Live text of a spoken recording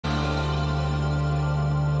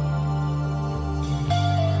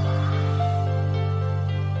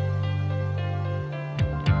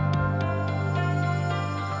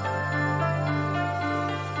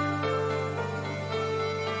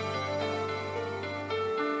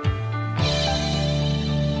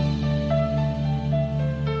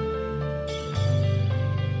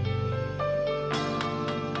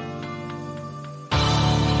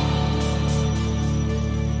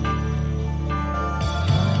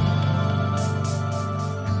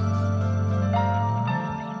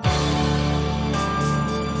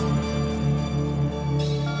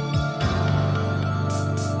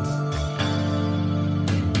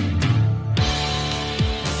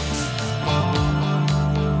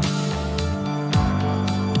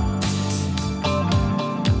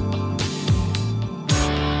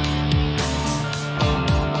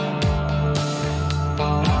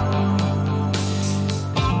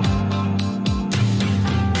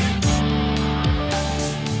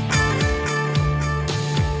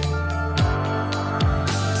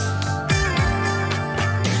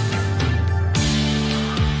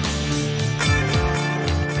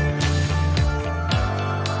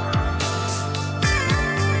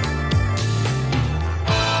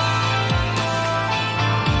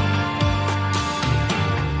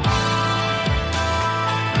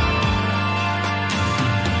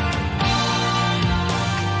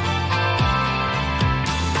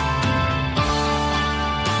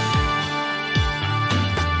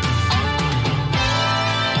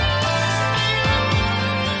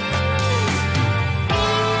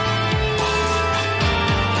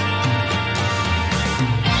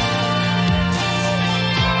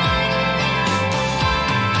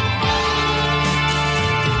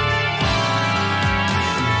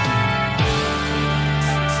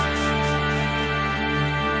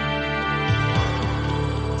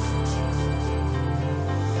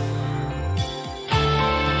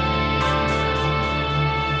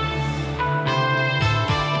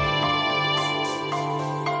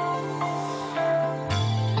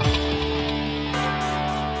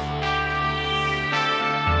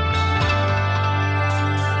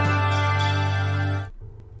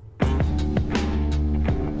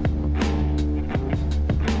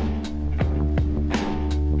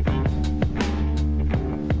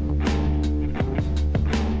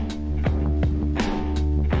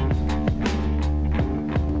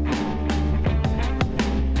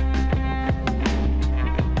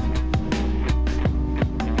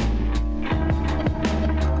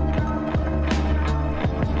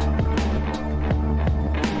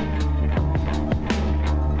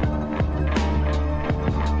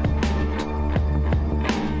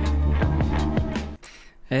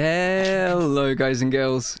Hello, guys and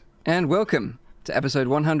girls, and welcome to episode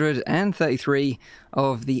 133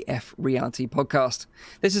 of the F.Reality Podcast.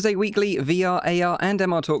 This is a weekly VR, AR, and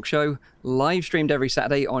MR talk show, live streamed every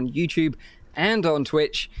Saturday on YouTube and on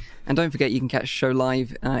Twitch. And don't forget, you can catch the show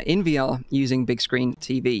live in VR using big screen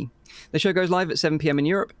TV. The show goes live at 7 p.m. in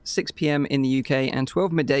Europe, 6 p.m. in the UK, and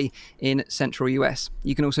 12 midday in Central US.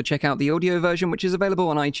 You can also check out the audio version, which is available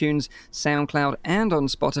on iTunes, SoundCloud, and on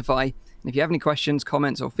Spotify. And if you have any questions,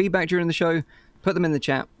 comments, or feedback during the show, put them in the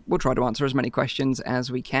chat. We'll try to answer as many questions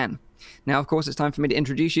as we can. Now, of course, it's time for me to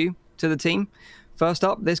introduce you to the team. First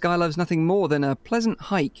up, this guy loves nothing more than a pleasant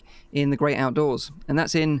hike in the great outdoors, and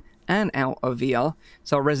that's in and out of VR.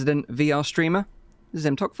 It's our resident VR streamer,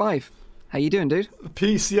 Zimtok5. How you doing, dude?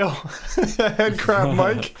 Peace, yo. Head crab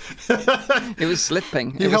Mike. It was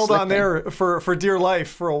slipping. He held on there for dear life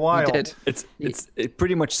for a while. He did. It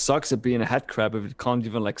pretty much sucks at being a head crab if it can't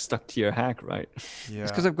even like stuck to your hack, right? Yeah.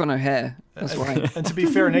 It's because I've got no hair. That's why. And to be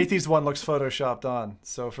fair, Nathan's one looks photoshopped on.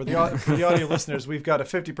 So for the audio listeners, we've got a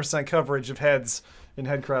 50% coverage of heads in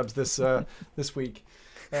head crabs this week.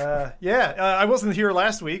 I wasn't here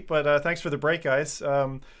last week, but thanks for the break, guys.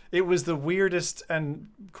 It was the weirdest and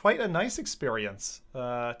quite a nice experience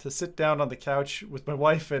to sit down on the couch with my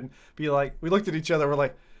wife and be like, we looked at each other, we're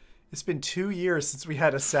like, it's been 2 years since we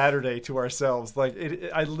had a Saturday to ourselves. Like,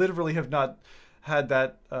 I literally have not had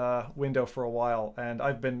that window for a while, and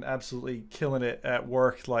I've been absolutely killing it at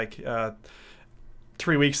work, like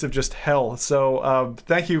 3 weeks of just hell. So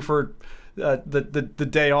thank you for the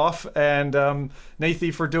day off, and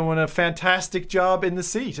Nathan for doing a fantastic job in the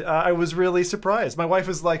seat. I was really surprised. My wife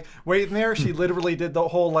was like waiting there. She literally did the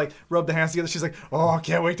whole like rub the hands together. She's like, oh, I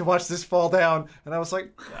can't wait to watch this fall down. And I was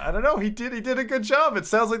like, I don't know. He did a good job. It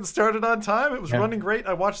sounds like it started on time. It was running great.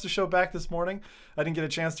 I watched the show back this morning. I didn't get a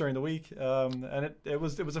chance during the week, and it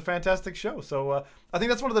was a fantastic show. So I think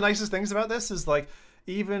that's one of the nicest things about this is like,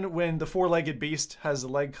 even when the four-legged beast has a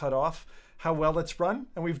leg cut off, how well it's run,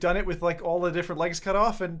 and we've done it with like all the different legs cut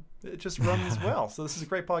off, and it just runs well. So this is a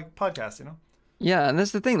great podcast, you know. Yeah, and that's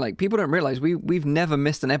the thing. Like, people don't realize we've never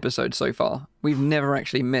missed an episode so far. We've never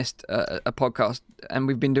actually missed a podcast, and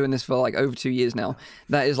we've been doing this for like over 2 years now.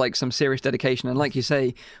 That is like some serious dedication. And like you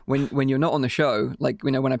say, when you're not on the show, like, you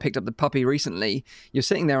know, when I picked up the puppy recently, you're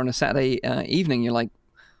sitting there on a Saturday evening. You're like,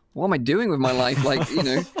 what am I doing with my life? Like, you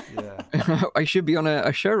know, I should be on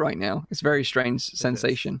a show right now. It's a very strange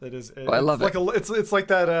sensation. It is. But I love it. It's like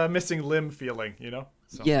that missing limb feeling, you know?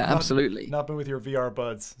 So yeah, absolutely. Not been with your VR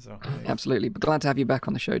buds. So absolutely. But glad to have you back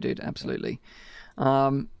on the show, dude. Absolutely.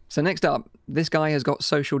 So next up, this guy has got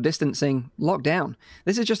social distancing locked down.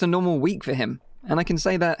 This is just a normal week for him. And I can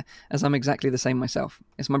say that as I'm exactly the same myself.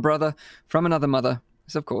 It's my brother from another mother.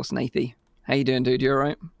 It's, of course, Nathan. How you doing, dude? You all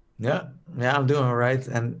right? Yeah, I'm doing all right.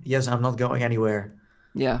 And yes, I'm not going anywhere.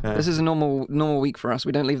 Yeah, this is a normal week for us.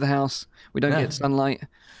 We don't leave the house. We don't get sunlight.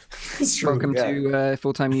 Welcome to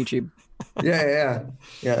full-time YouTube. Yeah.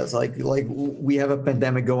 It's like we have a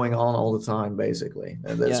pandemic going on all the time, basically.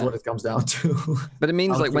 And that's what it comes down to. But it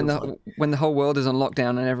means like when the whole world is on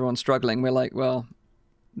lockdown and everyone's struggling, we're like, well,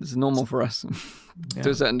 this is normal for us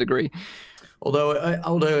to a certain degree. Although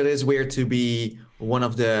it is weird to be one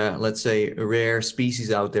of the, let's say, rare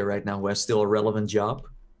species out there right now who has still a relevant job.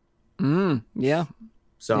 Yeah.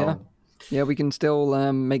 So. Yeah, we can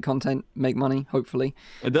still make content, make money, hopefully.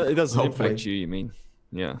 It doesn't affect you mean?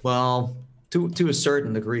 Yeah. Well, to a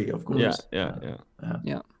certain degree, of course. Yeah.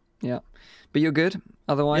 But you're good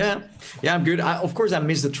otherwise? Yeah, I'm good. Of course, I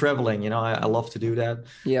miss the traveling. You know, I love to do that.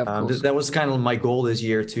 Yeah, of course. That was kind of my goal this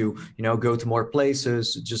year to, you know, go to more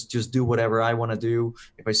places, just do whatever I want to do.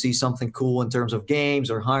 If I see something cool in terms of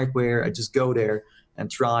games or hardware, I just go there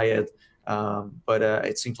and try it. But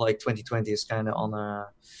it seems like 2020 is kind of on a,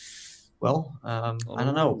 I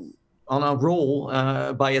don't know, on a roll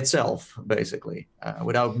by itself, basically,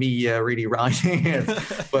 without me really riding it.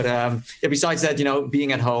 But besides that, you know,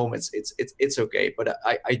 being at home, it's okay. But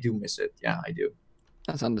I do miss it. Yeah, I do.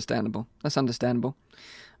 That's understandable.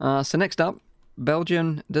 So next up,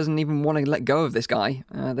 Belgium doesn't even want to let go of this guy.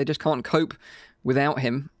 They just can't cope without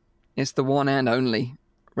him. It's the one and only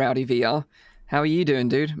Rowdy VR. How are you doing,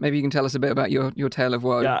 dude? Maybe you can tell us a bit about your tale of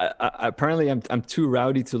woe. Yeah, apparently I'm too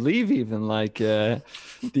rowdy to leave even. Like the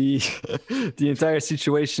entire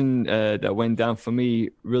situation that went down for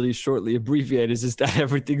me, really shortly abbreviated, is that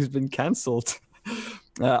everything's been cancelled.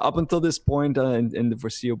 Up until this point, in the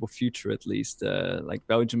foreseeable future at least, like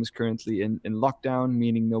Belgium is currently in lockdown,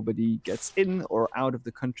 meaning nobody gets in or out of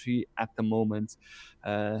the country at the moment.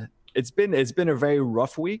 it's been a very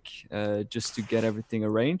rough week just to get everything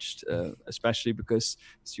arranged, especially because,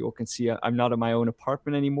 as you all can see, I'm not in my own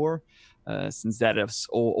apartment anymore. Since that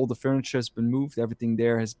all the furniture has been moved, everything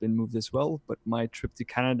there has been moved as well. But my trip to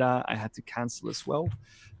Canada, I had to cancel as well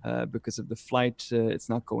because of the flight. It's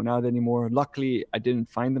not going out anymore. Luckily, I didn't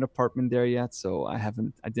find an apartment there yet, so I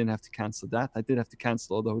didn't have to cancel that. I did have to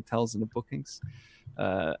cancel all the hotels and the bookings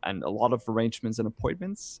and a lot of arrangements and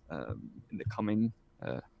appointments in the coming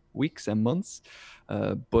weeks and months.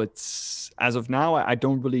 But as of now, I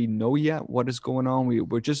don't really know yet what is going on.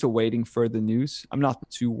 We're just awaiting further news. I'm not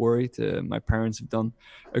too worried. My parents have done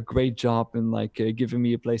a great job in giving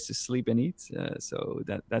me a place to sleep and eat. So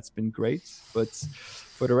that's been great. But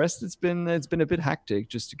for the rest, it's been a bit hectic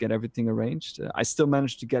just to get everything arranged. I still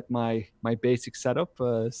managed to get my basic setup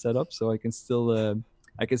set up, so I can still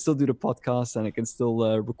do the podcast, and I can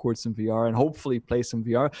still record some VR and hopefully play some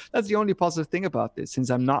VR. That's the only positive thing about this.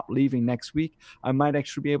 Since I'm not leaving next week, I might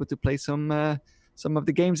actually be able to play some of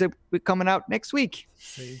the games that are coming out next week.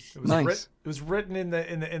 See, it was nice. It was written in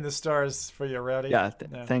the stars for you, Rowdy. Yeah,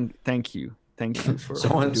 thank you for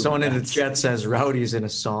someone in the chat says Rowdy's in a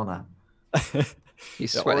sauna.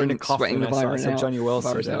 He's sweating the virus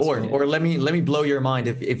out. Or let me blow your mind.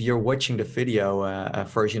 If you're watching the video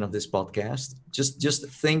version of this podcast, just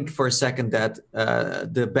think for a second that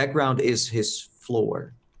the background is his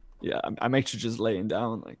floor. Yeah, I'm actually just laying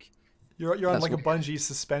down like. You're on like a bungee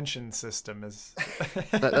suspension system.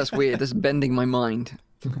 That's weird. That's bending my mind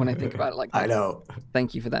when I think about it like that. I know.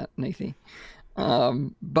 Thank you for that, Nathie.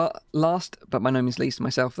 But last, but by no means least,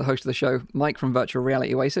 myself, the host of the show, Mike from Virtual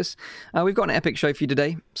Reality Oasis. We've got an epic show for you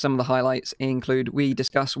today. Some of the highlights include we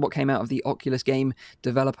discuss what came out of the Oculus Game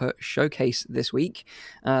Developer Showcase this week.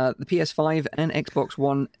 The PS5 and Xbox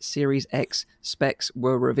One Series X specs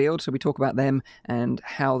were revealed, so we talk about them and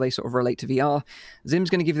how they sort of relate to VR. Zim's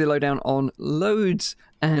going to give you the lowdown on loads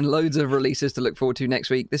and loads of releases to look forward to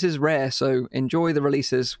next week. This is rare, so enjoy the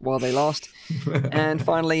releases while they last. And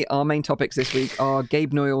finally, our main topics this week are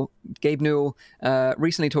Gabe Newell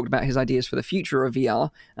recently talked about his ideas for the future of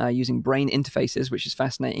VR using brain interfaces, which is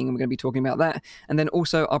fascinating, and we're going to be talking about that. And then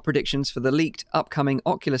also our predictions for the leaked upcoming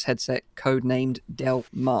Oculus headset codenamed Del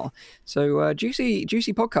Mar. So juicy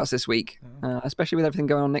podcast this week, especially with everything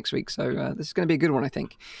going on next week. So this is going to be a good one, I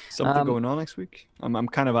think. Something going on next week? I'm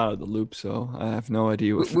kind of out of the loop, so I have no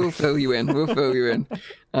idea. We'll fill you in.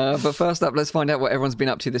 But first up, let's find out what everyone's been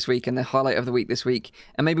up to this week and the highlight of the week this week.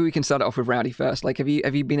 And maybe we can start it off with Rowdy first. Like, have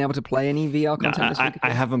you been able to play any VR content this week?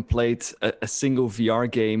 I haven't played a single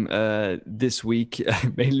VR game this week,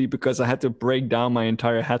 mainly because I had to break down my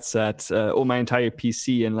entire headset or my entire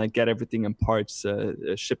PC and like get everything in parts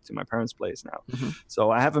shipped to my parents' place now. Mm-hmm.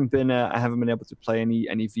 So I haven't been able to play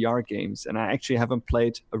any VR games, and I actually haven't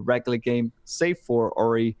played a regular game save for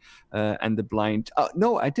Ori and the Blind.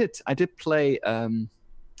 No, I did play.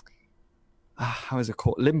 How is it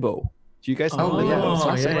called? Limbo. Do you guys know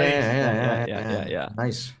Limbo? Yeah.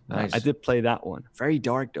 Nice. I did play that one. Very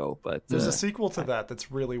dark though, but there's a sequel to that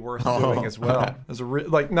that's really worth doing as well.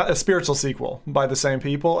 There's not a spiritual sequel by the same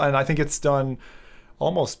people, and I think it's done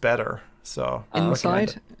almost better. So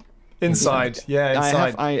Inside.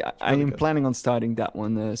 I am planning on starting that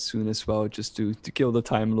one soon as well, just to kill the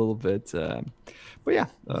time a little bit. But yeah,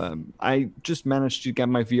 I just managed to get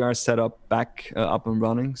my VR setup back up and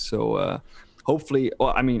running. So hopefully,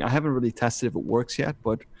 well, I mean, I haven't really tested if it works yet,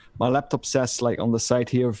 but my laptop says like on the side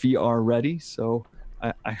here, VR ready. So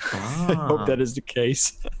I hope that is the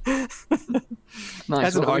case. Nice. It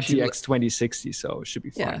has an RTX 2060, so it should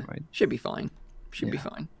be fine, right? Should be fine. Be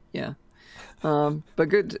fine. Yeah. But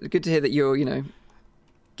good to hear that you're,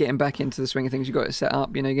 getting back into the swing of things. You got it set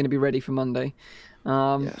up. You're going to be ready for Monday.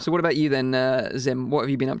 So what about you then, Zim? What have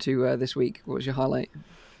you been up to this week? What was your highlight?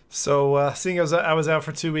 So seeing as I was out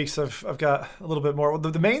for 2 weeks, I've got a little bit more.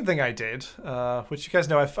 The main thing I did, which you guys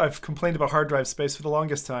know, I've complained about hard drive space for the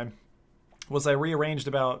longest time, was I rearranged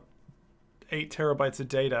about 8 terabytes of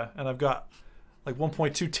data, and I've got like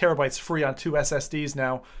 1.2 terabytes free on 2 SSDs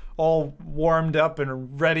now, all warmed up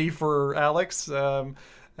and ready for Alex.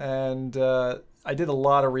 And I did a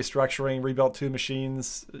lot of restructuring, rebuilt 2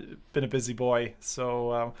 machines, been a busy boy.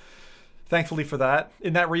 So thankfully for that.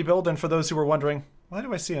 In that rebuild, and for those who were wondering, why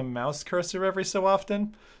do I see a mouse cursor every so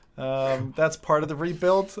often? That's part of the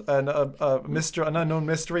rebuild, and an unknown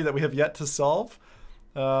mystery that we have yet to solve.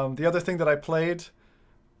 The other thing that I played,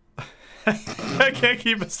 I can't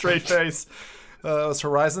keep a straight face, was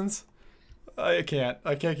Horizons. I can't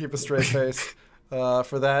keep a straight face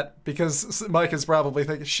for that, because Mike is probably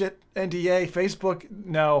thinking, shit, NDA, Facebook,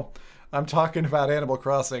 no. I'm talking about Animal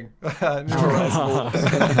Crossing. New Horizons.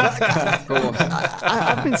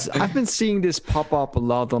 I've been seeing this pop up a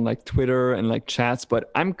lot on like Twitter and like chats,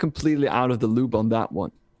 but I'm completely out of the loop on that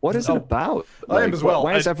one. What is it about? I am as well.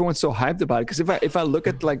 Why is everyone so hyped about it? Because if I look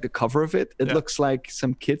at like the cover of it, it looks like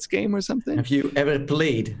some kids game or something. Have you ever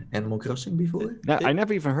played Animal Crossing before? I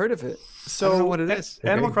never even heard of it. So I don't know what it is.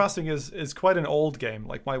 Animal Crossing is quite an old game.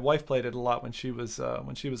 Like my wife played it a lot when she was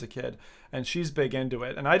a kid, and she's big into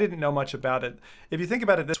it. And I didn't know much about it. If you think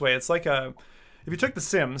about it this way, it's like if you took The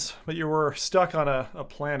Sims, but you were stuck on a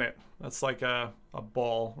planet that's like a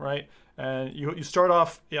ball, right? And you start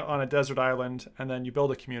off on a desert island, and then you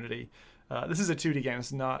build a community. This is a 2D game.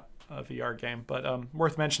 It's not a VR game, but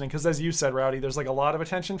worth mentioning because, as you said, Rowdy, there's like a lot of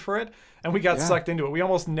attention for it, and we got sucked into it. We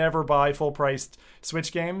almost never buy full-priced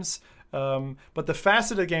Switch games. But the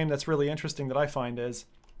facet of the game that's really interesting that I find is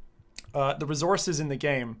the resources in the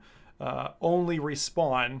game only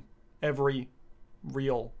respawn every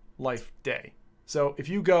real-life day. So if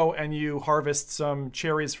you go and you harvest some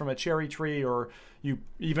cherries from a cherry tree, or you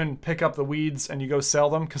even pick up the weeds and you go sell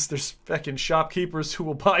them, because there's fucking shopkeepers who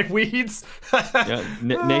will buy weeds.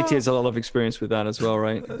 Nate has a lot of experience with that as well,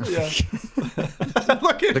 right? Yeah.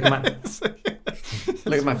 Look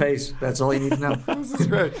at my face. That's all you need to know. This is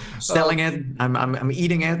great. Selling it. I'm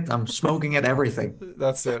eating it. I'm smoking it. Everything.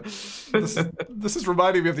 That's it. This is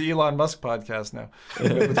reminding me of the Elon Musk podcast now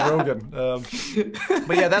with Rogan.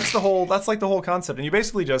 But yeah, that's like the whole concept. And you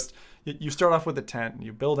basically just you start off with a tent, and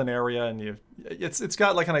you build an area, and it's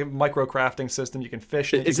got like a micro crafting system. You can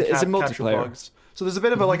fish in it. Is it Capture multiplayer? bugs. So there's a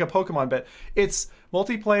bit of like a Pokemon bit. It's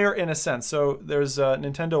multiplayer in a sense. So there's a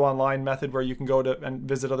Nintendo Online method where you can go to and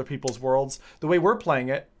visit other people's worlds. The way we're playing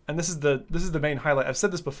it, and this is the main highlight. I've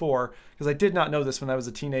said this before because I did not know this when I was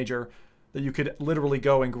a teenager, that you could literally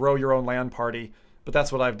go and grow your own LAN party. But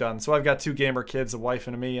that's what I've done. So I've got 2 gamer kids, a wife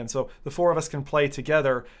and a me, and so the 4 of us can play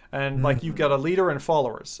together. And like you've got a leader and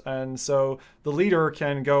followers, and so the leader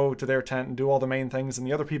can go to their tent and do all the main things, and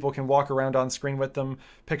the other people can walk around on screen with them,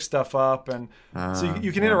 pick stuff up, and so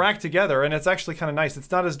you can interact together. And it's actually kind of nice.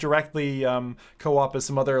 It's not as directly co-op as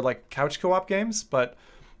some other like couch co-op games, but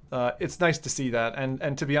it's nice to see that.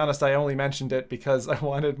 And to be honest, I only mentioned it because I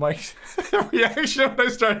wanted Mike's reaction when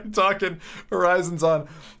I started talking Horizons on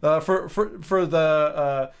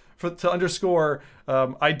to underscore.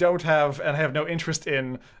 I don't have and I have no interest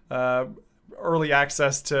in early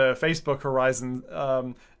access to Facebook Horizon.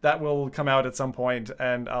 That will come out at some point,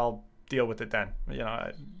 and I'll deal with it then.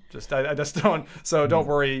 I just don't. So don't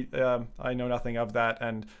worry. I know nothing of that,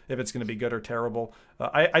 and if it's going to be good or terrible.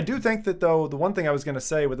 I do think that, though, the one thing I was going to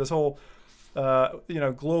say with this whole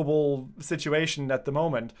global situation at the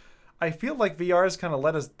moment, I feel like VR has kind of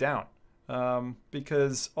let us down,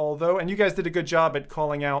 because although, and you guys did a good job at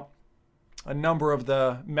calling out a number of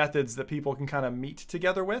the methods that people can kind of meet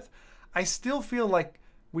together with, I still feel like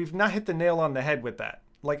we've not hit the nail on the head with that.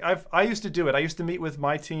 Like I used to do it. I used to meet with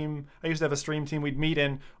my team. I used to have a stream team. We'd meet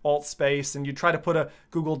in alt space, and you'd try to put a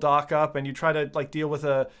Google Doc up, and you try to like deal with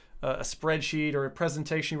a spreadsheet or a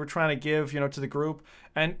presentation you were trying to give, to the group,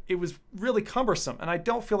 and it was really cumbersome. And I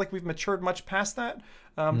don't feel like we've matured much past that.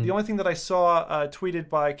 The only thing that I saw tweeted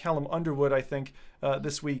by Callum Underwood, I think,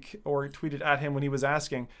 this week, or tweeted at him when he was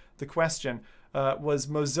asking the question, was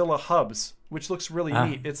Mozilla Hubs, which looks really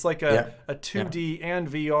neat. It's like a 2D and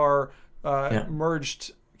VR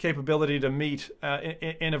merged capability to meet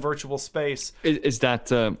in a virtual space. Is that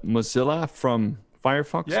Mozilla from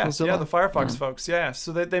Firefox? Yeah, Mozilla? Yeah, the Firefox folks. Yeah,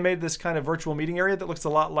 so they made this kind of virtual meeting area that looks a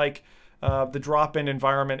lot like the drop-in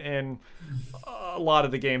environment in a lot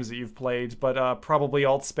of the games that you've played, but probably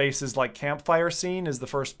alt spaces like Campfire Scene is the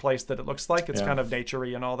first place that it looks like. It's kind of nature-y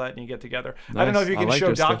and all that, and you get together. Nice. I don't know if you can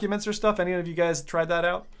show documents or stuff. Any of you guys tried that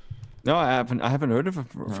out? No, I haven't heard of it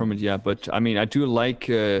from it yet, but I mean, I do like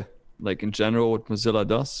in general what Mozilla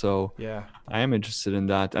does, so yeah, I am interested in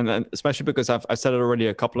that, and then especially because I've said it already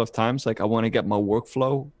a couple of times, like I want to get my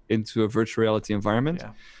workflow into a virtual reality environment.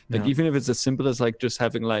 Even if it's as simple as like just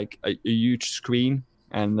having like a huge screen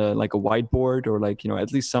and like a whiteboard, or like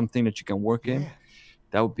at least something that you can work in.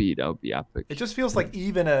 That would be epic. It just feels like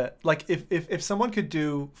even if someone could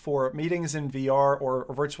do for meetings in VR or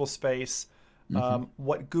virtual space,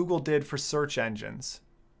 what Google did for search engines.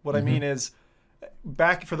 What I mean is,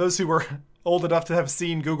 back for those who were old enough to have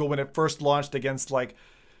seen Google when it first launched against like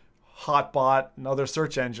Hotbot and other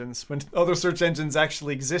search engines, when other search engines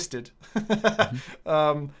actually existed,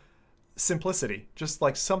 simplicity, just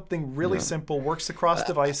like something really simple, works across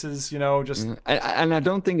devices, just. And I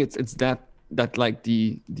don't think it's that like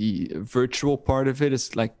the virtual part of it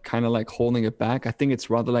is like kind of like holding it back. I think it's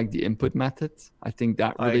rather like the input method. I think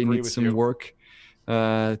that really needs some work.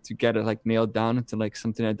 to get it like nailed down into like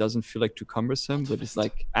something that doesn't feel like too cumbersome, but it's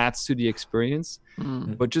like adds to the experience.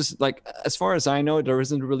 But just like as far as I know, there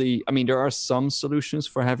isn't really, I mean, there are some solutions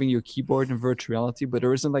for having your keyboard in virtual reality, but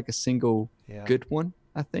there isn't like a single good one,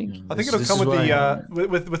 I think. I think it'll come with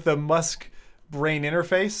the with the Musk brain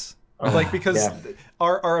interface. Like, because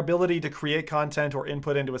our ability to create content or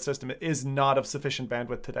input into a system is not of sufficient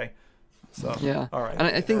bandwidth today. So all right. And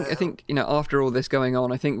I think you know, after all this going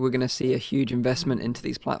on, I think we're going to see a huge investment into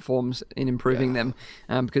these platforms in improving them,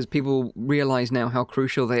 because people realize now how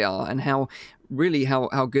crucial they are and how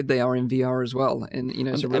good they are in VR as well. And you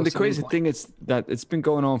know, and the crazy thing is that it's been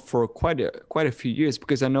going on for quite a few years,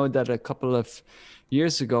 because I know that a couple of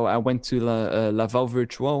years ago I went to Laval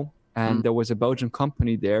Virtual, and there was a Belgian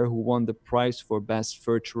company there who won the prize for best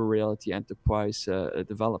virtual reality enterprise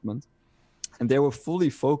development. And they were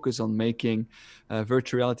fully focused on making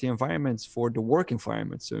virtual reality environments for the work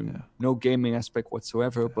environment. So no gaming aspect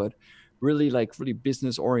whatsoever, but really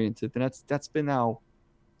business oriented. And that's been now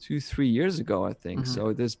 2-3 years ago, I think.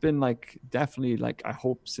 So there's been like definitely like, I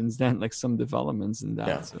hope since then, like some developments in that.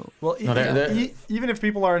 Yeah. So well, even if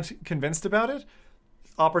people aren't convinced about it,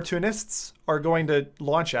 opportunists are going to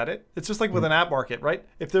launch at it. It's just like with an app market, right?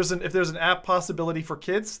 If there's an app possibility for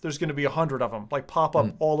kids, there's going to be 100 of them, like pop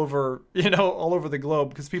up all over the globe,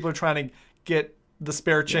 because people are trying to get the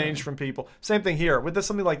spare change from people. Same thing here with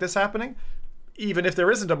something like this happening. Even if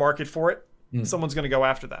there isn't a market for it, someone's going to go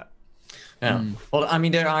after that. Yeah. Well, I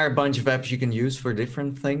mean, there are a bunch of apps you can use for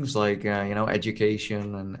different things, like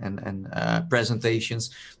education and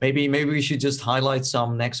presentations. Maybe we should just highlight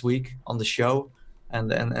some next week on the show.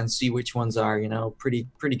 And see which ones are pretty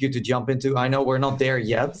good to jump into. I know we're not there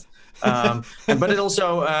yet, but it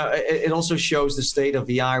also shows the state of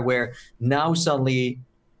VR, where now suddenly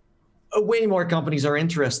way more companies are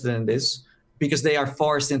interested in this because they are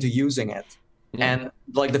forced into using it. And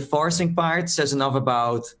like the forcing part says enough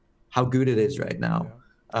about how good it is right now.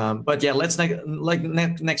 But yeah, let's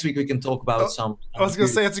next week we can talk about some. I was gonna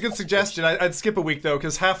say it's a good suggestion. I'd skip a week though,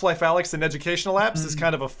 because Half-Life Alyx and educational apps is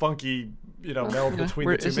kind of a funky, meld between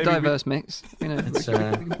the two. It's a diverse mix. You know, we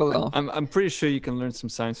can pull it off. I'm pretty sure you can learn some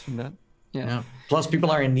science from that. Yeah. Plus, people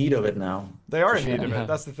are in need of it now. They are in need of it.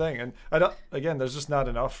 That's the thing. And there's just not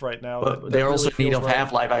enough right now. But they're also in need of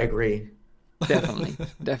Half-Life. I agree.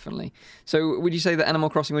 Definitely. So, would you say that Animal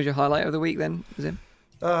Crossing was your highlight of the week then, Zim?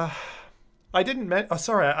 I didn't.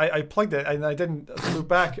 Sorry, I plugged it and I didn't loop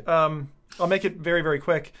back. I'll make it very, very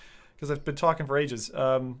quick because I've been talking for ages.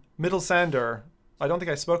 Middle Sander. I don't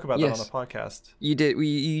think I spoke about that on the podcast. You did.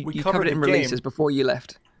 We covered it in releases before you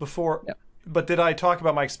left. But did I talk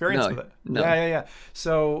about my experience with it? No. Yeah.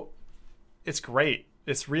 So it's great.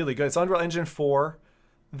 It's really good. It's Unreal Engine 4.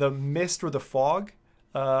 The mist or the fog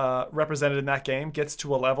represented in that game gets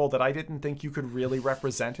to a level that I didn't think you could really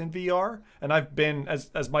represent in VR. And I've been,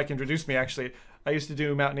 as Mike introduced me, actually, I used to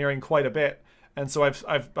do mountaineering quite a bit. And so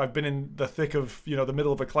I've been in the thick of, the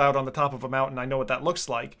middle of a cloud on the top of a mountain. I know what that looks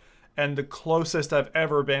like. And the closest I've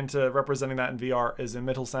ever been to representing that in VR is in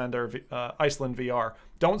Middelsander, Iceland VR.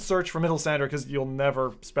 Don't search for Middelsander because you'll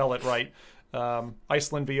never spell it right.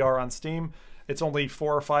 Iceland VR on Steam. It's only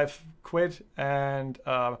 4 or 5 quid, and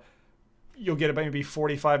you'll get maybe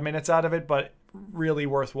 45 minutes out of it, but really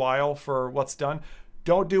worthwhile for what's done.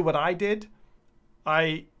 Don't do what I did.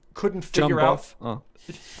 I couldn't figure out.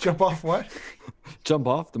 Jump off what? Jump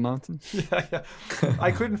off the mountain. Yeah.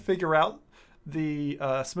 I couldn't figure out the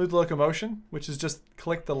smooth locomotion, which is just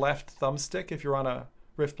click the left thumbstick if you're on a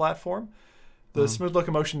Rift platform. The smooth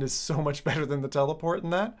locomotion is so much better than the teleport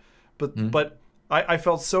in that. But I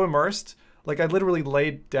felt so immersed. Like I literally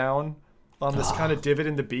laid down on this kind of divot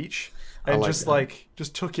in the beach and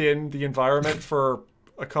just took in the environment for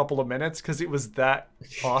a couple of minutes because it was that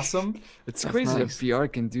awesome. It's crazy that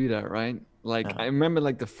VR can do that, right? Like I remember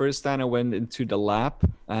like the first time I went into the lab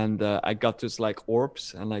and I got this like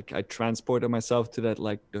orbs and like I transported myself to that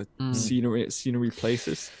like the scenery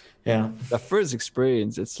places. Yeah. The first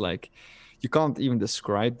experience, it's like you can't even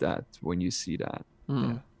describe that when you see that.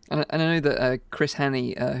 Yeah. And I know that Chris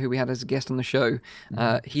Hanney, who we had as a guest on the show,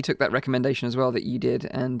 he took that recommendation as well that you did,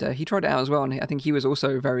 and he tried it out as well. And I think he was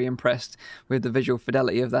also very impressed with the visual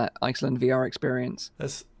fidelity of that Iceland VR experience.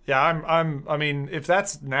 I mean, if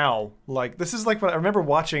that's now, like, this is like when I remember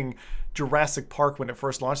watching Jurassic Park when it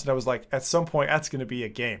first launched, and I was like, at some point, that's going to be a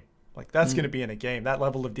game. Like, that's going to be in a game, that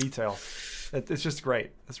level of detail. It's just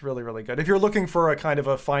great. It's really, really good. If you're looking for a kind of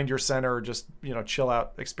a find your center, just, chill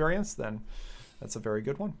out experience, then that's a very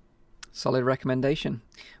good one. Solid recommendation.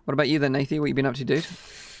 What about you then, Nathan? What you been up to, dude?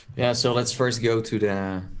 Yeah, so let's first go to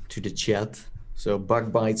the chat. So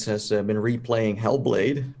Bug Bites has been replaying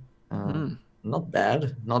Hellblade. not bad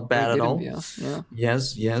at Very good in all. VR, yeah.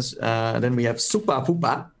 Yes. Then we have Supa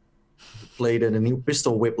Pupa, who played at a new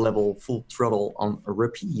pistol whip level full throttle on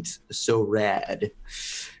repeat. So rad.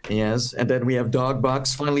 Yes, and then we have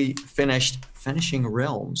Dogbox finally finished Vanishing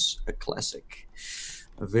Realms, a classic,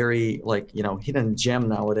 a very hidden gem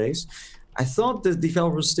nowadays. I thought the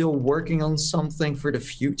developer was still working on something for the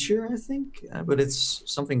future, I think, but it's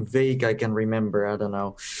something vague I can remember. I don't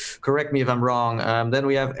know. Correct me if I'm wrong. Then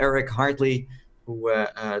we have Eric Hartley, who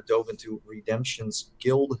dove into Redemption's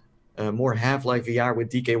Guild, more Half-Life VR with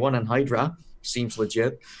DK1 and Hydra. Seems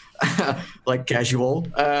legit, like casual.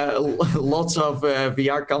 Lots of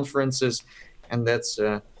VR conferences, and that's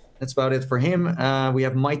about it for him. We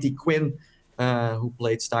have Mighty Quinn, who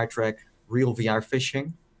played Star Trek Real VR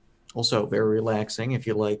Fishing. Also very relaxing if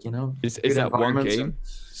you like, Is that one game?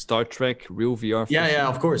 Star Trek Real VR Fishing? Yeah,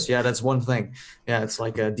 of course. Yeah, that's one thing. Yeah, it's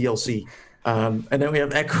like a DLC. And then we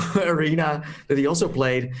have Echo Arena that he also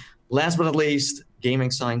played. Last but not least,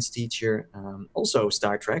 gaming science teacher, also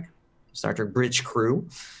Star Trek Bridge Crew,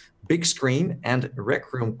 Big Screen, and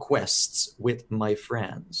Rec Room Quests with my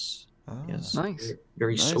friends. Yes, nice.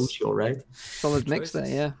 Very Nice. social, right? Solid mix there,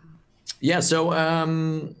 yeah. Yeah, so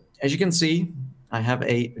as you can see, I have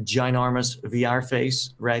a ginormous VR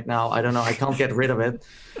face right now. I don't know. I can't get rid of it.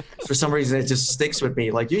 For some reason, it just sticks with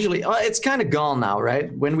me. Like usually, it's kind of gone now,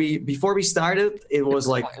 right? Before we started, it was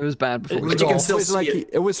like It was bad before. But you can still see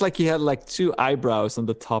it was like he had like two eyebrows on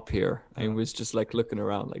the top here, and he was just like looking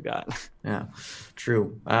around like that. Yeah,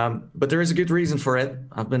 true. But there is a good reason for it.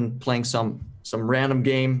 I've been playing some random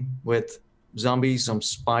game with zombies, some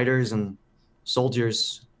spiders, and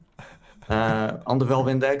soldiers on the Valve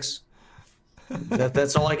Index.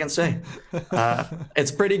 That's all I can say. It's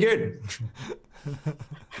pretty good.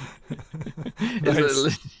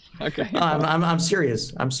 Okay. I'm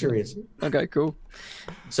serious. Okay, cool.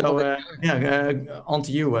 So on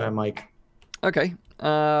to you, Mike. Okay.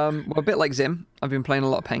 Well, a bit like Zim, I've been playing a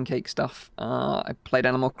lot of Pancake stuff. I played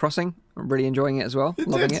Animal Crossing. I'm really enjoying it as well.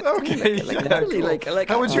 Loving it. Okay. Like,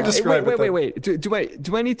 how would you describe it? Wait.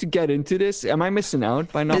 Do I need to get into this? Am I missing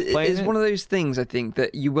out by not playing it? It's one of those things, I think,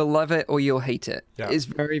 that you will love it or you'll hate it. Yeah. It's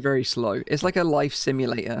very, very slow. It's like a life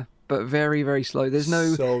simulator, but very, very slow. There's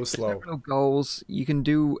no real goals. You can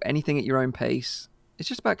do anything at your own pace. It's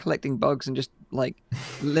just about collecting bugs and just like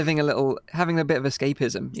having a bit of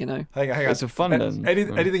escapism, Hang on. It's a fun then.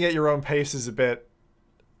 Anything at your own pace is a bit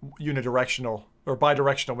unidirectional or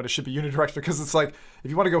bidirectional, but it should be unidirectional because it's like if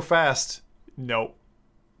you want to go fast, no.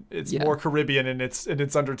 It's more Caribbean in its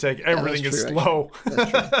undertaking. Everything is slow.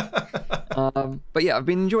 But yeah, I've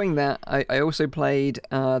been enjoying that. I also played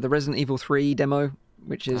the Resident Evil 3 demo,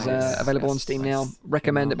 which is available on Steam now.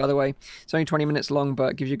 Recommend it, by the way. It's only 20 minutes long,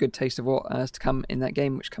 but it gives you a good taste of what is to come in that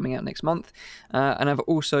game, which is coming out next month. And I've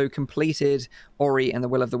also completed Ori and the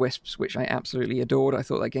Will of the Wisps, which I absolutely adored. I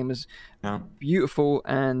thought that game was beautiful,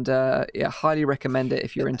 and highly recommend it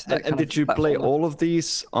if you're into that. And did you play all of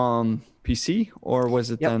these on PC, or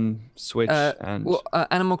was it then Switch?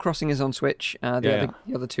 Animal Crossing is on Switch. The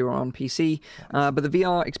other two are on PC. But the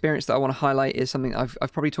VR experience that I want to highlight is something I've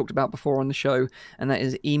probably talked about before on the show, and that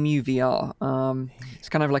is Emu VR. It's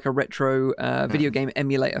kind of like a retro video game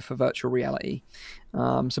emulator for virtual reality.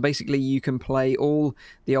 So basically, you can play all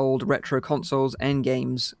the old retro consoles and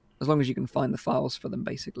games as long as you can find the files for them,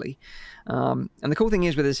 basically. And the cool thing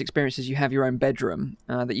is with this experience is you have your own bedroom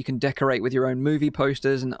that you can decorate with your own movie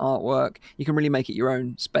posters and artwork. You can really make it your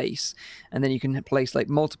own space. And then you can place like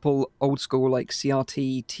multiple old school like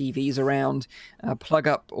CRT TVs around, plug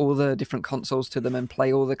up all the different consoles to them and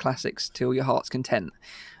play all the classics till your heart's content.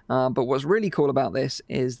 But what's really cool about this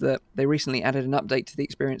is that they recently added an update to the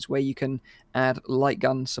experience where you can add light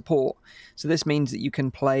gun support. So this means that you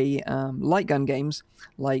can play light gun games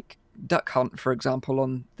like Duck Hunt, for example,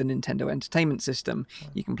 on the Nintendo Entertainment System.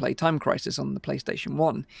 You can play Time Crisis on the PlayStation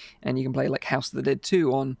 1, and you can play like House of the Dead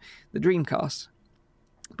 2 on the Dreamcast.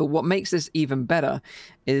 But what makes this even better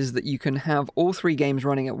is that you can have all three games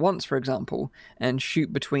running at once, for example, and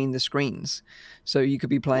shoot between the screens. So you could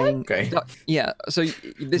be playing... Duck, so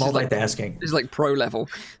this is like pro level.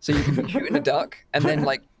 So you can be shooting a duck and then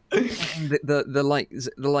like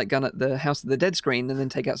the light gun at the House of the Dead screen, and then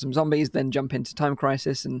take out some zombies, then jump into Time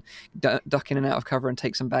Crisis and duck in and out of cover and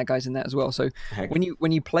take some bad guys in that as well. So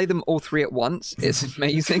when you play them all three at once, it's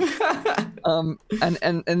amazing.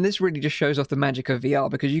 And this really just shows off the magic of VR,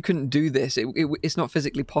 because you couldn't do this. It's not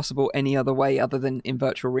physically possible any other way other than in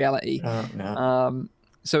virtual reality.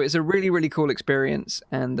 So it's a really, really cool experience,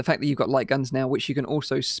 and the fact that you've got light guns now, which you can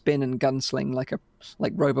also spin and gunsling like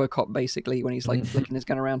RoboCop, basically, when he's like flicking his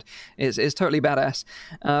gun around, is totally badass.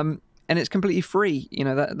 And and it's completely free. You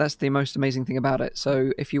know, that's the most amazing thing about it.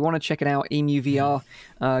 So if you want to check it out, Emu VR,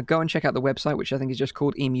 go and check out the website, which I think is just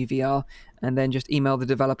called Emu VR, and then just email the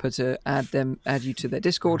developer to add you to their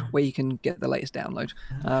Discord, where you can get the latest download,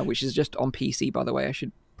 which is just on PC, by the way. I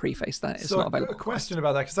should preface that it's not available. A question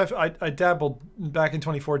about that, because I dabbled back in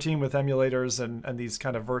 2014 with emulators and these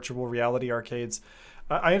kind of virtual reality arcades.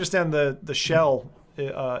 I understand the shell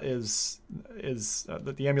is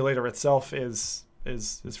that the emulator itself is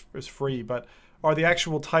free, but are the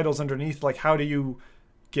actual titles underneath, like, how do you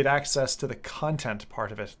get access to the content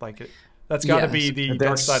part of it? Like, that's got to be the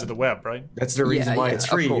dark side of the web, right? That's the reason why it's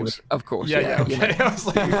free. Of course. Yeah. Okay. You know. I was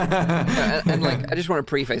like, and like, I just want to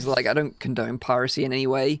preface, like, I don't condone piracy in any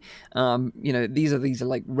way. You know, these are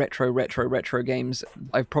like retro games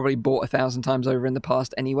I've probably bought 1,000 times over in the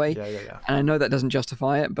past anyway. Yeah. And I know that doesn't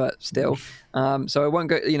justify it, but still. So I won't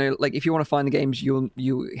go. You know, like, if you want to find the games,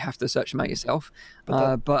 you have to search them out yourself.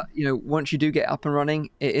 But you know, once you do get up and running,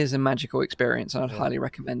 it is a magical experience, and I'd highly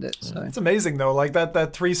recommend it. So it's amazing though, like that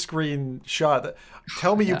 3-screen shot.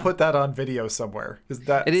 Tell me you put that on video somewhere, because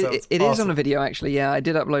it is on a video, actually. Yeah, I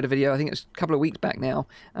did upload a video. I think it's a couple of weeks back now,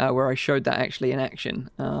 where I showed that actually in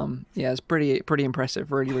action. Yeah, it's pretty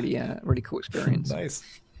impressive. Really cool experience. Nice.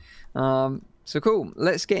 So cool.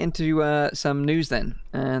 Let's get into some news then.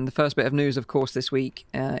 And the first bit of news, of course, this week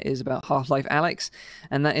is about Half-Life Alyx,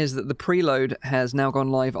 and that is that the preload has now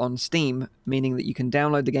gone live on Steam, meaning that you can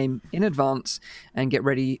download the game in advance and get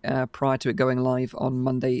ready prior to it going live on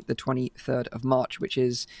Monday, the 23rd of March, which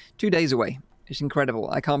is 2 days away. It's incredible.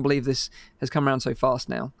 I can't believe this has come around so fast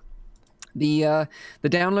now. The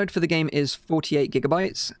download for the game is 48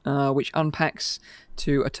 gigabytes, which unpacks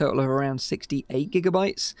to a total of around 68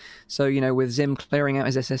 gigabytes. So, you know, with Zim clearing out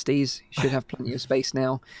his SSDs, you should have plenty of space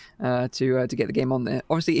now to get the game on there.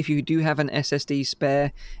 Obviously, if you do have an SSD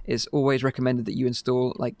spare, it's always recommended that you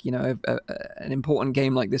install, like, you know, an important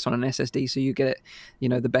game like this on an SSD, so you get, you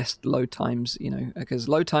know, the best load times, you know, because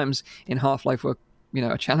load times in Half-Life were, you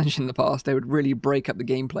know, a challenge in the past. They would really break up the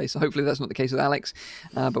gameplay. So hopefully that's not the case with Alyx,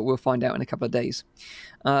 but we'll find out in a couple of days.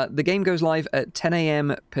 The game goes live at 10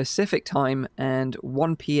 a.m. Pacific time and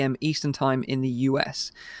 1 p.m. Eastern time in the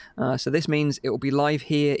US. So this means it will be live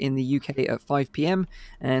here in the UK at 5 p.m.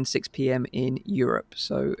 and 6 p.m. in Europe.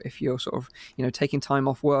 So if you're sort of, you know, taking time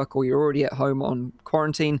off work, or you're already at home on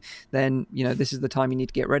quarantine, then, you know, this is the time you need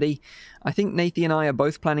to get ready. I think Nathan and I are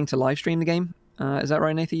both planning to live stream the game. Is that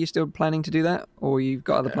right, Nathan? You still planning to do that, or you've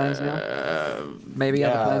got other plans now? Maybe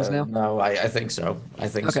other plans now. No, I think so. I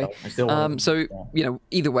think okay. so. I still want so you know,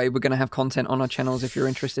 either way, we're going to have content on our channels if you're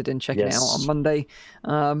interested in checking it out on Monday.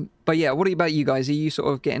 But yeah, what about you guys? Are you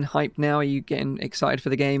sort of getting hyped now? Are you getting excited for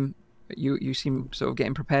the game? You seem sort of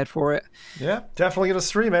getting prepared for it. Yeah, definitely gonna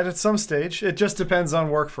stream it at some stage. It just depends on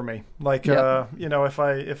work for me. Like, you know, if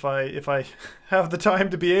I have the time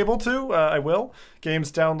to be able to, I will.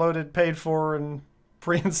 Games downloaded, paid for, and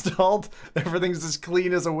pre-installed. Everything's as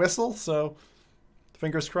clean as a whistle. So,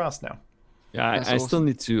 fingers crossed now. Yeah, I awesome. still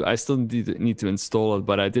need to install it,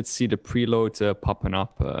 but I did see the preload popping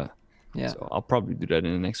up. So I'll probably do that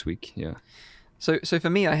in the next week. Yeah. So for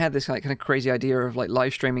me, I had this like kind of crazy idea of like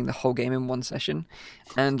live streaming the whole game in one session,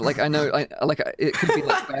 and like I know, it could be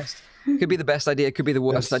like the best, could be the best idea, it could be the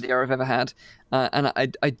worst idea I've ever had, and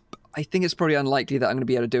I think it's probably unlikely that I'm going to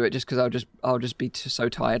be able to do it, just because I'll just be so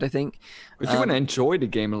tired, I think. But you're going to enjoy the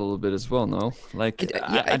game a little bit as well, no? Like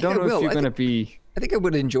I don't know if you're going to be. I think I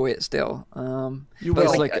would enjoy it still. You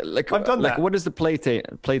will. Like I've done that. What is the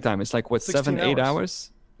playtime? It's like what, 7-8 hours?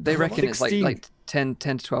 They reckon 16. it's like 10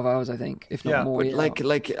 to 12 hours, I think, if not more. But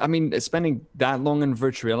like I mean, spending that long in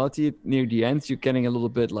virtual reality near the end, you're getting a little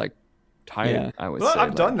bit like tired. I would say.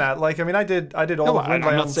 I've done that. Like, I mean, I did all of I'm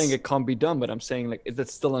not saying it can't be done, but I'm saying like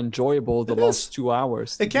it's still enjoyable the last 2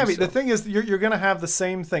 hours. It can be. The thing is, you're going to have the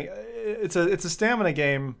same thing. It's a stamina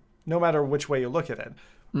game, no matter which way you look at it.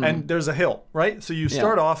 And there's a hill, right? So you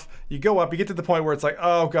start off, you go up, you get to the point where it's like,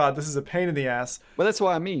 oh god, this is a pain in the ass. Well, that's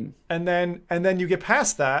what I mean. And then you get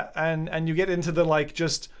past that, and you get into the like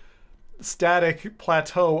just static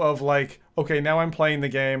plateau of like, okay, now I'm playing the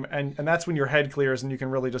game, and that's when your head clears and you can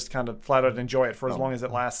really just kind of flat out enjoy it for as long as it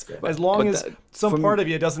lasts. As long as some part of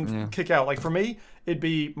you doesn't kick out. Like for me, it'd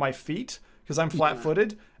be my feet, because I'm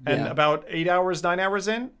flat-footed, and about 8 hours, 9 hours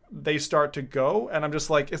in, they start to go, and I'm just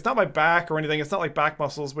like, it's not my back or anything. It's not like back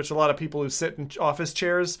muscles, which a lot of people who sit in office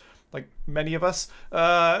chairs, like many of us,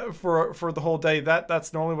 for the whole day,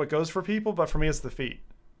 that's normally what goes for people, but for me, it's the feet.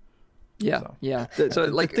 Yeah. So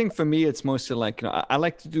like, the thing for me, it's mostly like, you know, I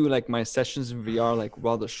like to do like my sessions in VR like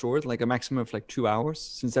rather short, like a maximum of like 2 hours,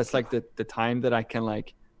 since that's like the time that I can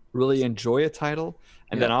like really enjoy a title.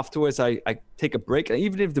 And then afterwards, I take a break.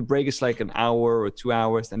 Even if the break is like an hour or 2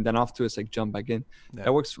 hours, and then afterwards, like jump back in. Yeah.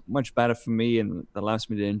 That works much better for me and allows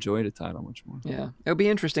me to enjoy the title much more. Yeah, it'll be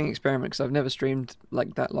an interesting experiment because I've never streamed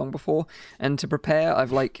like that long before. And to prepare,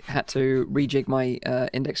 I've like had to rejig my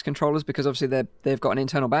index controllers because obviously they've got an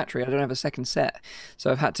internal battery. I don't have a second set,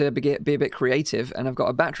 so I've had to be a bit creative. And I've got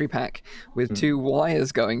a battery pack with 2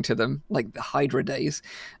 wires going to them, like the Hydra days.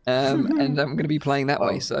 And I'm going to be playing that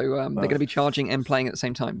way. So they're going to be charging and playing at the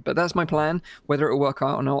same time. But that's my plan. Whether it will work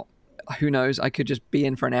out or not, who knows? I could just be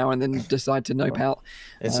in for an hour and then decide to nope out.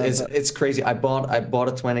 It's crazy. I bought a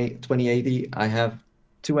 2080. I have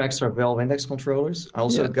 2 extra Valve Index controllers. I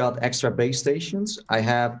also got extra base stations. I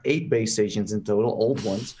have 8 base stations in total, old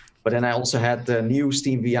ones. But then I also had the new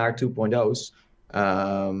Steam VR 2.0s.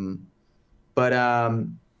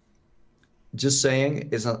 Just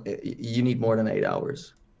saying, you need more than 8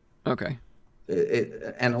 hours. Okay.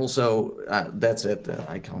 And also that's it.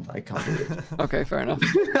 I can't do it. Okay, fair enough.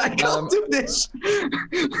 I can't do this.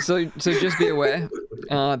 So just be aware.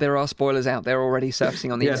 There are spoilers out there already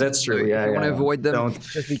surfacing on the internet. That's true. So if you want to avoid them, Don't.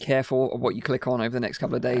 just be careful of what you click on over the next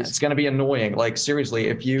couple of days. It's gonna be annoying. Like seriously,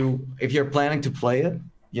 if you're planning to play it,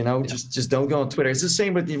 just don't go on Twitter. It's the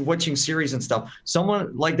same with watching series and stuff.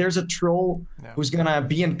 Someone like there's a troll who's gonna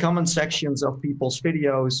be in comment sections of people's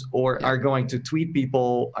videos or are going to tweet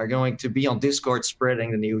people, are going to be on Discord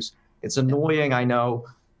spreading the news. It's annoying, I know.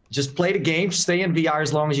 Just play the game, stay in VR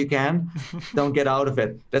as long as you can. Don't get out of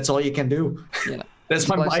it. That's all you can do. Yeah. That's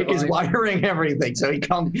why Mike is wiring everything, so he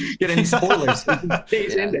can't get any spoilers. He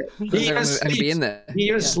stays in there. He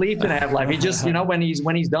even sleeps in Half-Life. He just, when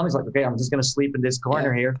he's done, he's like, okay, I'm just gonna sleep in this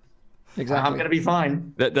corner here. Exactly. I'm gonna be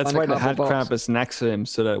fine. That's why the head crab is next to him,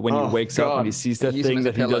 so that when he wakes up and he sees that thing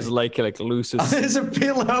that he does like loses. It's a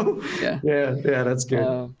pillow. Yeah, that's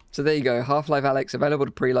good. So there you go. Half-Life Alyx available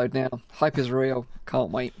to preload now. Hype is real.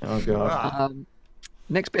 Can't wait. Oh god.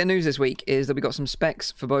 Next bit of news this week is that we got some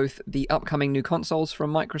specs for both the upcoming new consoles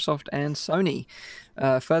from Microsoft and Sony.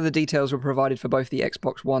 Further details were provided for both the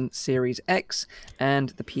Xbox One Series X and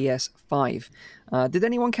the PS5. Did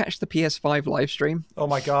anyone catch the PS5 live stream? Oh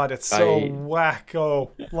my god, it's so wacko.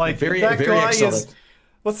 Like very guy excellent. is,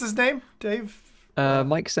 what's his name? Dave?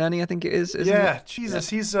 Mike Cerny, I think it is. Isn't it? Jesus,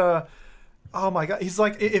 he's oh my god, he's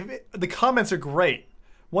like the comments are great.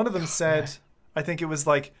 One of them said, I think it was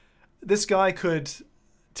like, this guy could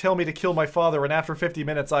tell me to kill my father, and after 50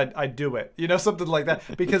 minutes I'd do it, something like that,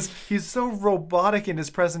 because he's so robotic in his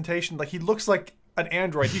presentation. Like he looks like an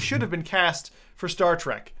android. He should have been cast for Star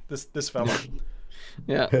Trek, this fellow.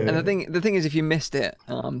 Yeah, and the thing is, if you missed it,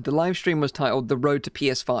 the live stream was titled "The Road to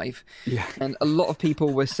PS5," and a lot of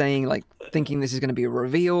people were saying, like, thinking this is going to be a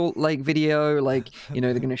reveal video, like,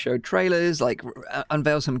 they're going to show trailers, like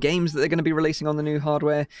unveil some games that they're going to be releasing on the new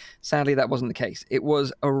hardware. Sadly, that wasn't the case. It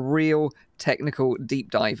was a real technical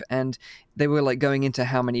deep dive, and they were like going into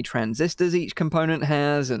how many transistors each component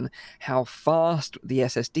has and how fast the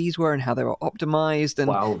SSDs were and how they were optimized. And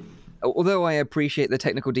wow. Although I appreciate the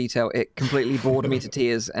technical detail, it completely bored me to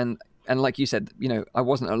tears. And like you said, I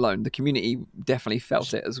wasn't alone. The community definitely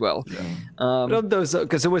felt it as well.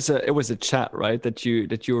 Because it was a chat, right? That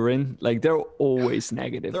you were in. Like they're always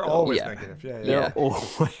negative. They're always negative. Yeah. They're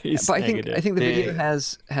always. But negative. I think the video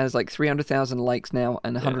has like 300,000 likes now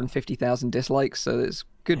and 150,000 dislikes. So there's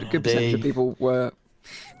good percentage of people were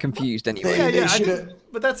confused anyway.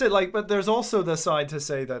 But that's it. Like, but there's also the side to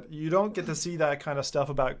say that you don't get to see that kind of stuff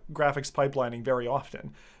about graphics pipelining very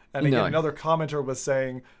often. And again, another commenter was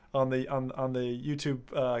saying on the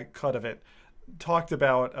YouTube cut of it, talked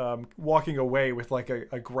about walking away with like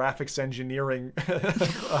a graphics engineering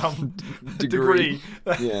degree.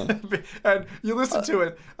 Yeah. And you listen to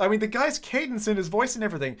it. I mean, the guy's cadence in his voice and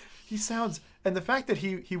everything, he sounds, and the fact that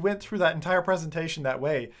he went through that entire presentation that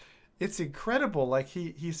way, it's incredible. Like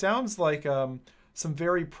he sounds like some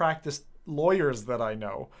very practiced lawyers that I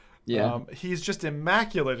know. Yeah. He's just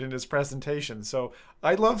immaculate in his presentation. So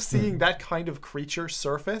I love seeing that kind of creature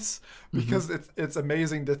surface, because it's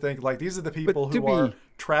amazing to think like these are the people who are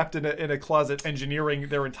trapped in a closet engineering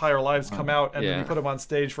their entire lives, come out and then you put them on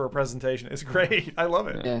stage for a presentation. It's great. I love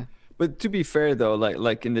it. Yeah. But to be fair though,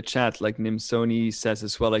 like in the chat, like Nim Sony says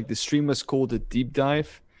as well, like the stream was called a deep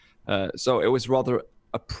dive. So it was rather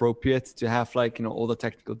appropriate to have all the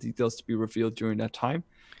technical details to be revealed during that time.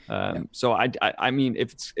 So I mean,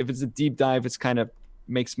 if it's a deep dive, it's kind of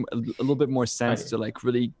makes a little bit more sense to like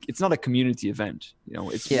really. It's not a community event,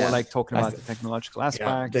 It's more like talking about the technological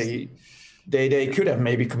aspects. They could have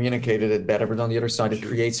maybe communicated it better, but on the other side, it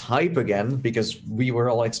creates hype again, because we were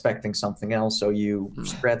all expecting something else. So you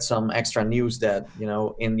spread some extra news that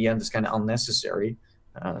in the end is kind of unnecessary.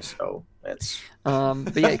 So it's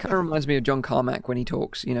but yeah, it kind of reminds me of John Carmack when he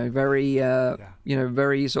talks, very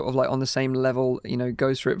very sort of like on the same level,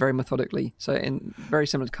 goes through it very methodically, so very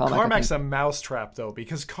similar to Carmack. Carmack's a mousetrap though,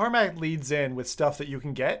 because Carmack leads in with stuff that you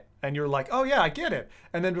can get and you're like, oh yeah, I get it,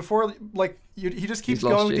 and then before he just keeps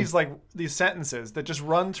going with these sentences that just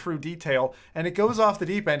run through detail, and it goes off the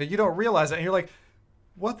deep end and you don't realize it, and you're like,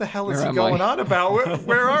 what the hell is he going on about?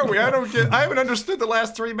 Where are we? I haven't understood the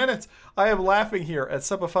last 3 minutes. I am laughing here at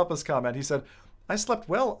Supafuppa's comment. He said, I slept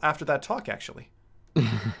well after that talk, actually.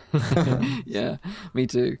 Yeah, me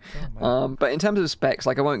too. But in terms of specs,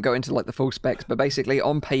 I won't go into the full specs, but basically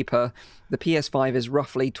on paper, the PS5 is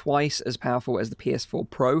roughly twice as powerful as the PS4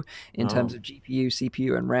 Pro in terms of GPU,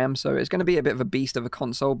 CPU, and RAM. So it's going to be a bit of a beast of a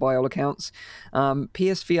console by all accounts.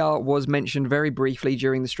 PSVR was mentioned very briefly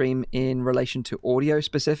during the stream in relation to audio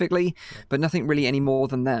specifically, but nothing really any more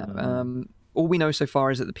than that. All we know so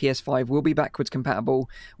far is that the PS5 will be backwards compatible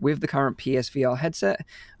with the current PSVR headset,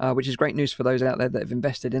 which is great news for those out there that have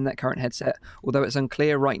invested in that current headset, although it's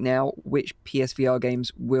unclear right now which PSVR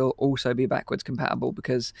games will also be backwards compatible,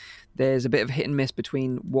 because there's a bit of hit and miss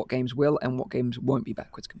between what games will and what games won't be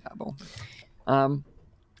backwards compatible.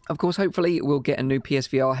 Of course, hopefully we'll get a new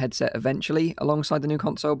PSVR headset eventually alongside the new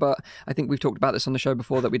console, but I think we've talked about this on the show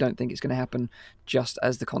before that we don't think it's going to happen just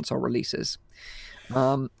as the console releases.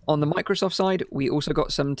 On the Microsoft side, we also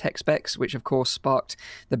got some tech specs, which of course sparked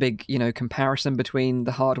the big, comparison between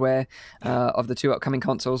the hardware of the two upcoming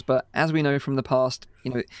consoles. But as we know from the past,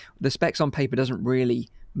 the specs on paper doesn't really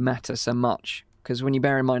matter so much. Because when you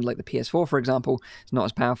bear in mind, the PS4, for example, it's not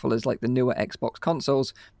as powerful as the newer Xbox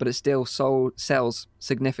consoles, but it still sells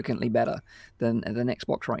significantly better than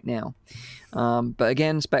Xbox right now. But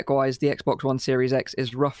again, spec-wise, the Xbox One Series X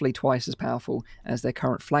is roughly twice as powerful as their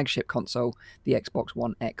current flagship console, the Xbox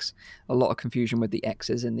One X. A lot of confusion with the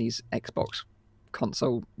X's in these Xbox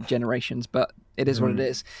console generations, but it is what it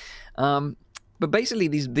is. But basically,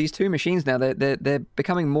 these two machines now, they're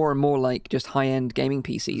becoming more and more like just high-end gaming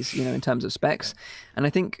PCs, in terms of specs. And I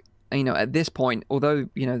think, at this point, although,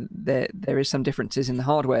 there is some differences in the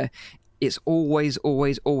hardware, it's always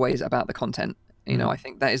about the content. I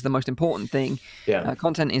think that is the most important thing.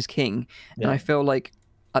 Content is king. And I feel like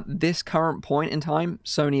at this current point in time,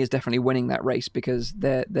 Sony is definitely winning that race, because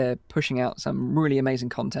they're pushing out some really amazing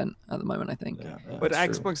content at the moment, I think. But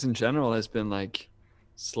Xbox in general has been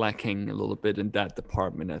slacking a little bit in that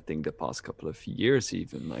department. I think the past couple of years,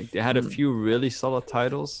 even they had a few really solid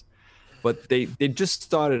titles, but they just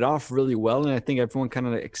started off really well, and I think everyone kind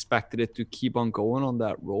of expected it to keep on going on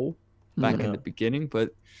that roll back in the beginning.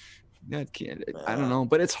 But I don't know,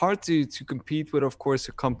 but it's hard to compete with, of course,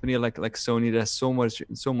 a company like Sony that has so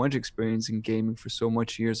much experience in gaming for so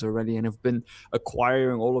much years already, and have been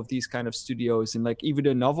acquiring all of these kind of studios, and even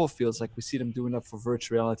the novel fields, we see them doing that for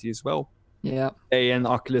virtual reality as well. They and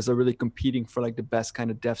Oculus are really competing for the best kind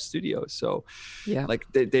of dev studios. So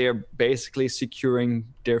they are basically securing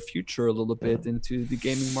their future a little bit into the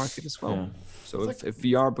gaming market as well. So if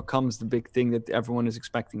VR becomes the big thing that everyone is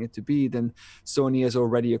expecting it to be, then Sony has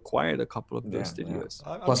already acquired a couple of those studios.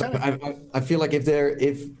 Plus, I feel like if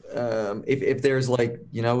there's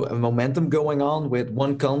a momentum going on with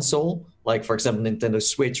one console, for example Nintendo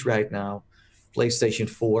Switch right now, PlayStation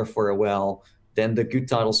 4 for a while, then the good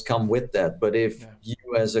titles come with that. But if you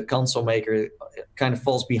as a console maker kind of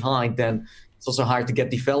falls behind, then it's also hard to get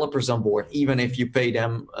developers on board. Even if you pay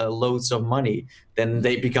them loads of money, then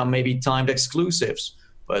they become maybe timed exclusives.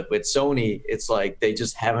 But with Sony, it's they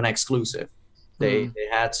just have an exclusive. They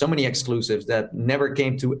had so many exclusives that never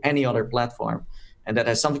came to any other platform, and that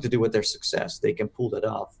has something to do with their success. They can pull that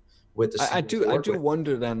off with the. I do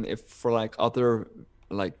wonder then if for other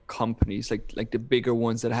companies like the bigger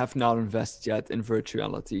ones that have not invested yet in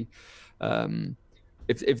virtuality,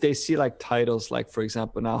 if they see titles for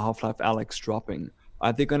example now Half-Life Alyx dropping,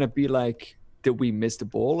 are they going to be did we miss the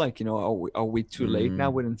ball? Are we too late now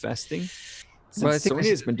with investing? Well, I think Sony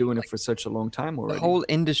has been doing it for such a long time already. The whole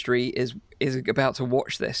industry is about to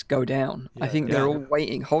watch this go down. I think they're all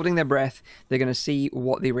waiting, holding their breath. They're going to see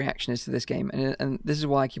what the reaction is to this game. And this is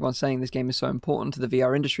why I keep on saying this game is so important to the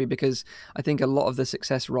VR industry, because I think a lot of the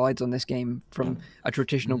success rides on this game from a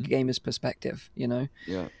traditional gamer's perspective, Yeah,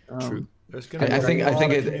 true. There's going to be a lot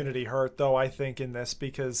of community hurt, though, I think, in this,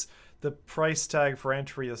 because the price tag for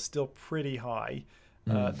entry is still pretty high.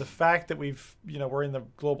 The fact that we're in the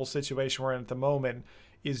global situation we're in at the moment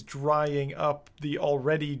is drying up the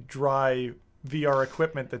already dry VR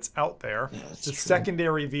equipment that's out there. The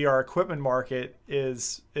secondary VR equipment market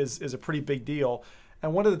is a pretty big deal.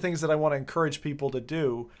 And one of the things that I want to encourage people to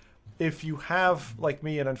do, if you have, like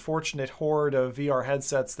me, an unfortunate hoard of VR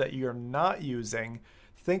headsets that you're not using,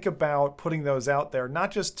 think about putting those out there,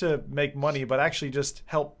 not just to make money, but actually just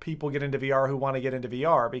help people get into VR who want to get into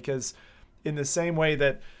VR. Because in the same way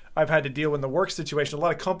that I've had to deal in the work situation, a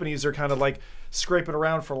lot of companies are kind of like scraping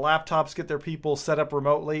around for laptops, get their people set up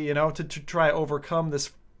remotely, to try to overcome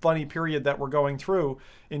this funny period that we're going through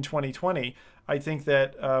in 2020. I think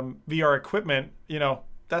that VR equipment,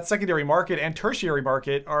 that secondary market and tertiary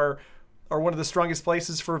market are one of the strongest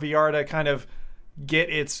places for VR to kind of get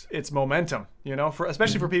its momentum,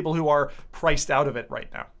 especially for people who are priced out of it right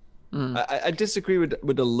now. I disagree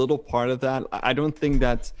with a little part of that. I don't think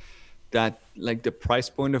that like the price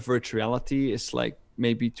point of virtual reality is like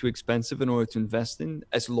maybe too expensive in order to invest in,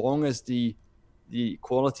 as long as the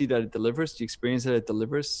quality that it delivers, the experience that it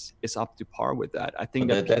delivers is up to par with that. I think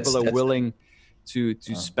that people are willing to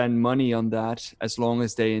spend money on that, as long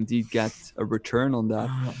as they indeed get a return on that.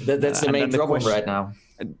 That's the main problem right now.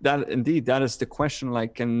 That is the question.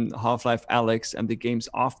 Like, can Half-Life Alyx and the games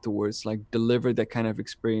afterwards like deliver that kind of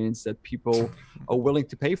experience that people are willing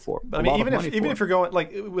to pay for? But I mean, even if you're going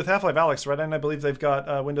like with Half-Life Alyx, right? And I believe they've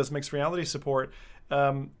got Windows Mixed Reality support.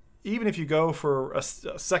 Even if you go for a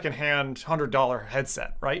secondhand $100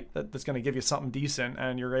 headset, right? That's going to give you something decent,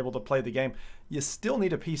 and you're able to play the game. You still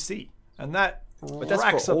need a PC, and that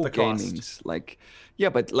racks up the cost. Like, yeah,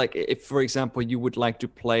 but like if, for example, you would like to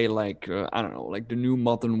play like I don't know, like the new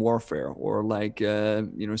Modern Warfare, or like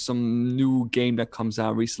some new game that comes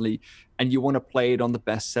out recently, and you want to play it on the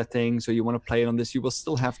best settings, or you want to play it on this, you will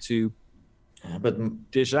still have to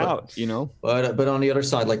dish out, But on the other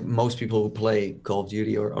side, like most people who play Call of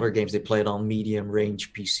Duty or other games, they play it on medium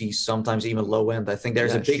range PCs, sometimes even low end. I think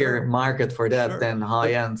there's a bigger market for that than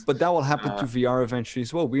high end. But that will happen to VR eventually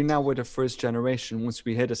as well. We're now with the first generation. Once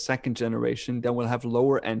we hit a second generation, then we'll have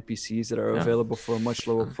lower end PCs that are available for a much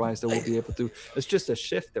lower price that we'll be able to. It's just a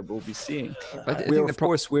shift that we'll be seeing. But we're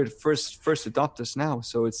first adopters now,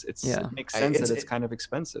 so it makes sense that it's kind of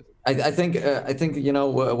expensive. I think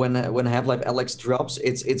when Half-Life Alyx drops,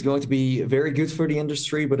 it's going to be very good for the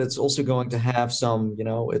industry, but it's also going to have some,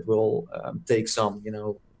 it will take some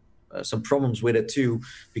problems with it too,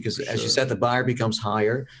 because as you said, the bar becomes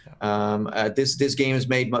higher. This game is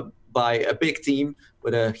made by a big team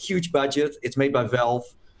with a huge budget. It's made by Valve,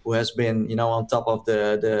 who has been on top of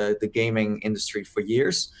the gaming industry for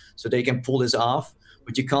years, so they can pull this off.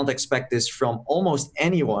 But you can't expect this from almost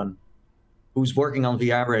anyone who's working on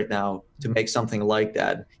VR right now to make something like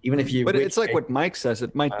that. Even if you... But it's like what Mike says,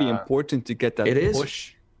 it might be important to get that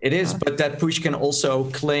push. It is, but that push can also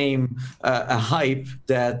claim a hype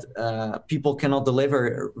that people cannot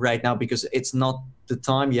deliver right now, because it's not the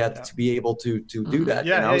time yet to be able to do that.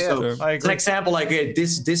 So it's an example like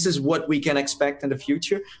this is what we can expect in the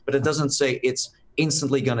future, but it doesn't say it's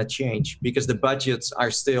instantly going to change, because the budgets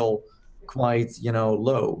are still quite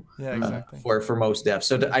low for most devs.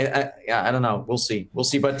 So I don't know, we'll see,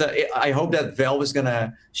 but I hope that Valve is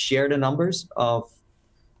gonna share the numbers of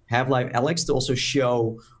Half-Life Alyx to also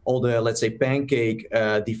show all the, let's say, pancake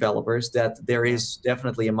developers that there is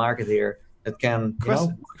definitely a market here that can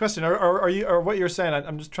question. Are you, or what you're saying,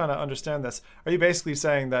 I'm just trying to understand this, are you basically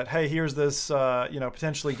saying that, hey, here's this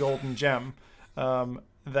potentially golden gem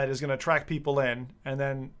that is going to attract people in, and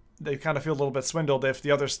then they kind of feel a little bit swindled if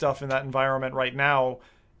the other stuff in that environment right now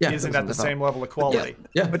isn't at the same level of quality?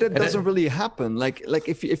 But that doesn't really happen. Like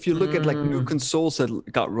if you look at like new consoles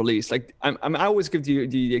that got released, like I always give you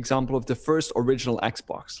the example of the first original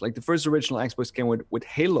Xbox. Like the first original Xbox came with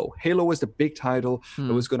Halo. Halo was the big title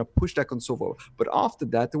that was going to push that console forward. But after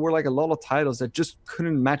that, there were like a lot of titles that just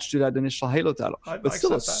couldn't match to that initial Halo title. But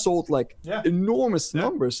still, it sold like enormous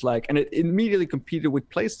numbers. Like, and it immediately competed with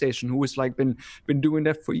PlayStation, who was like been doing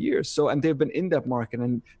that for years. So, and they've been in that market,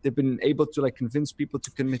 and they've been able to like convince people to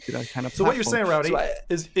commit to that kind of platform. What you're saying, Rowdy,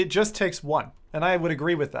 is it just takes one, and I would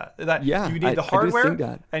agree with that. You need the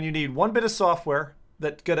hardware, and you need one bit of software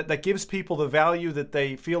that gives people the value that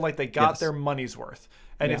they feel like they got their money's worth.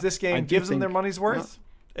 And if this game gives them their money's worth,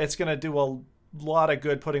 it's going to do a lot of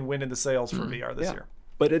good putting wind in the sails for VR this year.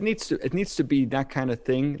 But it needs to be that kind of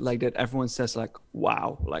thing, like that everyone says like,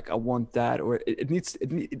 wow, like I want that, or it needs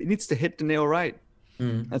to hit the nail right.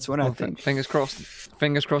 That's what I think. Fingers crossed.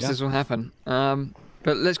 This will happen.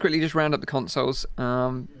 But let's quickly just round up the consoles,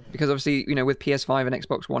 because obviously, with PS5 and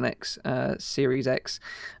Xbox One X, Series X,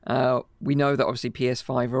 we know that obviously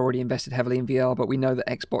PS5 are already invested heavily in VR, but we know that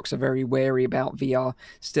Xbox are very wary about VR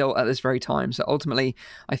still at this very time. So ultimately,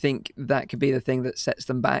 I think that could be the thing that sets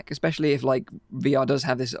them back, especially if like VR does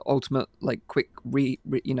have this ultimate like quick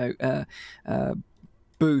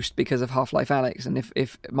boost because of Half-Life Alyx, and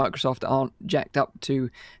if Microsoft aren't jacked up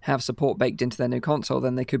to have support baked into their new console,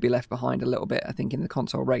 then they could be left behind a little bit, I think, in the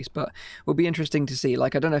console race. But it will be interesting to see.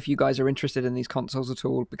 Like, I don't know if you guys are interested in these consoles at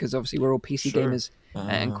all, because obviously we're all PC gamers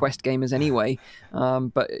and Quest gamers anyway.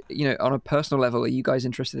 But on a personal level, are you guys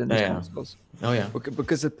interested in these consoles? Oh yeah,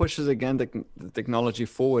 because it pushes again the technology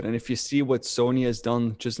forward, and if you see what Sony has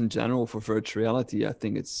done just in general for virtual reality, I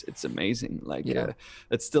think it's amazing. Like,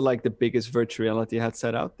 it's still like the biggest virtual reality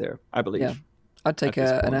headset out there, I believe. Yeah, I'd take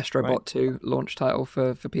an Astrobot 2 launch title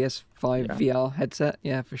for PS5 VR headset.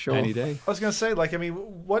 Yeah, for sure. Any day. I was gonna say, like, I mean,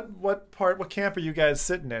 what camp are you guys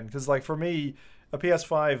sitting in? Because, like, for me, a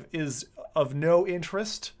PS5 is of no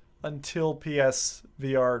interest until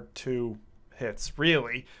PSVR 2 hits.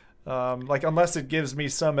 Really, like, unless it gives me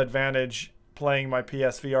some advantage playing my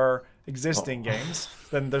PSVR existing games,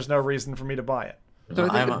 then there's no reason for me to buy it. So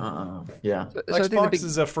Xbox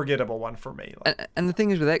is a forgettable one for me. And the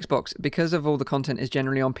thing is with Xbox, because of all the content is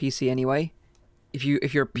generally on PC anyway, if you're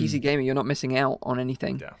a PC gamer, you're not missing out on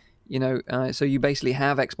anything. Yeah. So you basically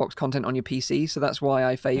have Xbox content on your PC. So that's why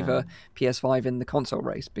I favor PS5 in the console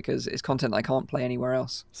race, because it's content I can't play anywhere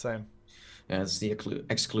else. Same. Yeah, it's the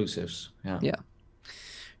exclusives. Yeah.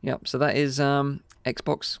 Yeah. So that is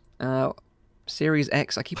Xbox Series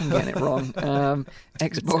X. I keep on getting it wrong.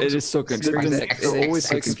 Xbox. It is so confusing. It's always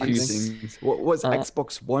so confusing. What was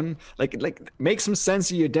Xbox One? Like, make some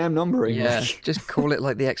sense of your damn numbering. Yeah, just call it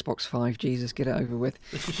like the Xbox 5. Jesus, get it over with.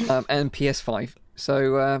 And PS5.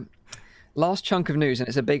 So last chunk of news, and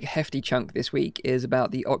it's a big hefty chunk this week, is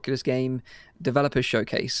about the Oculus Game Developers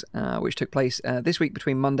Showcase, which took place this week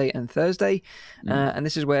between Monday and Thursday. And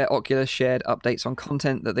this is where Oculus shared updates on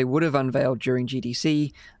content that they would have unveiled during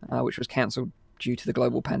GDC, which was cancelled due to the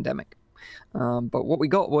global pandemic. But what we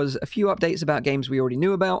got was a few updates about games we already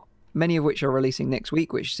knew about, many of which are releasing next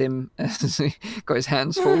week, which Sim has got his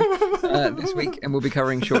hands full this week, and we'll be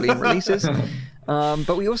covering shortly in releases.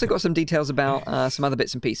 But we also got some details about some other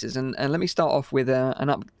bits and pieces. And let me start off with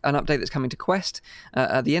an update that's coming to Quest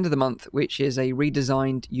at the end of the month, which is a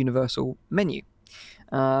redesigned universal menu.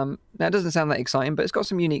 Now, it doesn't sound that exciting, but it's got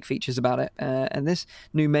some unique features about it. And this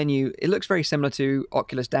new menu, it looks very similar to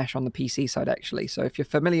Oculus Dash on the PC side, actually. So if you're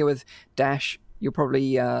familiar with Dash, you'll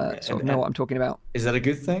probably sort of know what I'm talking about. Is that a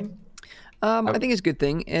good thing? I think it's a good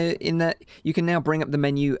thing in that you can now bring up the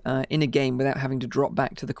menu in a game without having to drop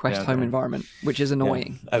back to the Quest home environment, which is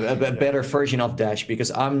annoying. A better version of Dash,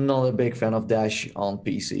 because I'm not a big fan of Dash on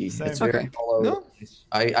PC. Same. It's very hollow. No?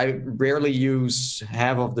 I rarely use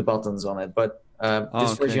half of the buttons on it, but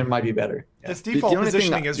this version might be better. Its default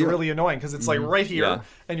positioning is really annoying, because it's like right here,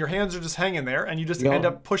 and your hands are just hanging there, and you just end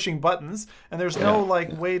up pushing buttons, and there's no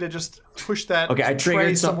like way to just push that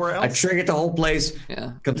tray somewhere else. I triggered the whole place.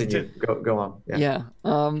 Yeah. Continue. Go on. Yeah.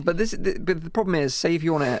 But the problem is, say if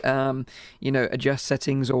you want to adjust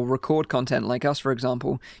settings or record content like us, for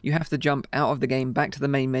example, you have to jump out of the game back to the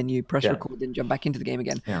main menu, press record, then jump back into the game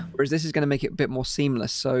again. Yeah. Whereas this is going to make it a bit more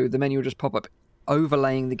seamless. So the menu will just pop up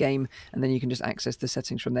overlaying the game, and then you can just access the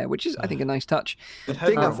settings from there, which is, I think, a nice touch. The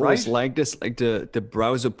thing I've always liked is like the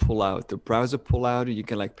browser pullout. The browser pullout, you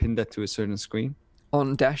can like pin that to a certain screen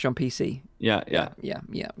on Dash on PC. Yeah.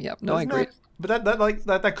 No, I agree. But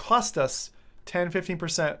that cost us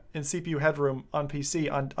 10-15% in CPU headroom on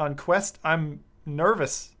PC. On Quest, I'm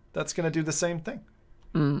nervous that's going to do the same thing.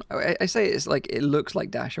 I say it's like, it looks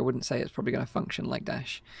like Dash. I wouldn't say it's probably going to function like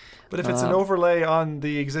Dash. But if it's an overlay on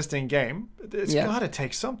the existing game, it's got to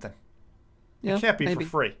take something. It can't be for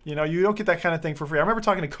free. You don't get that kind of thing for free. I remember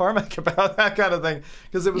talking to Carmack about that kind of thing,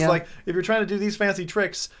 because it was like, if you're trying to do these fancy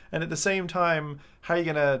tricks, and at the same time, how are you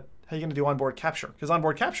gonna do onboard capture? Because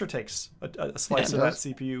onboard capture takes a slice of that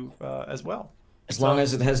CPU as well. As long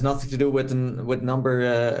as it has nothing to do with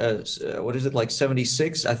number, what is it, like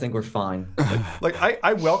 76, I think we're fine. Like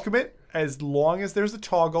I welcome it as long as there's a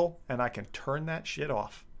toggle and I can turn that shit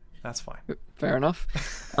off. That's fine. Fair enough.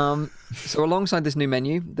 So alongside this new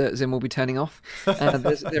menu that Zim will be turning off,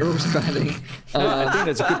 they're also adding... I think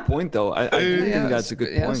that's a good point, though. I think that's a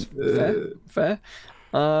good point. Fair.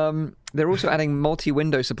 They're also adding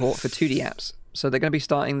multi-window support for 2D apps. So they're going to be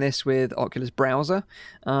starting this with Oculus Browser.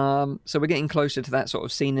 So we're getting closer to that sort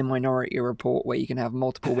of scene in Minority Report where you can have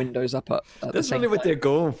multiple windows up at the That's same really what they're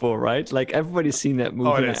going for, right? Like, everybody's seen that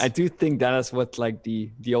movie. It is. I do think that is what like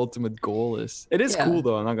the ultimate goal is. It is cool,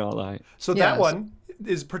 though. I'm not gonna lie. So that one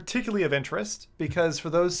is particularly of interest, because for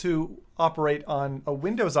those who operate on a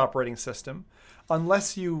Windows operating system,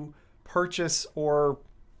 unless you purchase or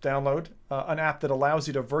download an app that allows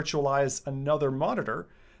you to virtualize another monitor,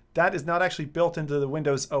 that is not actually built into the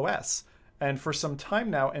Windows OS. And for some time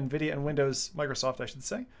now, NVIDIA and Microsoft, I should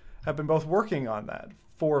say, have been both working on that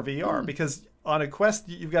for VR because on a Quest,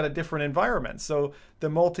 you've got a different environment. So the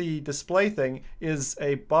multi-display thing is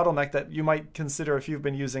a bottleneck that you might consider if you've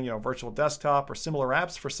been using, virtual desktop or similar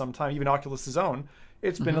apps for some time, even Oculus' own,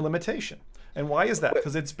 it's been a limitation. And why is that?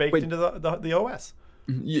 Because it's baked into the OS.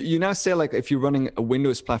 You now say, like, if you're running a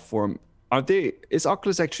Windows platform, is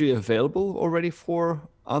Oculus actually available already for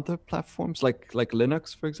other platforms, like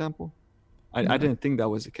Linux, for example? I didn't think that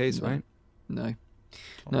was the case, right? No,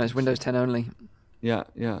 it's Windows 10 only. Yeah,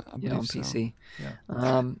 on PC. Yeah.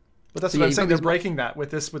 But that's what I'm saying. They're breaking that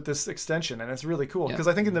with this extension, and it's really cool because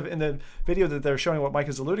I think in the video that they're showing, what Mike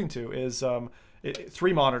is alluding to is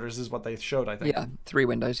 3 monitors is what they showed. I think. Yeah, 3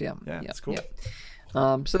 windows. Yeah, it's cool.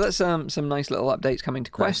 Yeah. So that's some nice little updates coming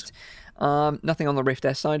to Quest. Nothing on the Rift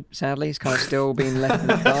S side, sadly. It's kind of still being left in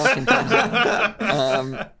the dark in terms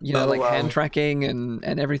of, hand tracking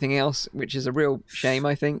and everything else, which is a real shame,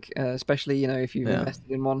 I think, especially, if you've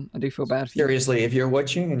invested in one. I do feel bad for you. Seriously, if you're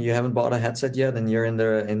watching and you haven't bought a headset yet and you're in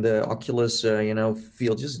the Oculus,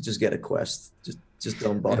 field, just get a Quest. Just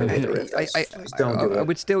don't bother with the Rift S. Don't do it. I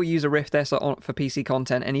would still use a Rift S for PC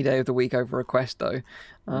content any day of the week over a Quest, though,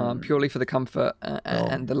 purely for the comfort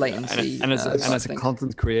and the latency. And as a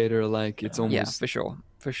content creator, like, it's almost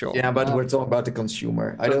for sure. Yeah, but we're talking about the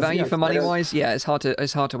consumer. Value for money wise, it's hard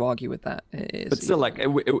to argue with that. But still, like,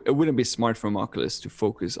 it wouldn't be smart from Oculus to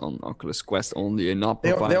focus on Oculus Quest only and not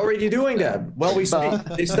provide. They're already doing that. Well, they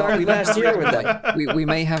started last year with that. We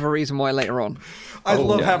may have a reason why later on. I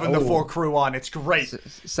love having the full crew on. It's great.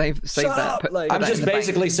 Save that. I'm just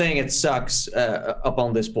basically saying it sucks up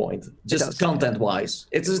on this point, just content-wise.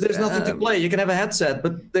 There's nothing to play. You can have a headset,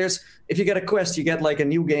 but if you get a Quest, you get like a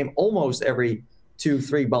new game almost every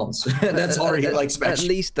 2-3 months. That's already like special. At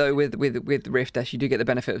least though, with Rift S, you do get the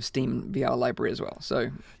benefit of Steam VR library as well.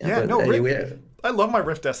 So I love my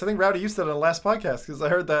Rift S. I think Rowdy used that on the last podcast because I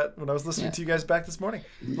heard that when I was listening to you guys back this morning.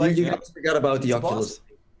 Like, you guys forgot about the Oculus.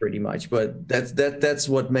 Pretty much, but that's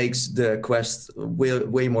what makes the Quest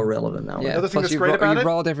way more relevant now. Yeah. Another thing that's great about you've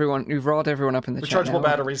riled everyone up in the chat. Rechargeable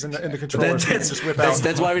batteries in the controllers. Just whip out.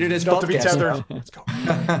 That's why we do this podcast. To be tethered. Let's go.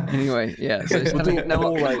 Anyway, so it's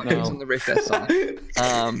no right now on the Rift S side.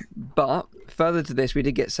 But further to this, we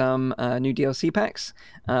did get some new DLC packs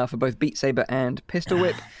for both Beat Saber and Pistol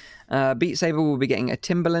Whip. Beat Saber will be getting a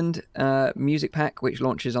Timbaland music pack, which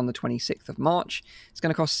launches on the 26th of March. It's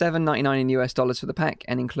going to cost $7.99 in US dollars for the pack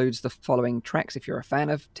and includes the following tracks if you're a fan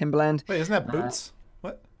of Timbaland. Wait, isn't that Boots?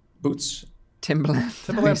 What? Boots.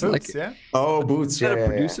 Timbaland Boots, yeah? Oh, Boots, is that a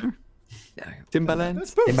producer? Yeah. Timbaland?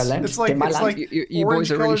 That's Boots. Timbaland. It's like you boys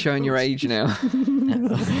are really showing Boots. your age now.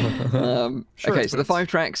 Okay, so the 5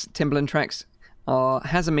 tracks, Timbaland tracks,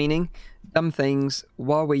 Has a Meaning, Dumb Things,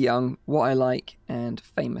 While We're Young, What I Like, and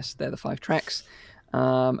Famous. They're the 5 tracks.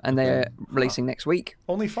 And they're releasing next week.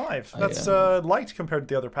 Only 5. That's light compared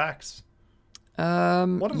to the other packs.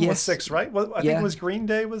 One of them was 6, right? I think it was Green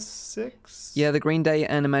Day was 6. Yeah, the Green Day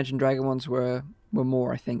and Imagine Dragon ones were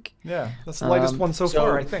more, I think. Yeah, that's the lightest one so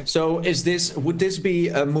far, I think. So would this be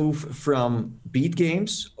a move from Beat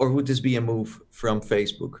Games or would this be a move from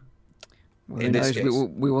Facebook? Well, in this case?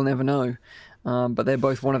 We will never know. But they're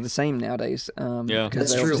both one of the same nowadays.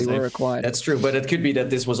 That's true. Were acquired. That's true, but it could be that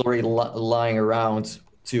this was already lying around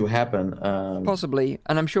to happen. Possibly,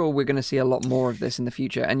 and I'm sure we're going to see a lot more of this in the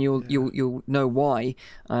future, and you'll know why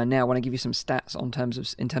now when I give you some stats in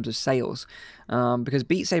terms of sales, because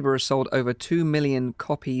Beat Saber has sold over 2 million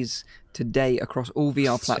copies today across all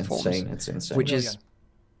VR platforms. It's insane. Which is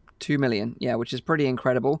 2 million, which is pretty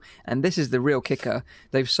incredible. And this is the real kicker.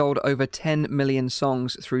 They've sold over 10 million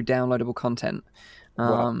songs through downloadable content.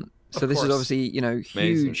 Wow. So this is obviously,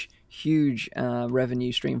 huge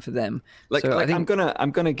revenue stream for them. I think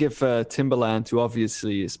I'm gonna give Timbaland, who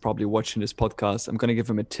obviously is probably watching this podcast, I'm gonna give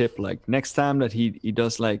him a tip. Like next time that he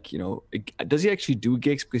does does he actually do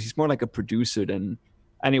gigs? Because he's more like a producer than.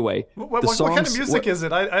 Anyway, what kind of music is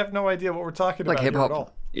it? I have no idea what we're talking about hip-hop. here at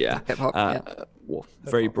all. Yeah, hip-hop. Well,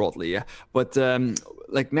 very broadly, yeah. But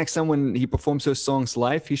next time when he performs those songs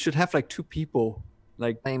live, he should have 2 people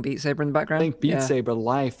playing Beat Saber in the background. Playing Beat Saber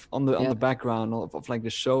live on the background of the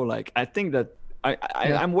show. I think that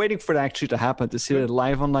I'm waiting for that actually to happen, to see it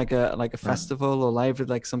live on a festival or live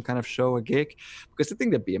at some kind of show or gig, because I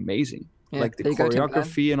think that'd be amazing. Yeah, the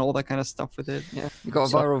choreography and all that kind of stuff with it. Yeah, you've got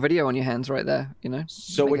a viral video on your hands right there,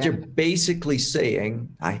 So what you're basically saying,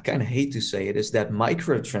 I kind of hate to say it, is that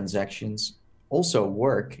microtransactions also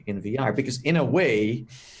work in VR, because in a way,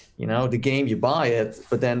 the game you buy it,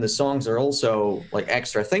 but then the songs are also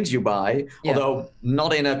extra things you buy, although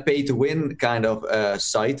not in a pay-to-win kind of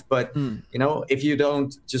site. But if you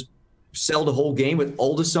don't just sell the whole game with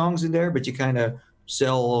all the songs in there, but you kind of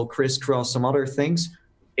sell crisscross some other things,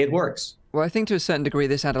 it works. Well, I think to a certain degree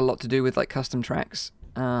this had a lot to do with like custom tracks.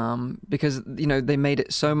 Because they made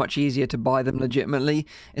it so much easier to buy them legitimately.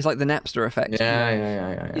 It's like the Napster effect.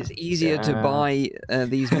 Yeah. It's easier to buy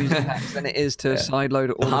these music packs than it is to sideload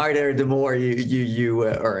it all. The harder, the more you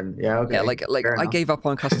earn. Yeah, okay. Yeah, like I gave up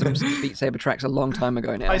on custom Beat Saber tracks a long time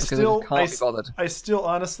ago now because I just can't be bothered. I still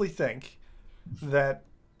honestly think that,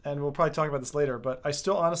 and we'll probably talk about this later, but I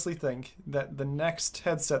still honestly think that the next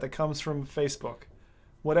headset that comes from Facebook,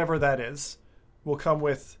 whatever that is, will come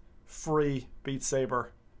with free Beat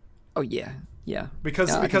Saber. Oh yeah. Because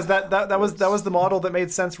that was the model that made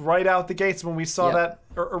sense right out the gates when we saw that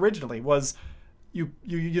originally. Was you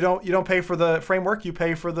don't pay for the framework, you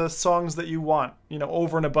pay for the songs that you want,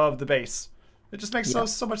 over and above the base. It just makes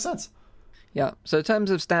so much sense. Yeah. So in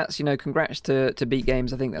terms of stats, congrats to Beat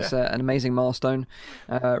Games. I think that's an amazing milestone.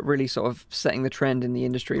 Really sort of setting the trend in the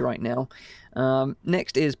industry right now.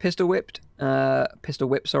 Next is Pistol Whip,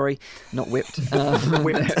 sorry, not whipped.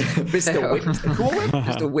 Pistol Whipped. Cool Whip?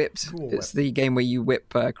 Pistol Whipped. It's the game where you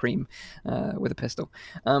whip cream with a pistol.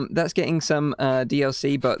 That's getting some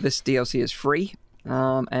DLC, but this DLC is free.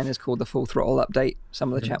 And it's called the Full Throttle update.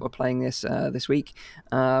 Some of the chat were playing this this week.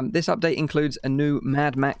 This update includes a new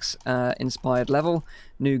Mad Max inspired level,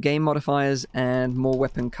 new game modifiers, and more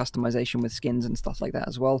weapon customization with skins and stuff like that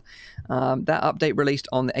as well. That update released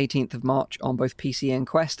on the 18th of March on both PC and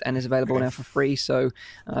Quest and is available now for free. So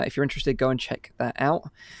if you're interested, go and check that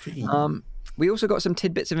out. We also got some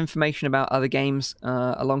tidbits of information about other games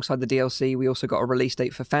alongside the DLC. We also got a release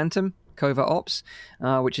date for Phantom Covert Ops,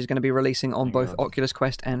 which is going to be releasing on both Oculus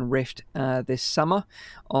Quest and Rift this summer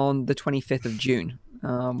on the 25th of June,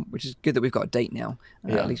 which is good that we've got a date now.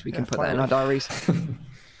 At least we can put that in our diaries.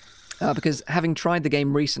 Because having tried the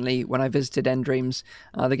game recently when I visited Endreams,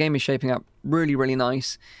 the game is shaping up really, really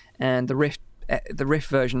nice. And the Rift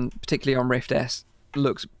version, particularly on Rift S,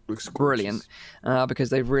 looks brilliant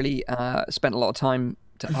because they've really spent a lot of time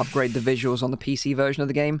to upgrade the visuals on the PC version of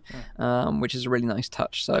the game, which is a really nice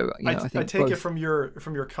touch. So I think I take it from your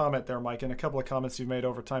comment there, Mike, and a couple of comments you've made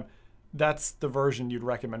over time. That's the version you'd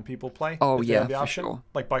recommend people play. Oh yeah, the for option? sure.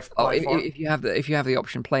 Like by far. If you have the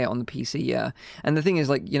option, play it on the PC. Yeah, and the thing is,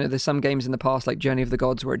 like there's some games in the past, like Journey of the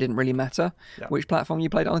Gods, where it didn't really matter which platform you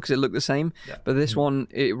played on because it looked the same. Yeah. But this one,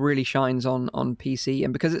 it really shines on PC,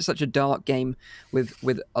 and because it's such a dark game with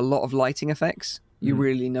a lot of lighting effects, you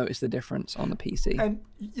really notice the difference on the PC. And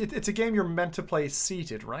it's a game you're meant to play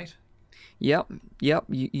seated, right? Yep.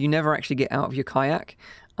 You never actually get out of your kayak.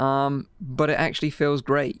 But it actually feels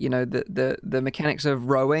great. The mechanics of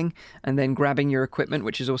rowing and then grabbing your equipment,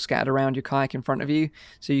 which is all scattered around your kayak in front of you.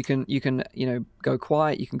 So you can go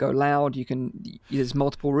quiet, you can go loud, there's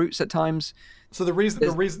multiple routes at times. So the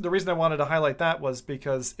reason I wanted to highlight that was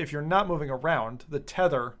because if you're not moving around, the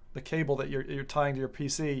cable that you're tying to your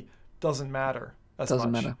PC doesn't matter as much.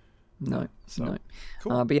 Doesn't matter. No.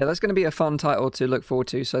 Cool. But yeah, that's going to be a fun title to look forward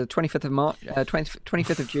to. So the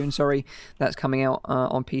 25th of June, sorry, that's coming out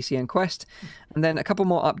on PC and Quest. And then a couple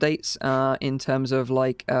more updates in terms of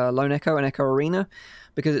like Lone Echo and Echo Arena,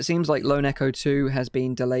 because it seems like Lone Echo 2 has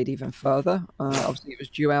been delayed even further. Obviously, it was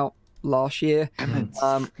due out last year,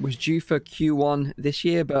 was due for Q1 this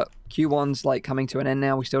year, but Q1's like coming to an end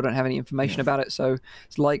now. We still don't have any information about it, so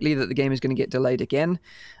it's likely that the game is going to get delayed again.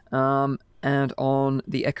 And on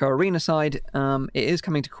the Echo Arena side, it is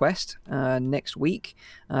coming to Quest next week.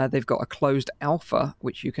 They've got a closed alpha,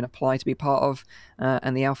 which you can apply to be part of,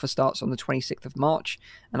 and the alpha starts on the 26th of March.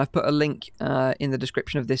 And I've put a link in the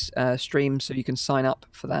description of this stream so you can sign up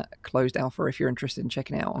for that closed alpha if you're interested in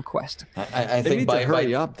checking it out on Quest. I think they need to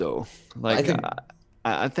hurry up, though. Like,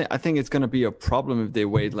 I think it's going to be a problem if they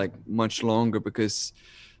wait like much longer because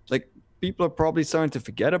like people are probably starting to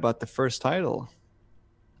forget about the first title.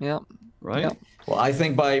 Yeah. Right. Yeah. Well, I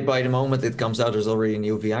think by the moment it comes out, there's already a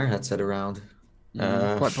new VR headset around.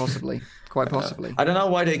 Quite possibly. I don't know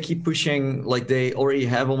why they keep pushing. Like they already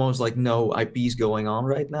have almost like no IPs going on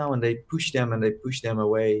right now, and they push them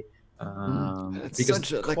away. Because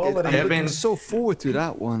they have been so forward to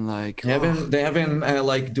that one. Like they have been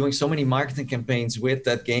like doing so many marketing campaigns with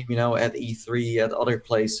that game, at E3, at other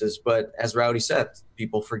places. But as Rowdy said,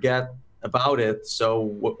 people forget about it. So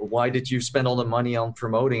why did you spend all the money on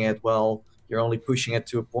promoting it? Well, you're only pushing it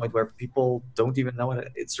to a point where people don't even know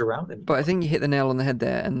it's around anymore. But I think you hit the nail on the head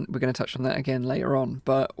there, and we're going to touch on that again later on.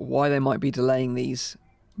 But why they might be delaying these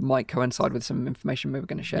might coincide with some information we were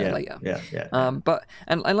going to share later. But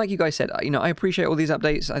like you guys said, I appreciate all these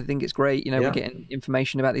updates. I think it's great. We're getting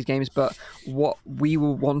information about these games, but what we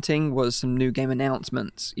were wanting was some new game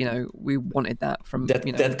announcements. We wanted that from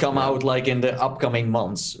that come out like in the upcoming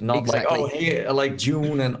months, not like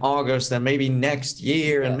June and August and maybe next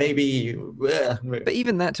year and maybe. But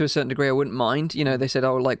even that, to a certain degree, I wouldn't mind. They said,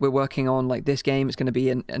 we're working on like this game. It's going to be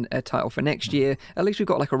a title for next year. At least we've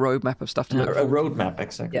got like a roadmap of stuff to look for. A roadmap,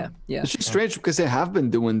 exactly. Yeah. It's just strange because they have been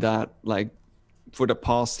doing that like for the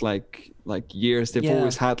past like years. They've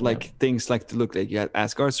always had like things like to look like you had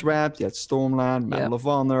Asgard's Wrapped, you had Stormland, Medal of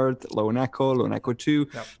Honor, Lone Echo 2.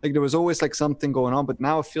 Like there was always like something going on, but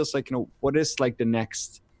now it feels like what is like the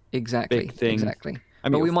next big thing? Exactly. I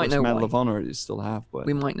mean, but we might know Medal why. of Honor you still have, but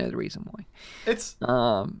we might know the reason why. It's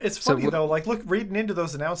funny though. Like, look, reading into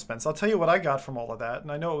those announcements, I'll tell you what I got from all of that,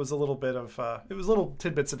 and I know it was a little bit of little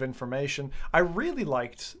tidbits of information. I really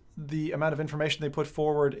liked the amount of information they put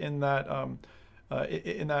forward in that kind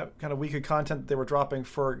of week of content that they were dropping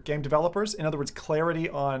for game developers. In other words, clarity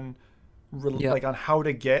on like on how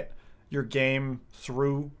to get your game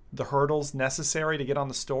through the hurdles necessary to get on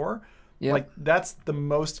the store. Yeah. Like that's the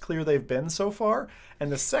most clear they've been so far.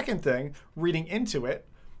 And the second thing, reading into it,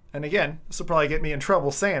 and again, this will probably get me in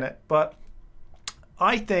trouble saying it, but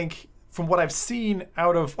I think from what I've seen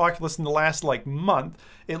out of Oculus in the last like month,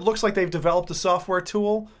 it looks like they've developed a software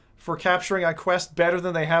tool for capturing on Quest better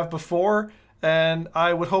than they have before. And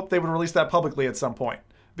I would hope they would release that publicly at some point,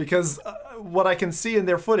 because what I can see in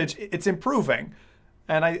their footage, it's improving.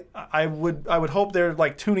 And I would hope they're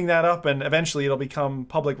like tuning that up, and eventually it'll become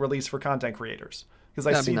public release for content creators, because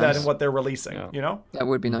I see that in what they're releasing. That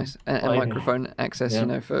would be nice. And microphone access,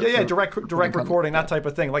 for direct recording, that type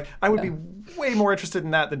of thing. Like I would be way more interested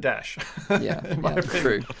in that than Dash.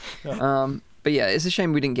 True. But yeah, it's a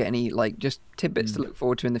shame we didn't get any like just tidbits to look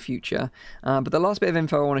forward to in the future. But the last bit of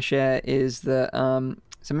info I want to share is that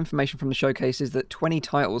some information from the showcase is that 20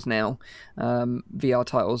 titles now, VR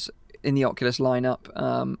titles in the Oculus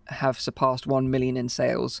lineup, have surpassed 1 million in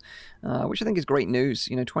sales, which I think is great news.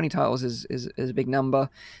 20 titles is a big number,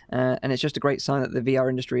 and it's just a great sign that the VR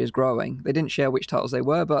industry is growing. They didn't share which titles they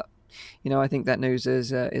were, but I think that news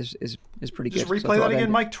is pretty good. Just replay that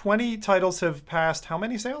again, Mike. 20 titles have passed how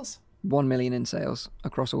many sales? 1 million in sales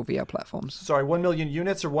across all VR platforms. Sorry, 1 million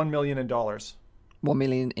units or 1 million in dollars? 1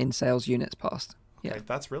 million in sales units passed. Okay,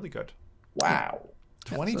 that's really good. Wow.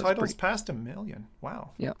 20 titles past 1 million.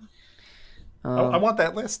 Wow. Yeah. I want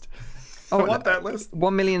that list. I want that list.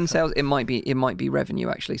 1 million sales. It might be revenue.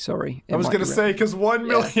 Actually, sorry. I was going to say because 1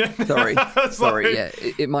 million. Yeah. Sorry. Yeah,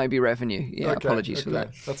 it might be revenue. Yeah. Okay, apologies for that.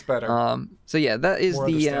 That's better. So yeah, that is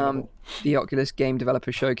the Oculus Game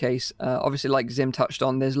Developer Showcase. Obviously, like Zim touched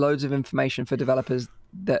on, there's loads of information for developers.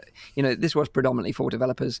 That this was predominantly for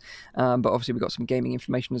developers, but obviously we've got some gaming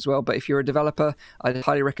information as well. But if you're a developer, I'd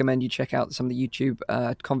highly recommend you check out some of the YouTube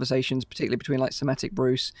conversations, particularly between like Somatic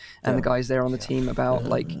Bruce and the guys there on the team about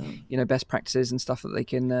best practices and stuff that they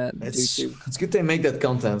can do too. It's good they make that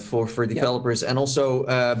content for developers, and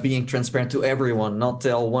also being transparent to everyone, not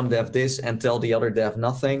tell one dev this and tell the other dev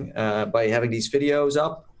nothing. By having these videos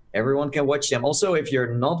up, everyone can watch them. Also, if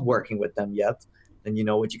you're not working with them yet, then you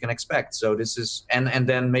know what you can expect. So this is, and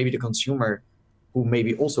then maybe the consumer who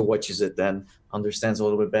maybe also watches it then understands a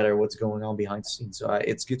little bit better what's going on behind the scenes. So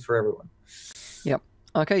it's good for everyone. Yep.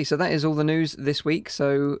 Okay, so that is all the news this week.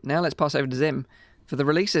 So now let's pass over to Zim for the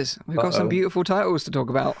releases. We've got some beautiful titles to talk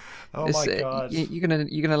about. Oh my God. You're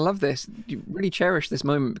gonna love this. You really cherish this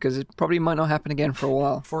moment because it probably might not happen again for a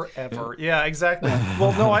while. Forever. Yeah, exactly.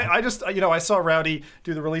 Well, no, I just I saw Rowdy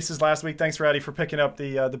do the releases last week. Thanks, Rowdy, for picking up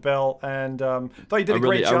the bell, and thought you did a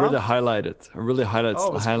great job. I really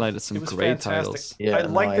highlighted some great titles. Yeah, I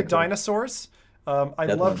like the dinosaurs. I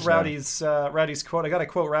loved Rowdy's quote. I got to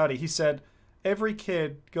quote Rowdy. He said, "Every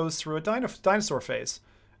kid goes through a dinosaur phase,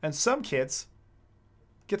 and some kids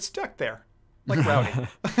get stuck there, like Rowdy."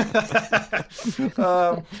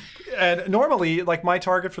 And normally, like my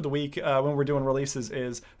target for the week when we're doing releases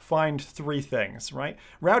is find 3 things, right?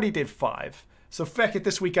 Rowdy did 5. So feck it,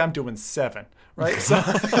 this week I'm doing 7, right? So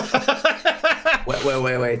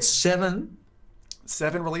wait, 7?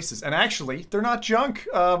 7 releases, and actually they're not junk,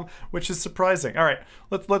 which is surprising. All right,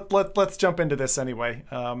 let's jump into this anyway.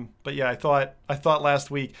 But yeah, I thought last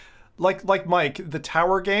week, like Mike, the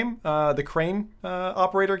tower game, the crane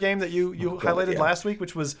operator game that you highlighted last week,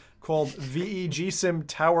 which was called VEG Sim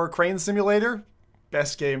Tower Crane Simulator,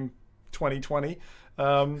 best game 2020.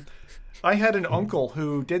 I had an uncle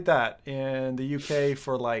who did that in the UK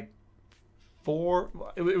for like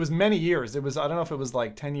it was many years. It was, I don't know if it was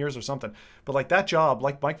like 10 years or something, but like that job,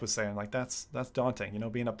 like Mike was saying, like that's daunting, you know,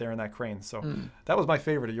 being up there in that crane. So that was my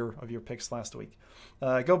favorite of your picks last week.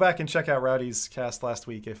 Go back and check out Rowdy's cast last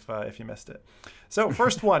week if you missed it. So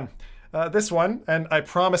first one, this one, and I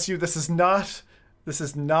promise you this is not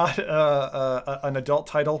an adult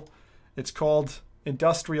title. It's called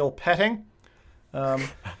Industrial Petting.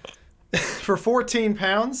 For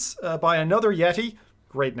 £14 by Another Yeti.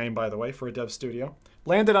 Great name, by the way, for a dev studio.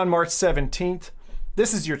 Landed on March 17th.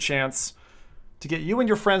 This is your chance to get you and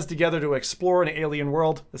your friends together to explore an alien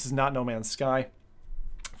world. This is not No Man's Sky.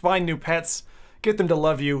 Find new pets, get them to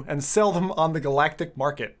love you, and sell them on the galactic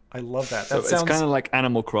market. I love that. So it's kind of like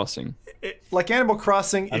Animal Crossing. Like Animal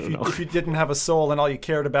Crossing if you didn't have a soul and all you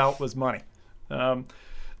cared about was money.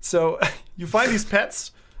 So you find these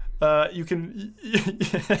pets. You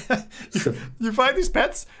find these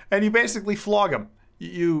pets and you basically flog them.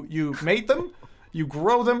 You mate them, you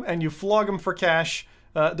grow them, and you flog them for cash.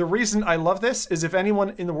 The reason I love this is if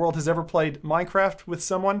anyone in the world has ever played Minecraft with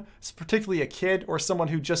someone, particularly a kid or someone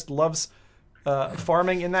who just loves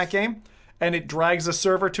farming in that game, and it drags a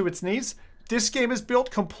server to its knees, this game is built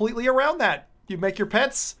completely around that. You make your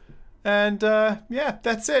pets, and yeah,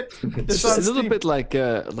 that's it. It's a little bit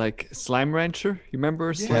like Slime Rancher. You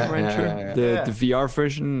remember Slime Rancher? The VR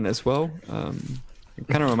version as well. It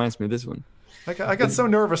kind of reminds me of this one. I got so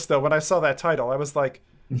nervous though when I saw that title. I was like,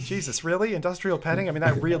 Jesus, really? Industrial Petting? I mean,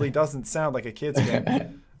 that really doesn't sound like a kid's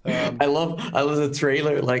game. I love the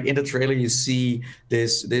trailer. Like in the trailer, you see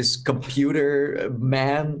this computer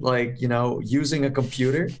man, like, you know, using a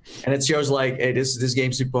computer, and it shows like, hey, this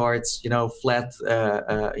game supports, you know, flat,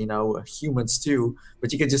 you know, humans too.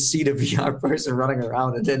 But you can just see the VR person running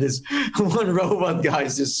around, and then this one robot guy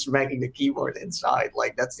is just smacking the keyboard inside.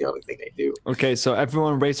 Like that's the only thing they do. Okay, so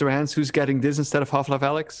everyone raise their hands. Who's getting this instead of Half-Life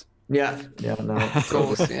Alyx? Yeah, no, of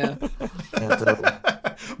course, yeah. Totally.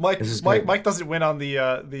 Mike doesn't win on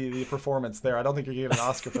the performance there. I don't think you're getting an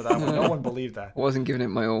Oscar for that one. No one believed that. Wasn't giving it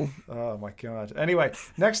my all. Oh my god. Anyway,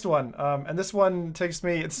 next one. And this one takes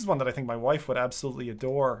me. This is one that I think my wife would absolutely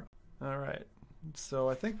adore. All right. So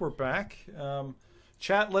I think we're back.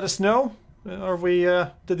 Chat, let us know. Are we?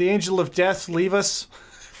 Did the angel of death leave us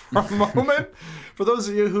for a moment? For those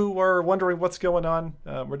of you who are wondering what's going on,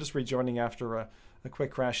 we're just rejoining after a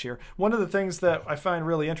quick crash here. One of the things that I find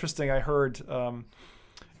really interesting, I heard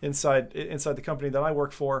inside the company that I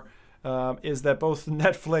work for, is that both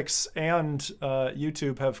Netflix and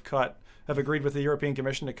YouTube have agreed with the European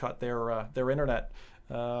Commission to cut their internet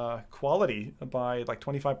quality by like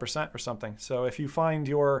 25% or something. So if you find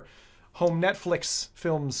your home Netflix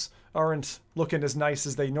films aren't looking as nice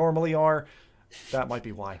as they normally are, that might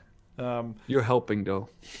be why. You're helping though.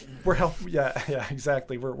 Yeah,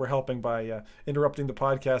 exactly. We're helping by interrupting the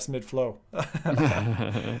podcast mid-flow.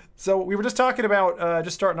 So we were just talking about,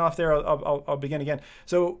 just starting off there, I'll begin again.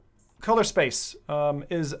 So Color Space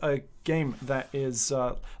is a game that is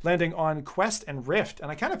landing on Quest and Rift,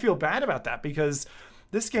 and I kind of feel bad about that because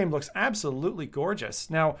this game looks absolutely gorgeous.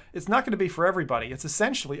 Now, it's not going to be for everybody. It's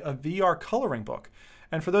essentially a VR coloring book.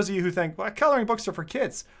 And for those of you who think, well, coloring books are for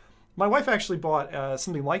kids, my wife actually bought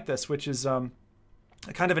something like this, which is a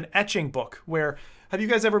kind of an etching book where, have you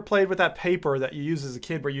guys ever played with that paper that you use as a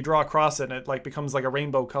kid where you draw across it and it like becomes like a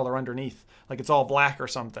rainbow color underneath, like it's all black or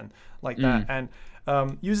something like that, and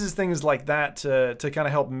uses things like that to kind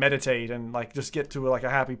of help meditate and like just get to like a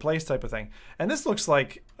happy place type of thing. And this looks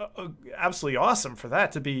like absolutely awesome for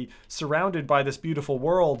that, to be surrounded by this beautiful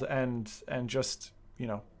world and just, you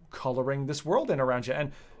know, coloring this world in around you.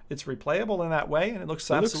 And it's replayable in that way, and it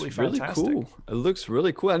looks absolutely fantastic. Really cool. It looks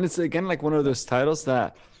really cool, and it's again like one of those titles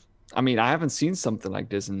that, I mean, I haven't seen something like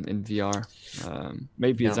this in VR.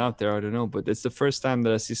 Maybe it's out there, I don't know, but it's the first time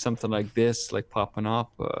that I see something like this like popping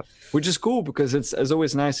up, which is cool because it's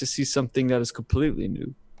always nice to see something that is completely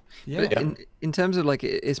new. Yeah. In terms of like,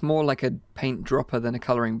 it's more like a paint dropper than a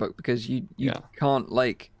coloring book because you can't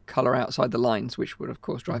like color outside the lines, which would of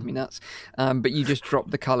course drive me nuts, but you just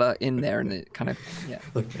drop the color in there and it kind of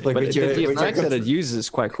but the effect that it uses is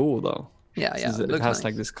quite cool though. It has nice.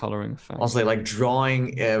 like this coloring effect. Also, like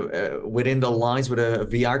drawing within the lines with a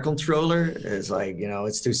VR controller is like, you know,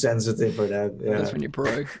 it's too sensitive for that. That's when you're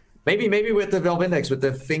pro. Maybe with the Valve Index, with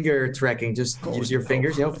the finger tracking, just use your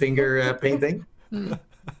fingers, you know, finger painting.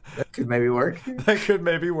 That could maybe work. That could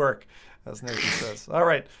maybe work, as Nathan says. All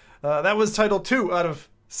right, that was title 2 out of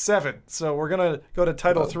 7. So we're gonna go to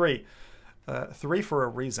title 3. 3 for a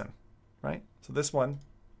reason, right? So this one,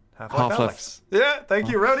 Half-Life Alyx. Yeah, thank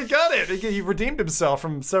you. Rowdy got it. He redeemed himself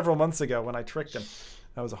from several months ago when I tricked him.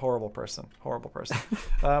 I was a horrible person.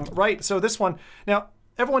 Right. So this one now.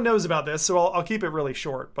 everyone knows about this, so I'll keep it really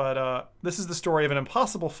short. But this is the story of an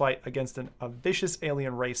impossible fight against a vicious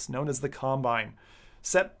alien race known as the Combine.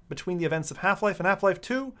 Set between the events of Half-Life and Half-Life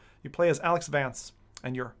 2, you play as Alex Vance,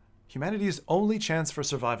 and you're humanity's only chance for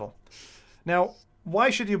survival. Now, why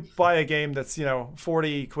should you buy a game that's, $40,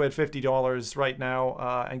 $50 right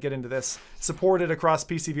now and get into this? Supported across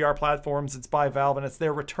PC VR platforms. It's by Valve, and it's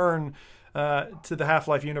their return to the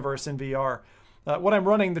Half-Life universe in VR. What I'm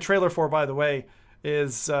running the trailer for, by the way,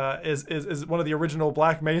 is one of the original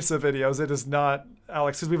Black Mesa videos. It is not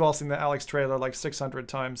Alex, because we've all seen the Alex trailer like 600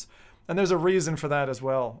 times. And there's a reason for that as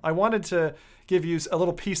well. I wanted to give you a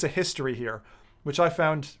little piece of history here, which I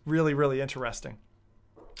found really, really interesting.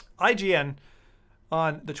 IGN,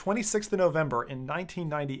 on the 26th of November in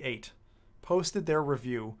 1998, posted their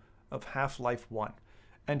review of Half-Life 1.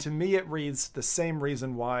 And to me, it reads the same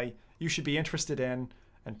reason why you should be interested in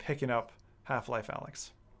and picking up Half-Life Alyx.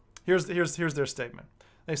 Here's their statement.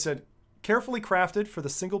 They said, carefully crafted for the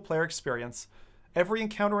single-player experience, every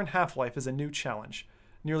encounter in Half-Life is a new challenge.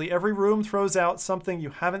 Nearly every room throws out something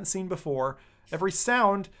you haven't seen before. Every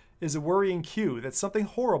sound is a worrying cue that something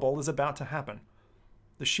horrible is about to happen.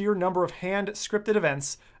 The sheer number of hand-scripted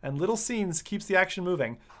events and little scenes keeps the action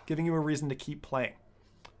moving, giving you a reason to keep playing.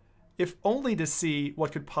 If only to see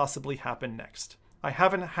what could possibly happen next. I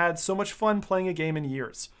haven't had so much fun playing a game in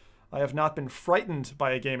years. I have not been frightened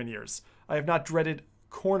by a game in years. I have not dreaded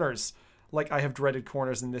corners like I have dreaded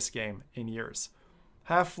corners in this game in years.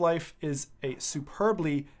 Half-Life is a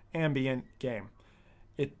superbly ambient game.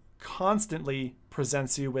 It constantly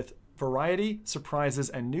presents you with variety, surprises,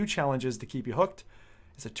 and new challenges to keep you hooked.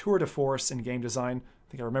 It's a tour de force in game design.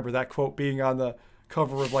 I think I remember that quote being on the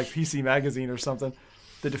cover of like PC Magazine or something.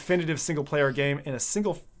 The definitive single-player game in a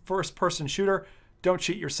single first-person shooter. Don't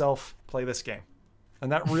cheat yourself. Play this game.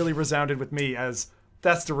 And that really resounded with me, as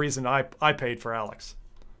that's the reason I paid for Alyx.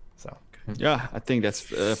 So. Yeah, I think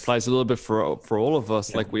that applies a little bit for all of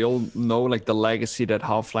us. Yeah. Like, we all know like the legacy that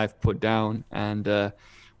Half-Life put down, and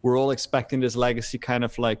we're all expecting this legacy kind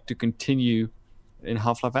of like to continue in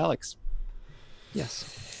Half-Life Alyx.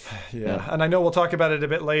 Yes. Yeah, and I know we'll talk about it a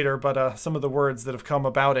bit later, but some of the words that have come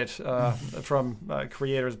about it from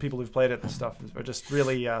creators, people who've played it and stuff, are just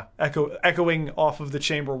really echoing off of the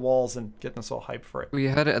chamber walls and getting us all hyped for it. Well, you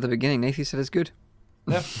heard it at the beginning. Nathan said it's good.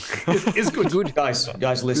 Yeah, it's good. Good. Guys,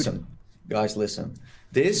 listen. Good. Guys, listen.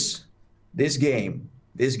 This game,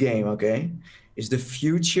 okay, is the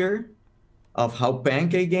future of how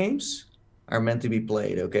pancake games are meant to be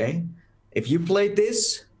played, okay? If you played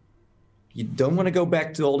this, you don't want to go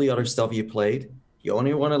back to all the other stuff you played. You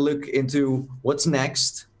only want to look into what's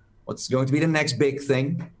next, what's going to be the next big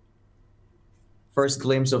thing. First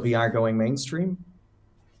glimpse of VR going mainstream.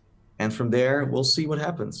 And from there, we'll see what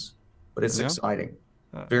happens. But it's exciting.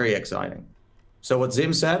 Very exciting. So what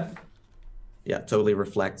Zim said, yeah, totally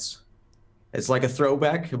reflects. It's like a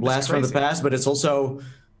throwback, a blast from the past, but it's also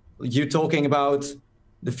you talking about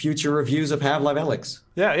the future reviews of Half-Life Alyx.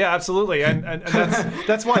 Yeah, absolutely. And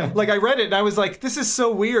that's why, like, I read it and I was like, this is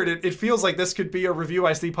so weird. It feels like this could be a review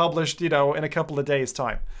I see published, in a couple of days'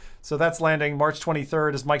 time. So that's landing March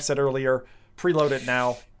 23rd, as Mike said earlier. Preload it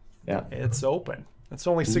now. Yeah. It's open. It's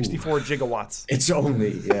only 64 gigawatts. It's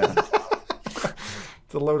only, yeah.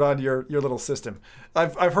 To load on your little system.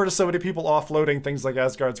 I've heard of so many people offloading things like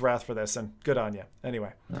Asgard's Wrath for this, and good on you.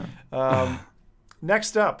 Anyway.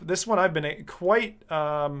 Next up, this one I've been quite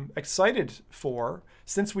excited for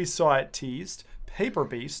since we saw it teased. Paper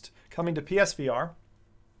Beast, coming to PSVR.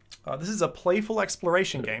 This is a playful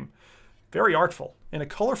exploration game, very artful, in a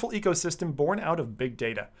colorful ecosystem born out of big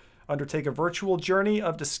data. Undertake a virtual journey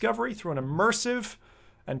of discovery through an immersive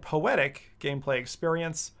and poetic gameplay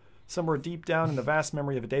experience. Somewhere deep down in the vast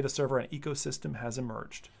memory of a data server, an ecosystem has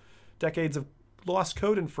emerged. Decades of lost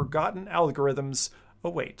code and forgotten algorithms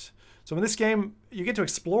await. So in this game, you get to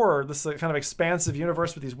explore this kind of expansive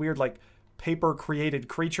universe with these weird, like, paper-created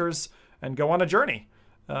creatures and go on a journey.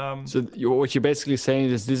 So what you're basically saying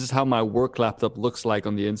is this is how my work laptop looks like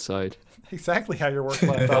on the inside. Exactly how your work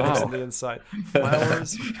laptop looks on the inside.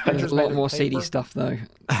 Flowers. There's a lot more seedy stuff, though.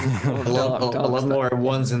 A lot more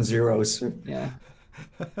ones and zeros. Yeah.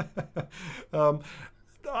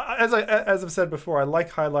 As I've said before, I like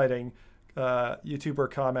highlighting YouTuber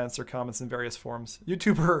comments or comments in various forms.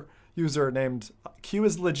 YouTuber user named Q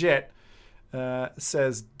is legit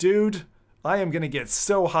says, "Dude, I am gonna get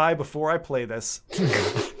so high before I play this."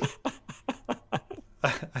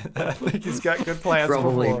 I think he's got good plans.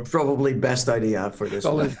 Probably best idea for this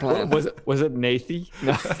one. Was it Nathy?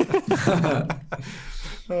 No.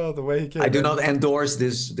 Oh, the way he came I do in. not endorse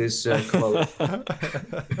this quote.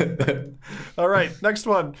 All right, next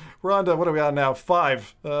one. We're on to, what are we on now?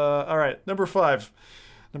 5. All right, number 5.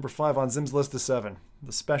 Number 5 on Zim's list is 7.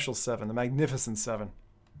 The special 7, the magnificent 7.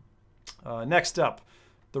 Next up,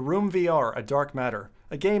 The Room VR, A Dark Matter.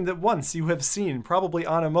 A game that once you have seen, probably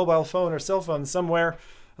on a mobile phone or cell phone somewhere.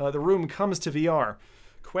 The Room comes to VR.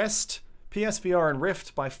 Quest, PSVR, and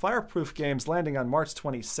Rift by Fireproof Games, landing on March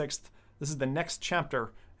 26th. This is the next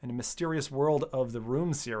chapter in a mysterious world of the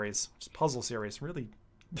Room series, which is a puzzle series, really,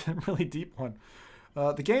 really deep one.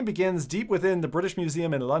 The game begins deep within the British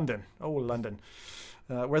Museum in London,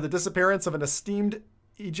 where the disappearance of an esteemed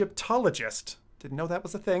Egyptologist, didn't know that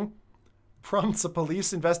was a thing, prompts a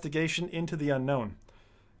police investigation into the unknown.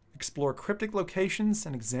 Explore cryptic locations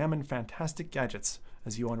and examine fantastic gadgets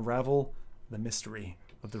as you unravel the mystery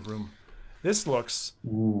of the Room. This looks,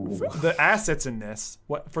 the assets in this,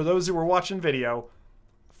 for those who were watching video,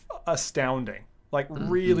 astounding. Like,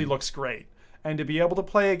 really looks great. And to be able to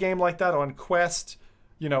play a game like that on Quest,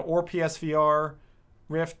 or PSVR,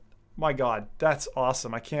 Rift, my God, that's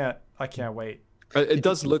awesome. I can't wait. It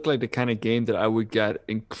does look like the kind of game that I would get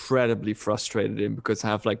incredibly frustrated in, because I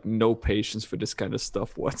have like no patience for this kind of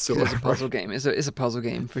stuff whatsoever. It's a puzzle game. It's a puzzle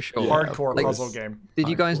game for sure. Hardcore puzzle game. Did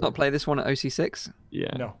you guys not play this one at OC6?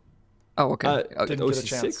 Yeah. No. Oh, okay. Didn't get a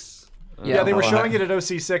chance. OC6? Yeah, they were showing it at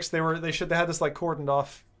OC6. They had this like cordoned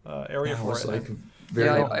off area for it. Like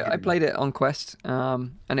I played it on Quest,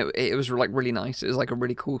 and it was like really nice. It was like a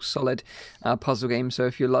really cool, solid puzzle game. So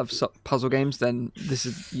if you love puzzle games, then this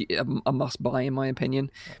is a must-buy in my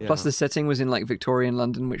opinion. Yeah. Plus, the setting was in like Victorian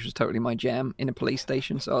London, which was totally my jam, in a police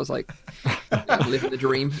station. So I was like, living the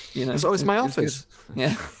dream. It's always my office.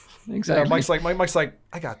 Yeah, exactly. Mike's like,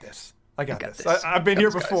 I got this. I got this. I've been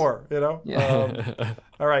here before. Yeah.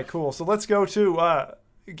 All right, cool. So let's go to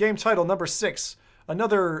game title number 6.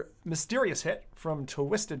 Another mysterious hit from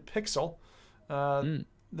Twisted Pixel.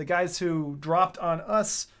 The guys who dropped on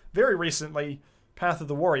us very recently Path of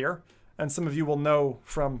the Warrior, and some of you will know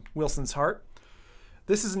from Wilson's Heart.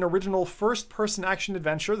 This is an original first-person action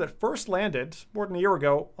adventure that first landed more than a year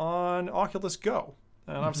ago on Oculus Go.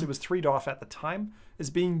 And obviously was 3 DOF at the time, is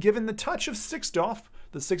being given the touch of 6 DOF,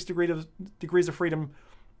 the 6 degrees of freedom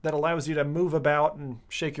that allows you to move about and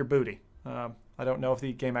shake your booty. I don't know if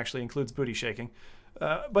the game actually includes booty shaking.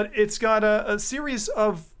 But it's got a series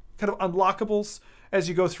of kind of unlockables as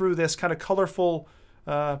you go through this kind of colorful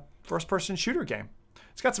first-person shooter game.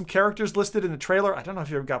 It's got some characters listed in the trailer. I don't know if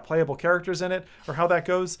you've got playable characters in it or how that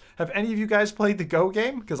goes. Have any of you guys played the Go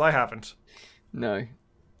game? Because I haven't. No.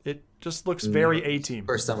 It just looks very A-Team.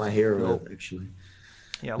 First time I hear of it, actually.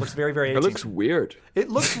 Yeah, it looks very, very A-Team. It looks weird. It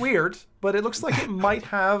looks weird, but it looks like it might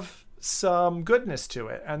have some goodness to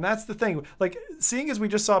it. And that's the thing. Like, seeing as we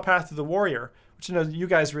just saw Path of the Warrior, which you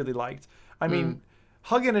guys really liked. I mean,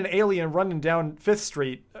 hugging an alien running down 5th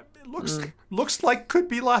Street, it looks like could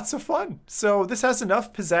be lots of fun. So this has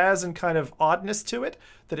enough pizzazz and kind of oddness to it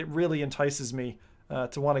that it really entices me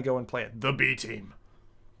to want to go and play it. The B Team.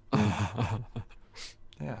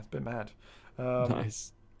 Yeah, it's been mad.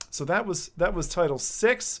 Nice. So that was title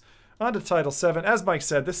 6. On to title 7. As Mike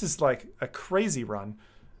said, this is like a crazy run.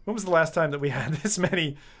 When was the last time that we had this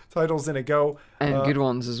many titles in a go? And good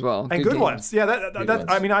ones as well. And good ones. Yeah, that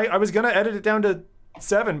I mean, I was going to edit it down to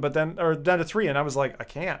 7, but then, or down to 3, and I was like,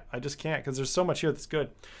 I just can't, because there's so much here that's good.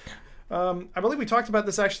 I believe we talked about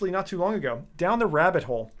this actually not too long ago. Down the Rabbit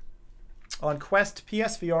Hole on Quest,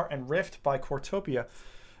 PSVR, and Rift by Cortopia.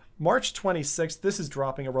 March 26th, this is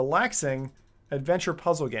dropping, a relaxing adventure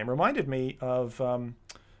puzzle game. Reminded me of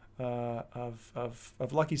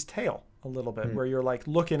Lucky's Tale a little bit, where you're like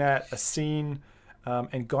looking at a scene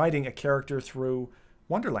and guiding a character through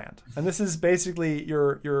Wonderland. And this is basically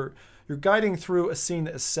you're guiding through a scene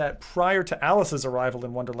that is set prior to Alice's arrival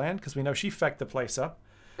in Wonderland, because we know she fecked the place up.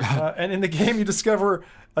 And in the game, you discover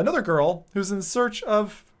another girl who's in search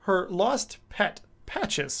of her lost pet,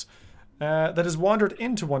 Patches, that has wandered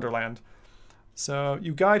into Wonderland. So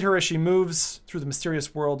you guide her as she moves through the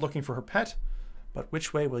mysterious world looking for her pet. But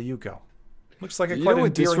which way will you go? Looks like quite an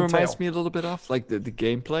endearing tale. This reminds me a little bit of? Like the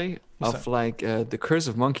gameplay of like The Curse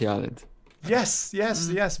of Monkey Island. Yes.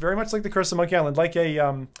 Very much like The Curse of Monkey Island. Like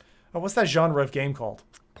a, what's that genre of game called?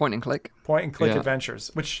 Point and click. Point and click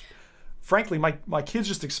adventures, which frankly my kids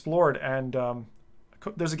just explored. And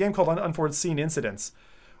there's a game called Unforeseen Incidents,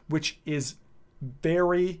 which is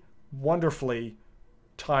very wonderfully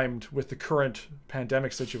timed with the current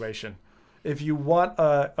pandemic situation. If you want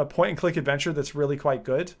a point and click adventure that's really quite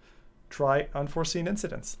good, try Unforeseen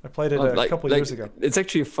Incidents. I played it a couple of years ago. It's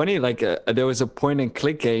actually funny. Like there was a point and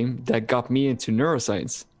click game that got me into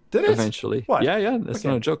neuroscience. Did it? eventually. What? Yeah, that's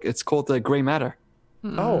not a joke. It's called Gray Matter.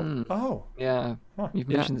 Oh. Yeah. You've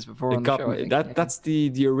mentioned this before It on the got show. I me. think. That's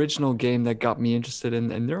the original game that got me interested in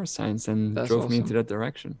neuroscience and drove me into that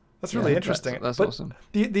direction. That's really interesting. That's but awesome.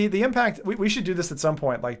 The impact, we should do this at some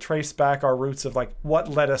point, like trace back our roots of like what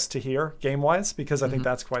led us to here game-wise, because I think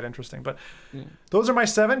that's quite interesting. But those are my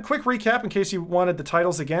 7. Quick recap in case you wanted the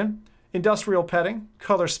titles again. Industrial Petting,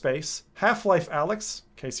 Color Space, Half-Life Alyx,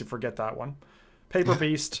 in case you forget that one, Paper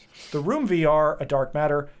Beast, The Room VR, A Dark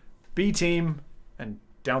Matter, B-Team, and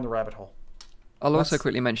Down the Rabbit Hole. I'll also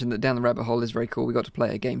quickly mention that Down the Rabbit Hole is very cool. We got to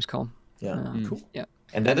play at Gamescom. Yeah. Cool. Yeah.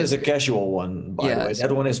 And that is a casual one, by the way.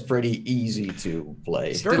 That one is pretty easy to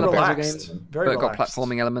play. Very Still a puzzle relaxed. game, Very but it got relaxed.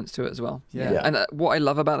 platforming elements to it as well. Yeah. And what I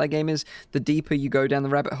love about that game is the deeper you go down the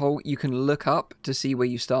rabbit hole, you can look up to see where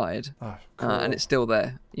you started, Cool. and it's still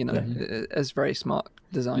there. You know, it's very smart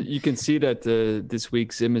design. You can see that this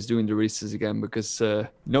week Zim is doing the races again because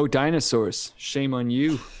no dinosaurs. Shame on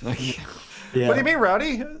you. Like, What do you mean,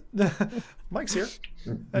 Rowdy? Mike's here.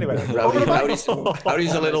 Anyway, over to Mike.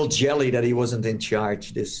 Rowdy's a little jelly that he wasn't in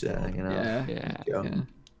charge this, Yeah.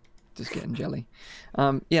 Just getting jelly.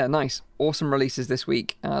 Nice. Awesome releases this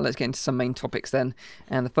week. Let's get into some main topics then.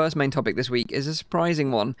 And the first main topic this week is a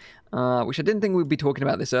surprising one, which I didn't think we'd be talking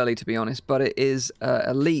about this early, to be honest, but it is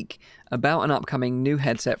a leak about an upcoming new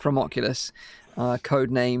headset from Oculus,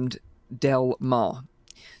 codenamed Del Mar.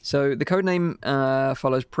 So the codename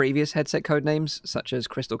follows previous headset codenames such as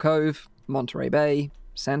Crystal Cove, Monterey Bay,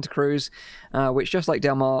 Santa Cruz, which, just like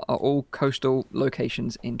Del Mar, are all coastal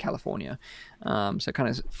locations in California. So kind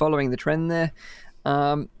of following the trend there.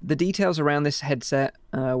 The details around this headset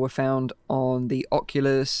were found on the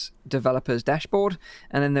Oculus developers dashboard,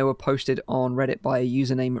 and then they were posted on Reddit by a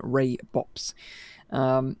user named Ray Bops.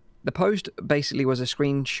 The post basically was a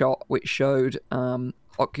screenshot which showed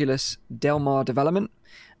Oculus Del Mar development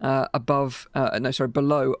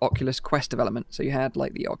below Oculus Quest development. So you had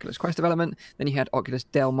like the Oculus Quest development, then you had Oculus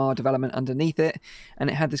Del Mar development underneath it, and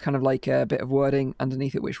it had this kind of like a bit of wording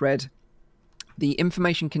underneath it which read, "The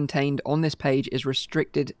information contained on this page is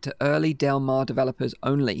restricted to early Del Mar developers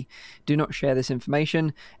only. Do not share this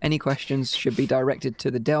information. Any questions should be directed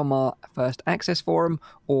to the Del Mar First Access Forum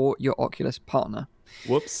or your Oculus partner."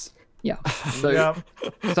 whoops. Yeah. So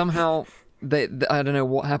somehow, I don't know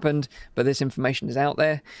what happened, but this information is out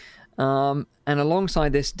there. And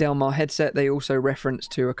alongside this Del Mar headset, they also reference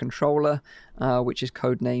to a controller, which is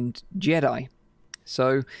codenamed Jedi.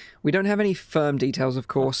 So we don't have any firm details, of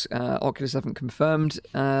course. Oculus haven't confirmed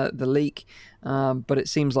the leak, but it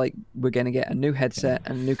seems like we're going to get a new headset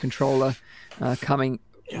and a new controller coming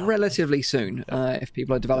relatively soon, if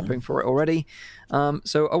people are developing for it already.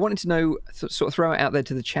 So I wanted to know, sort of throw it out there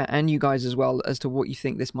to the chat and you guys as well, as to what you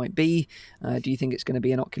think this might be. Do you think it's going to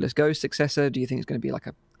be an Oculus Go successor? Do you think it's going to be like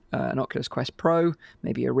an Oculus Quest Pro,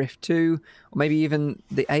 maybe a Rift 2, or maybe even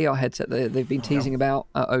the AR headset that they've been teasing about,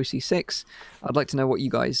 OC6? I'd like to know what you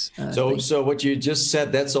guys think. So what you just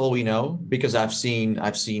said, that's all we know, because I've seen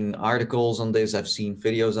articles on this, I've seen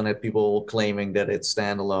videos on it, people claiming that it's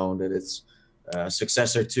standalone, that it's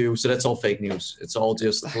successor to, so that's all fake news. It's all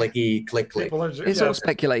just clicky click. It's all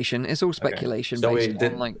speculation. It's all speculation. So based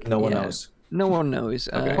on, like, no one knows. No one knows.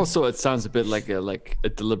 Also, it sounds a bit like a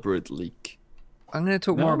deliberate leak. I'm going to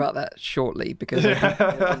talk more about that shortly, because I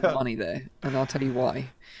think there's money there, and I'll tell you why.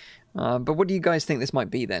 But what do you guys think this might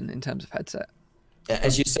be then, in terms of headset?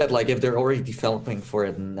 As you said, like if they're already developing for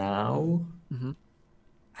it now,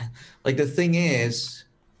 like the thing is,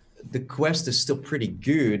 the Quest is still pretty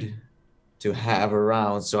good to have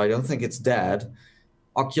around, so I don't think it's dead.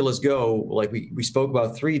 Oculus Go, like we spoke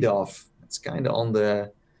about 3DOF, it's kind of on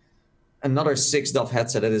the another 6DOF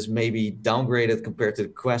headset that is maybe downgraded compared to the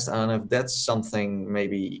Quest. I don't know if that's something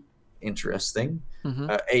maybe interesting.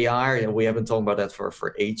 AR, we haven't talked about that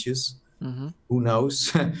for ages. Who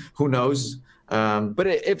knows? Who knows? But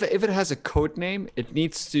if it has a code name, it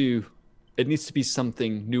needs to be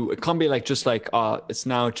something new. It can't be like just like it's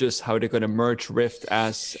now just how they're going to merge Rift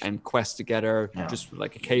S and Quest together, just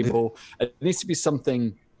like a cable. It needs to be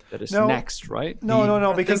something that is next, right?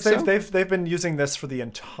 No, because they've been using this for the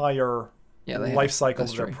entire life cycle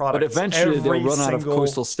of their products. But eventually they'll run out of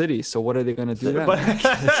coastal cities. So what are they going to do then?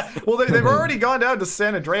 Well, they've already gone down to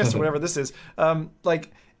San Andreas or whatever this is.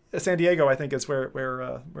 Like San Diego, I think is where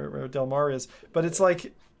Del Mar is. But it's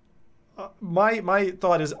like my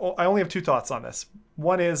thought is, I only have two thoughts on this.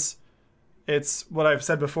 One is, it's what I've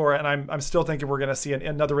said before, and I'm still thinking we're going to see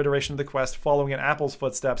another iteration of the Quest following in Apple's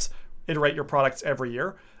footsteps. Iterate your products every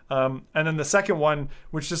year. And then the second one,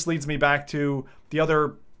 which just leads me back to the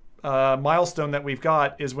other milestone that we've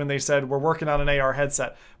got, is when they said we're working on an AR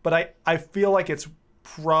headset. But I feel like it's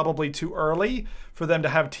probably too early for them to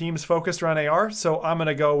have teams focused around AR. So I'm going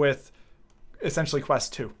to go with essentially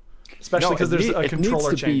Quest 2, especially because there's a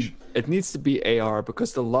controller change. It needs to be AR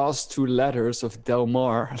because the last 2 letters of Del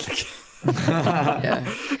Mar. Yeah,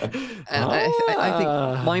 and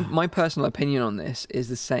I think my personal opinion on this is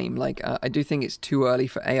the same. Like, I do think it's too early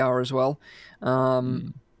for AR as well.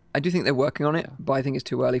 I do think they're working on it, but I think it's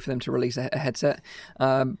too early for them to release a headset.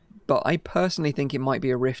 But I personally think it might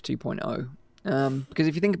be a Rift 2.0. Because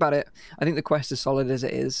if you think about it, I think the Quest is solid as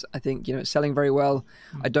it is. I think, you know, it's selling very well.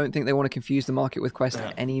 I don't think they want to confuse the market with Quest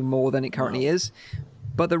any more than it currently is.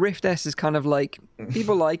 But the Rift S is kind of like,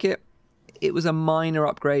 people like it. It was a minor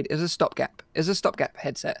upgrade. It was a stopgap. It's a stopgap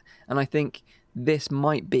headset. And I think this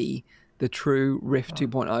might be the true Rift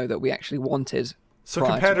 2.0 that we actually wanted. So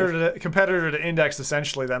competitor to Index,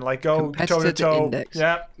 essentially, then, like, go toe to toe. Index.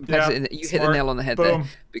 Yeah. You hit the nail on the head there.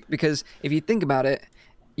 Because if you think about it,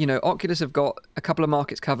 you know, Oculus have got a couple of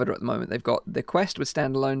markets covered at the moment. They've got the Quest with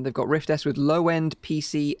standalone. They've got Rift S with low-end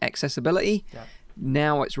PC accessibility. Yeah.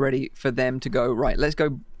 Now it's ready for them to go, right, let's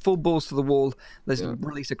go full balls to the wall. Let's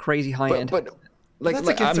release a crazy high-end. But like, that's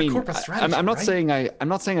against the corporate strategy, I'm not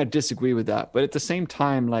right? saying I disagree with that, but at the same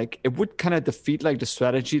time, like, it would kind of defeat like the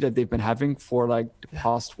strategy that they've been having for like the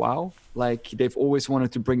past while. Like, they've always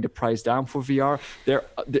wanted to bring the price down for VR.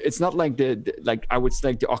 It's not like like I would say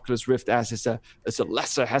like the Oculus Rift S is a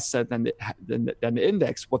lesser headset than the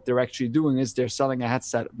Index. What they're actually doing is they're selling a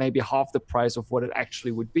headset maybe half the price of what it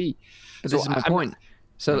actually would be. But this is my point.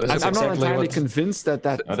 So I'm not entirely convinced that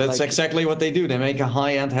that's like, exactly what they do. They make a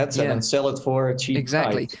high-end headset and sell it for a cheap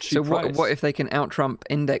price. So what if they can out-trump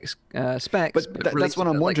Index specs? But that's what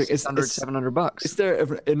I'm wondering. Like $700. Is there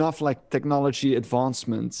enough like technology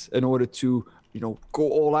advancements in order to, you know, go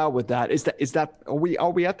all out with that? Is that are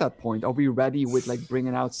we at that point? Are we ready with like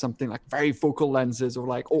bringing out something like very focal lenses, or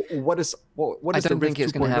like, or what is I don't think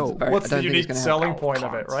it's going to have. What's the unique selling point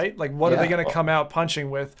of it, right? Like, what are they going to come out punching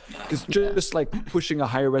with? It's just like pushing a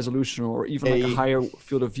higher resolution or even like a higher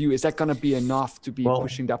field of view. Is that going to be enough to be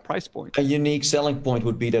pushing that price point? A unique selling point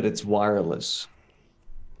would be that it's wireless.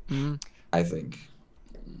 I think.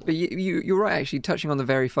 But you're right, actually, touching on the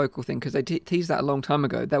very focal thing, because they teased that a long time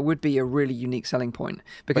ago. That would be a really unique selling point.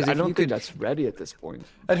 Because I don't think that's ready at this point.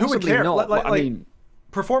 And who would care? Not. I mean,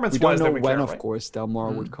 performance-wise, we they don't would know when, care, of course, Del Mar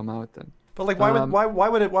would come out then. But like,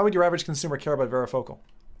 why would your average consumer care about varifocal?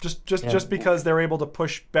 Just because they're able to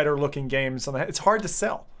push better-looking games on the head. It's hard to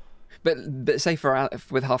sell. But say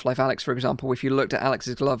with Half-Life Alyx, for example, if you looked at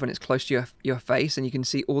Alex's glove and it's close to your face and you can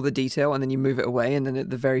see all the detail, and then you move it away and then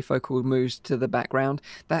the varifocal moves to the background,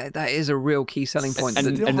 that is a real key selling point.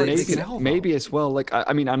 And maybe as well, like,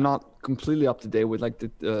 I mean, I'm not completely up to date with like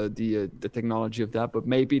the technology of that, but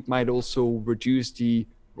maybe it might also reduce the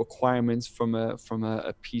requirements from a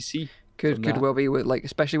PC. Could well be, with like,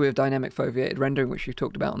 especially with dynamic foveated rendering, which you've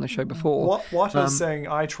talked about on the show before. What is saying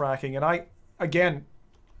eye tracking, and again,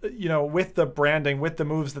 you know, with the branding, with the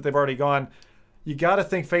moves that they've already gone, you got to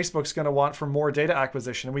think Facebook's going to want for more data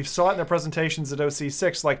acquisition. And we saw it in their presentations at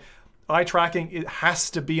OC6. Like, eye tracking, it has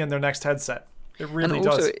to be in their next headset. It really and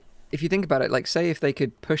also, does. If you think about it, like, say if they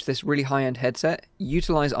could push this really high-end headset,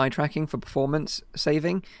 utilize eye tracking for performance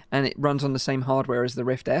saving, and it runs on the same hardware as the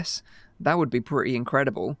Rift S, that would be pretty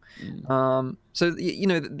incredible. So, you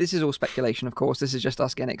know, this is all speculation, of course. This is just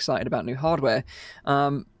us getting excited about new hardware.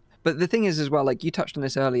 But the thing is as well, like you touched on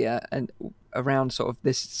this earlier, and around sort of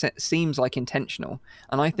this seems like intentional,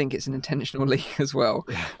 and I think it's an intentional leak as well.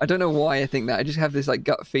 I don't know why I think that. I just have this like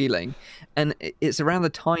gut feeling, and it's around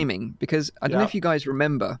the timing, because I don't know if you guys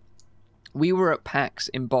remember, we were at PAX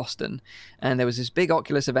in Boston, and there was this big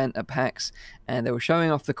Oculus event at PAX, and they were showing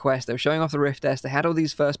off the Quest, they were showing off the Rift S, they had all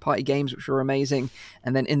these first-party games which were amazing,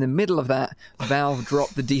 and then in the middle of that, Valve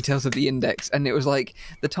dropped the details of the Index, and it was like,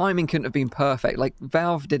 the timing couldn't have been perfect. Like,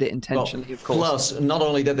 Valve did it intentionally, of course. Plus, not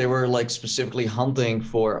only that, they were like specifically hunting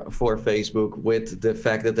for Facebook with the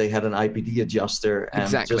fact that they had an IPD adjuster, and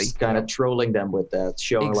just kind of trolling them with that,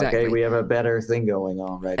 showing like, hey, we have a better thing going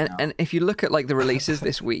on now. And if you look at like the releases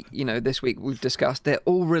this week, you know, this week we've discussed, they're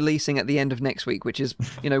all releasing at the end of next week, which is,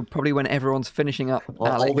 you know, probably when everyone's finishing up.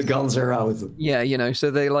 All the guns are out. Yeah, you know,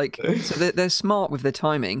 so they're smart with their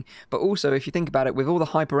timing, but also if you think about it, with all the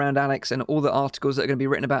hype around Alyx and all the articles that are going to be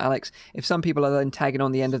written about Alyx, if some people are then tagging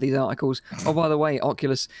on the end of these articles, oh, by the way,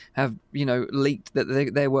 Oculus have, you know, leaked that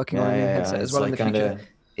they're working on a new headset as well in the future.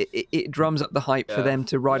 it drums up the hype for them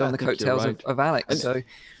to ride on the coattails of Alex. And, so,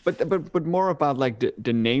 but more about like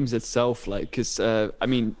the names itself, like, because I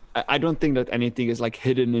mean, I don't think that anything is like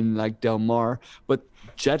hidden in like Del Mar, but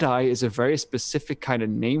Jedi is a very specific kind of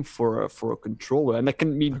name for a controller, and that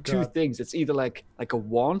can mean two things. It's either like a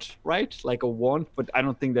wand, right? Like a wand, but I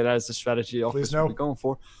don't think that is the strategy Oculus would be going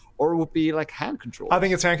for, or it would be like hand controls. I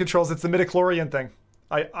think it's hand controls. It's the midichlorian thing.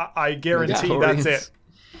 I guarantee that's it.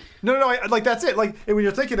 No, like that's it. Like when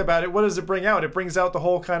you're thinking about it, what does it bring out? It brings out the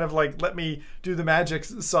whole kind of like, let me do the magic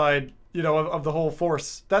side, you know, of the whole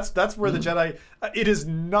force. That's where the Jedi. It is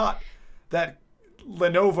not that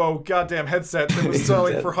Lenovo goddamn headset that was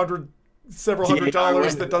selling for several hundred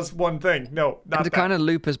dollars that does one thing. No, not and to that. kind of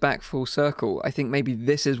loop us back full circle, I think maybe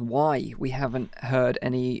this is why we haven't heard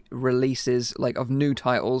any releases like of new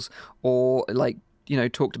titles or like, you know,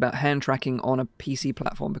 talked about hand tracking on a PC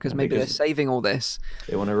platform, because maybe they're saving all this.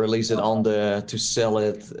 They want to release it to sell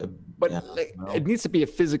it. But it needs to be a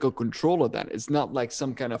physical controller then. It's not like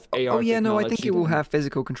some kind of AR. Oh yeah, no, I think technology it will have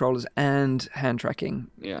physical controllers and hand tracking.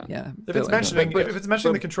 Yeah. If it's mentioning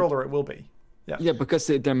the controller, it will be. Yeah, because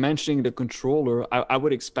they're mentioning the controller. I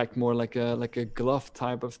would expect more like a glove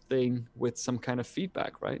type of thing with some kind of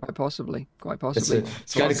feedback, right? Quite possibly.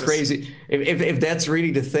 It's kind of crazy. If that's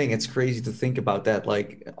really the thing, it's crazy to think about that.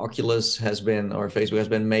 Like Oculus has been, or Facebook has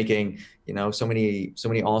been making, you know, so many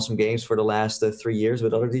awesome games for the last 3 years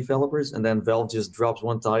with other developers, and then Valve just drops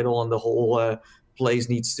one title and the whole place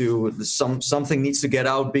needs to something needs to get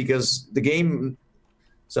out because the game.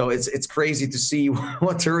 So it's crazy to see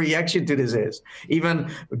what the reaction to this is. Even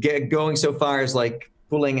going so far as like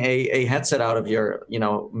pulling a headset out of your, you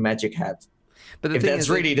know, magic hat. But if that's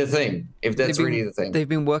really the thing, they've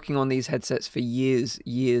been working on these headsets for years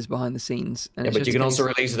behind the scenes. And but you can also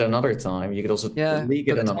release it another time. You could also leak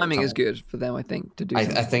it another time. The timing is good for them, I think, to do. I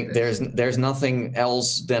think there's nothing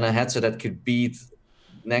else than a headset that could beat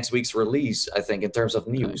next week's release. I think in terms of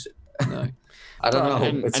news. No. I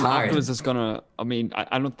don't know. It's hard. Oculus is gonna. I mean,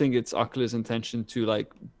 I don't think it's Oculus' intention to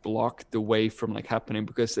like block the way from like happening,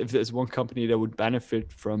 because if there's one company that would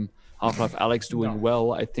benefit from Half-Life Alyx doing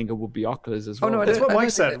well, I think it would be Oculus as well. Oh no, that's what Mike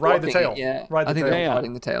said. Ride the tail. I think they're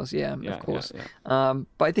riding the tails. Yeah, of course. But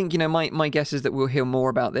I think, you know, my guess is that we'll hear more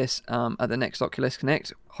about this at the next Oculus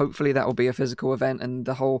Connect. Hopefully, that will be a physical event, and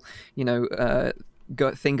the whole, you know,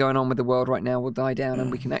 thing going on with the world right now will die down,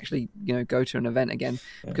 and we can actually, you know, go to an event again,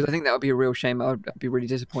 because I think that would be a real shame. I'd be really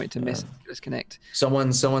disappointed to miss Oculus Connect.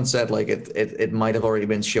 Someone said like it might have already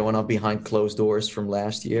been showing up behind closed doors from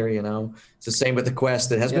last year, you know. It's the same with the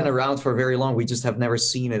Quest. It has been around for very long. We just have never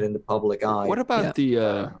seen it in the public eye. What about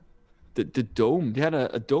the Dome? They had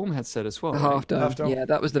a Dome headset as well. Half Dome. Yeah,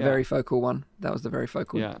 that was the very focal one. That was the very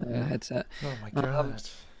focal headset. Oh my god.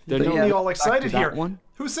 They're really all excited here. One?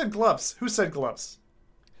 Who said gloves?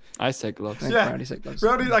 I said gloves. Rowdy said gloves.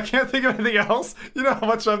 Rowdy, I can't think of anything else. You know how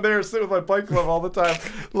much I'm there sitting with my bike glove all the time.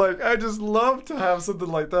 Like, I just love to have something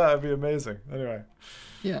like that. It'd be amazing. Anyway.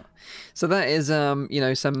 Yeah. So that is, you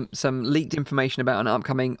know, some leaked information about an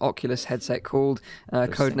upcoming Oculus headset called,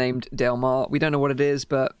 codenamed Del Mar. We don't know what it is,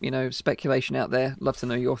 but, you know, speculation out there. Love to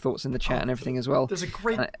know your thoughts in the chat and everything as well. There's a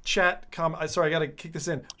great chat comment. Sorry, I got to kick this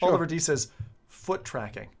in. Sure. Oliver D says, foot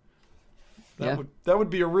tracking. That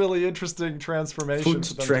would be a really interesting transformation.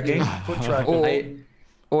 Foot tracking.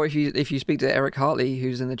 Or if you speak to Eric Hartley,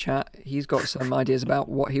 who's in the chat, he's got some ideas about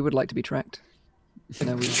what he would like to be tracked. You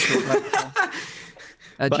know, we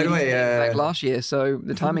by the way, last year, so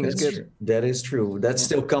the timing is good. True. That is true. That's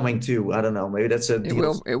still coming too. I don't know. Maybe that's a. It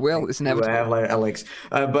will. It's inevitable. I have like Alex,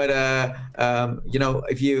 you know,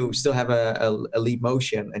 if you still have a leap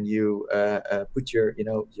motion and you put your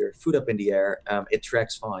foot up in the air, it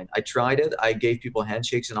tracks fine. I tried it. I gave people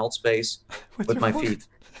handshakes in alt space with my feet.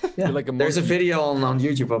 Yeah, there's a video on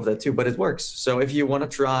YouTube of that too, but it works. So if you want to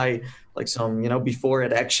try like some, you know, before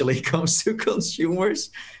it actually comes to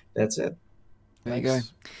consumers, that's it. There you go.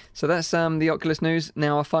 So that's the Oculus news.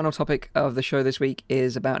 Now, our final topic of the show this week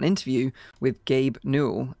is about an interview with Gabe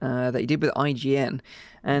Newell that he did with IGN,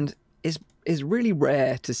 and is really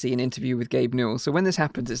rare to see an interview with Gabe Newell. So when this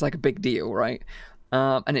happens, it's like a big deal, right?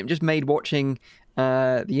 And it just made watching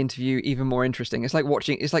the interview even more interesting. It's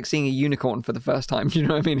like seeing a unicorn for the first time. You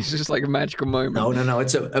know what I mean? It's just like a magical moment. No.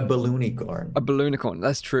 It's a balloonicorn. A balloonicorn.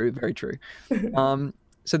 That's true. Very true.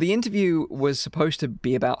 So the interview was supposed to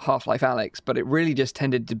be about Half-Life Alyx, but it really just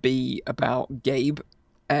tended to be about Gabe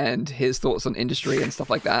and his thoughts on industry and stuff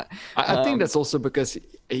like that. I think that's also because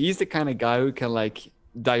he's the kind of guy who can like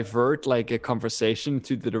divert like a conversation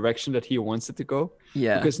to the direction that he wants it to go.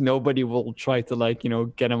 Yeah. because nobody will try to like,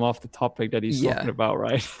 get him off the topic that he's talking about,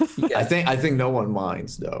 right? Yeah. I think no one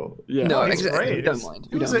minds though. Yeah. No, It's exactly. great. We don't mind.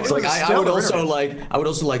 We don't It's mind. Like I stellar would interview.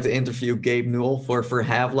 also like to interview Gabe Newell for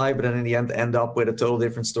Half-Life, but then in the end up with a total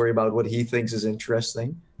different story about what he thinks is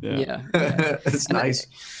interesting. Yeah. It's nice.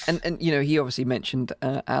 And he obviously mentioned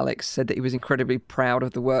Alex, said that he was incredibly proud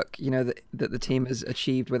of the work that the team has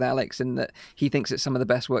achieved with Alex, and that he thinks it's some of the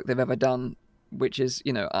best work they've ever done, which is,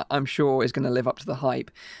 I'm sure is going to live up to the hype.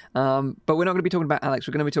 But we're not going to be talking about Alex.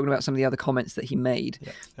 We're going to be talking about some of the other comments that he made.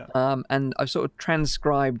 Yeah. And I've sort of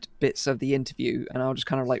transcribed bits of the interview, and I'll just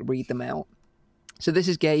kind of like read them out. So this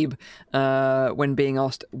is Gabe when being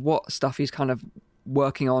asked what stuff he's kind of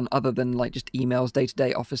working on other than like just emails,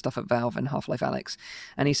 day-to-day office stuff at Valve and Half-Life Alyx.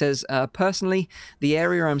 And he says, personally, the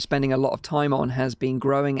area I'm spending a lot of time on has been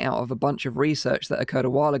growing out of a bunch of research that occurred a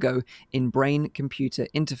while ago in brain-computer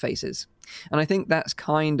interfaces. And I think that's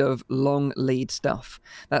kind of long lead stuff.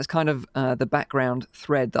 That's kind of the background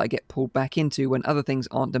thread that I get pulled back into when other things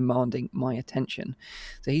aren't demanding my attention.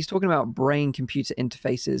 So he's talking about brain-computer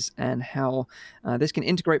interfaces and how this can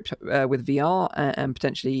integrate with VR and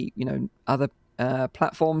potentially, other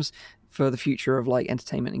platforms for the future of like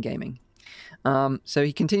entertainment and gaming. So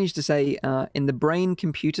he continues to say, in the brain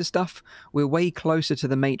computer stuff, we're way closer to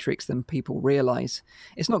the Matrix than people realize.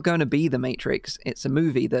 It's not going to be the Matrix. It's a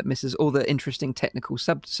movie that misses all the interesting technical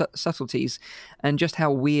subtleties and just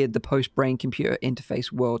how weird the post-brain computer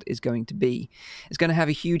interface world is going to be. It's going to have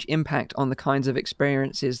a huge impact on the kinds of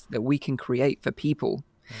experiences that we can create for people.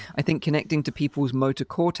 I think connecting to people's motor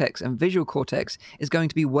cortex and visual cortex is going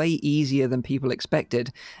to be way easier than people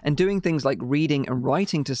expected, and doing things like reading and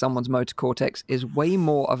writing to someone's motor cortex is way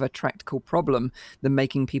more of a practical problem than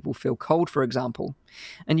making people feel cold, for example.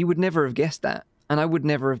 And you would never have guessed that. And I would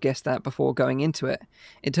never have guessed that before going into it.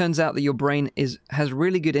 It turns out that your brain has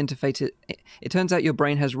really good interfaces. It turns out your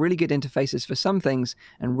brain has really good interfaces for some things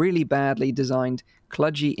and really badly designed,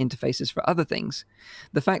 kludgy interfaces for other things.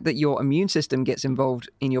 The fact that your immune system gets involved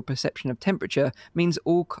in your perception of temperature means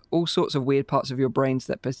all sorts of weird parts of your brains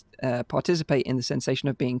that participate in the sensation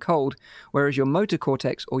of being cold, whereas your motor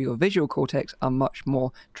cortex or your visual cortex are much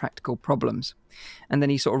more practical problems. And then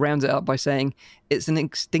he sort of rounds it up by saying, it's an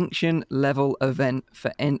extinction level event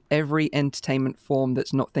for every entertainment form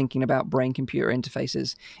that's not thinking about brain-computer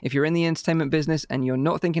interfaces. If you're in the entertainment business and you're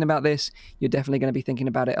not thinking about this, you're definitely going to be thinking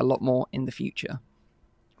about it a lot more in the future,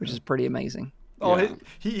 which is pretty amazing. Oh, yeah.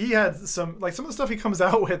 He had some of the stuff he comes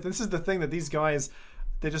out with. This is the thing that these guys,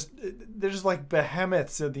 they're just like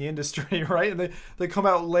behemoths in the industry, right? And they come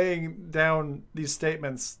out laying down these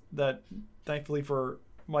statements that, thankfully for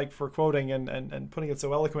Mike for quoting and putting it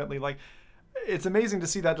so eloquently, like it's amazing to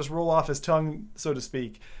see that just roll off his tongue, so to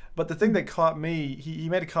speak. But the thing that caught me, he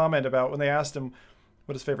made a comment about when they asked him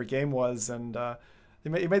what his favorite game was, and he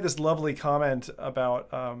made this lovely comment about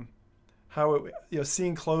how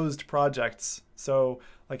seeing closed projects. So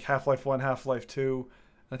like Half-Life 1, Half-Life 2,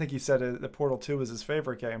 I think he said the Portal 2 was his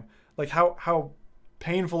favorite game. Like how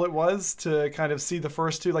painful it was to kind of see the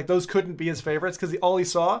first two, like those couldn't be his favorites because all he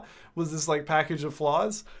saw was this like package of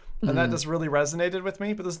flaws, and that just really resonated with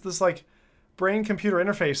me. But this like brain computer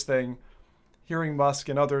interface thing, hearing Musk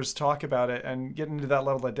and others talk about it and getting into that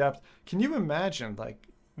level of depth, can you imagine like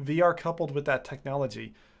VR coupled with that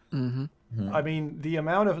technology? I mean, the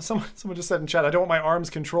amount of someone just said in chat, I don't want my arms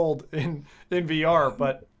controlled in VR,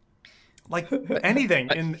 but like anything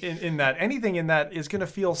in that is going to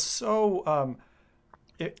feel so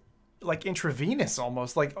like intravenous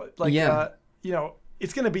almost, like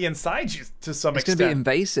it's going to be inside you to some extent. It's going to be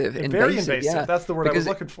invasive. Very invasive. Yeah. That's the word I was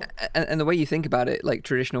looking for. And the way you think about it, like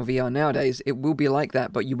traditional VR nowadays, it will be like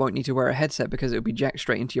that, but you won't need to wear a headset because it will be jacked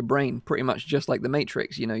straight into your brain, pretty much just like the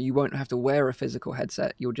Matrix. You won't have to wear a physical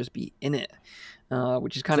headset. You'll just be in it,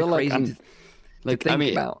 which is kind of crazy to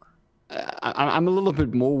think about. I'm a little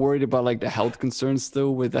bit more worried about like the health concerns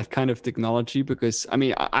still with that kind of technology, because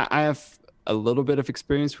I have a little bit of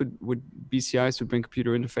experience with BCIs, with brain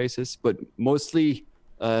computer interfaces, but mostly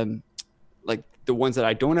like the ones that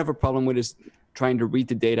I don't have a problem with is trying to read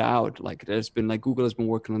the data out. Like there's been like Google has been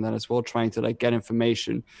working on that as well, trying to like get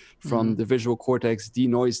information from the visual cortex,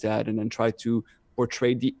 denoise that, and then try to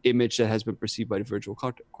portray the image that has been perceived by the visual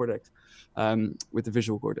cortex with the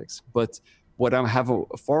visual cortex. But what I have a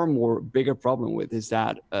far more bigger problem with is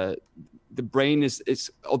that the brain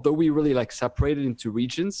is although we really like separate it into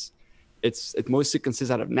regions, it mostly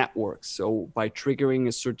consists out of networks. So by triggering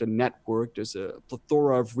a certain network, there's a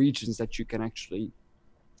plethora of regions that you can actually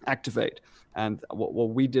activate. And what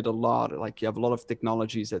we did a lot, like you have a lot of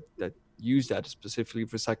technologies that use that specifically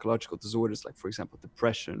for psychological disorders, like for example,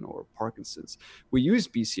 depression or Parkinson's. We use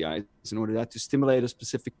BCIs in order to stimulate a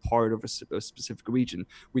specific part of a specific region.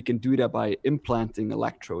 We can do that by implanting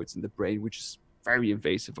electrodes in the brain, which is very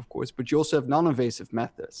invasive, of course, but you also have non-invasive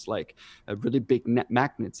methods, like really big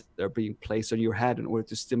magnets that are being placed on your head in order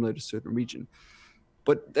to stimulate a certain region.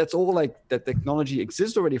 But that's all like that technology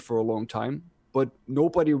exists already for a long time, but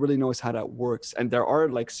nobody really knows how that works. And there are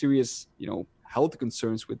like serious, health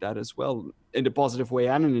concerns with that as well, in the positive way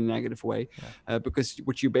and in the negative way, because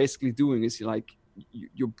what you're basically doing is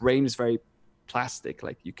your brain is very plastic,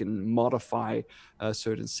 like you can modify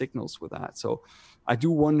certain signals with that. So I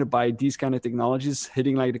do wonder by these kind of technologies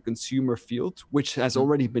hitting like the consumer field, which has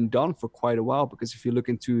already been done for quite a while, because if you look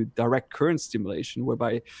into direct current stimulation,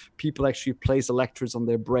 whereby people actually place electrodes on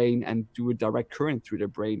their brain and do a direct current through their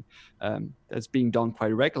brain, that's being done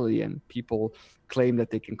quite regularly, and people claim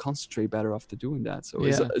that they can concentrate better after doing that. So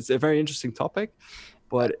it's a very interesting topic,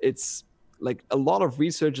 but it's like a lot of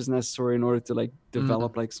research is necessary in order to like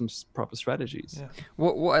develop like some proper strategies. Yeah.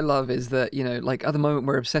 What I love is that, like at the moment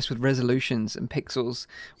we're obsessed with resolutions and pixels,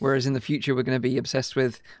 whereas in the future we're going to be obsessed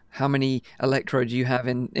with how many electrodes you have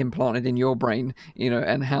implanted in your brain,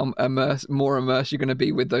 and how more immersed you're going to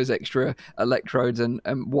be with those extra electrodes and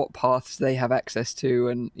what paths they have access to.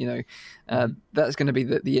 And, that's going to be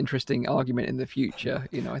the interesting argument in the future,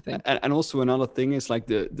 I think. And also another thing is like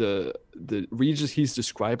the regions he's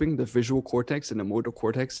describing, the visual cortex and the motor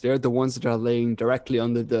cortex, they're the ones that are laying directly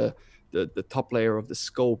under the top layer of the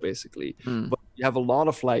skull, basically. But you have a lot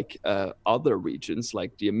of like other regions,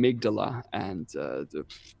 like the amygdala and the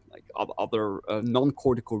like other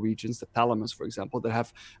non-cortical regions, the thalamus, for example, that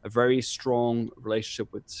have a very strong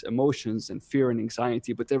relationship with emotions and fear and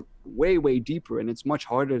anxiety, but they're way, way deeper, and it's much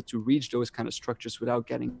harder to reach those kind of structures without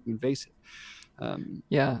getting invasive. And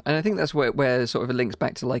I think that's where sort of it links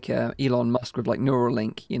back to like Elon Musk with like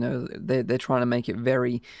Neuralink. They're trying to make it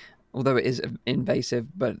very, although it is invasive,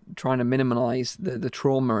 but trying to minimize the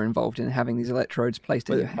trauma involved in having these electrodes placed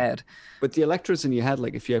in your head. But the electrodes in your head,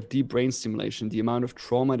 like if you have deep brain stimulation, the amount of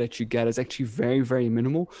trauma that you get is actually very, very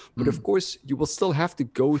minimal. But of course, you will still have to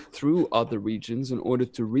go through other regions in order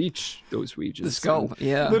to reach those regions. The skull,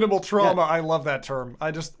 Minimal trauma, I love that term.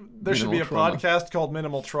 There should be a podcast called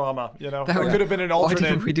Minimal Trauma, That could have been an alternate. Why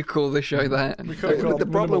didn't we call the show that? We could have called the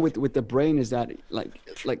problem with the brain is that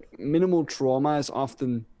like minimal trauma is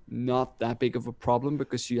often not that big of a problem,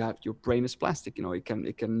 because your brain is plastic.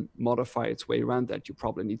 It can modify its way around that. You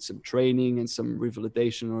probably need some training and some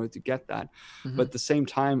rehabilitation in order to get that. But at the same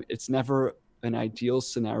time, it's never an ideal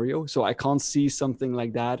scenario. So I can't see something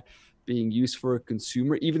like that being used for a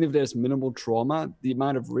consumer. Even if there's minimal trauma, the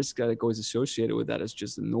amount of risk that goes associated with that is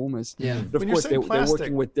just enormous. But of course, they're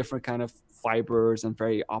working with different kind of fibers and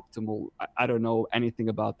very optimal. I don't know anything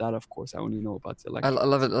about that, of course. I only know about the electric. I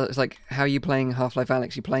love it. It's like, how are you playing Half-Life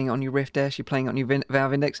Alyx? You playing it on your Rift S? You playing it on your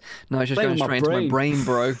Valve Index? No, it's just going straight into my brain,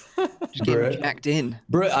 bro. Just getting jacked in.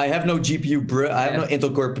 Bro, I have no GPU, bro. I have no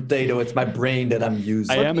Intel Core Potato. It's my brain that I'm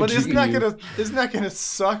using. But isn't that gonna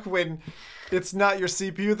suck when it's not your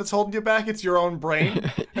CPU that's holding you back, it's your own brain?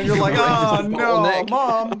 And you're like, oh no,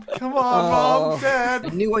 Mom, come on, Mom, Dad. I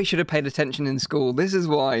knew I should have paid attention in school. This is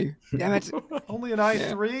why. Damn it. Only an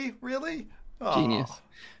i3? Really? Oh. Genius.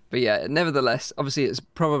 But yeah, nevertheless, obviously it's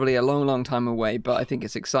probably a long, long time away, but I think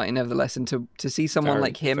it's exciting nevertheless. And to see someone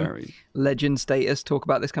like him, legend status, talk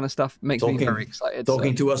about this kind of stuff makes me very excited.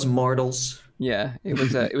 Talking to us mortals. Yeah, it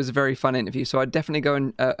was a very fun interview. So I'd definitely go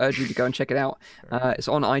and urge you to go and check it out. It's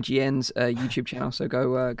on IGN's YouTube channel, so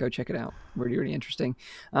go check it out. Really, really interesting.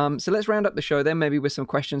 So let's round up the show then, maybe with some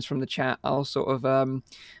questions from the chat. I'll sort of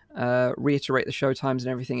reiterate the show times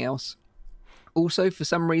and everything else. Also, for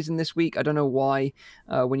some reason this week, I don't know why,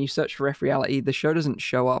 when you search for F.Reality, the show doesn't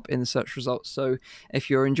show up in the search results. So if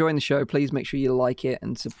you're enjoying the show, please make sure you like it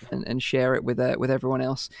and share it with everyone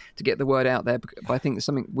else to get the word out there. But I think there's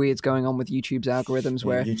something weird's going on with YouTube's algorithms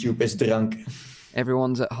where YouTube is drunk.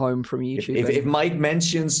 Everyone's at home from YouTube. If Mike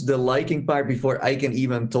mentions the liking part before I can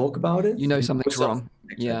even talk about it, something's wrong.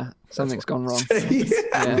 Yeah, something's gone wrong.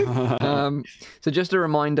 Yeah. So just a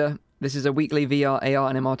reminder, this is a weekly VR, AR,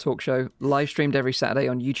 and MR talk show, live streamed every Saturday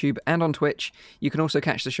on YouTube and on Twitch. You can also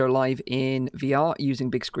catch the show live in VR using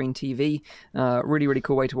big screen TV. Really, really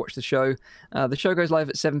cool way to watch the show. The show goes live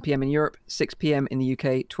at 7 p.m. in Europe, 6 p.m. in the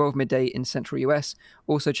UK, 12 midday in Central US.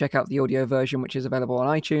 Also check out the audio version, which is available on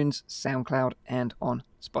iTunes, SoundCloud, and on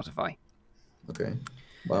Spotify. Okay.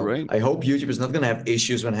 Well, Right. I hope YouTube is not going to have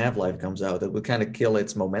issues when Half-Life comes out. That would kind of kill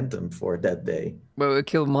its momentum for that day. Well, it would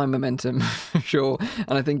kill my momentum, for sure.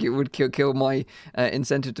 And I think it would kill my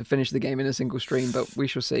incentive to finish the game in a single stream, but we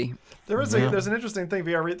shall see. There's an interesting thing.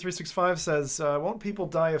 VR365 says, won't people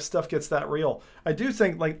die if stuff gets that real? I do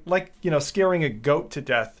think, like scaring a goat to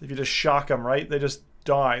death, if you just shock them, right? They just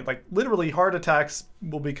die. Like, literally, heart attacks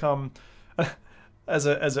will become, as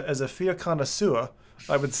a fear connoisseur,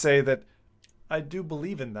 I would say that I do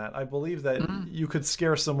believe in that. I believe that you could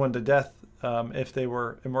scare someone to death if they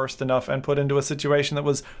were immersed enough and put into a situation that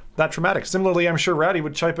was that traumatic. Similarly, I'm sure Rowdy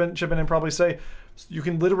would chip in and probably say, you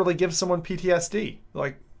can literally give someone PTSD.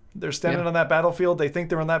 Like, they're standing on that battlefield, they think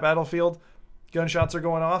they're on that battlefield, gunshots are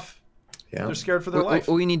going off, they're scared for their life.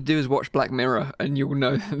 All you need to do is watch Black Mirror, and you'll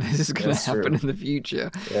know that this is going to happen in the future.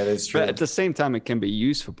 Yeah, that's true. But at the same time, it can be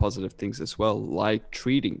used for positive things as well, like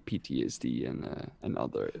treating PTSD and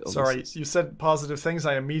other illnesses. Sorry, you said positive things.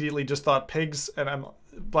 I immediately just thought pigs, and I'm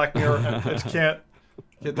Black Mirror, and I just can't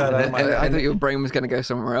get that out of my head. I thought your brain was going to go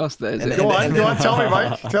somewhere else there. Go on, tell me,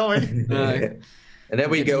 Mike. Tell me. And then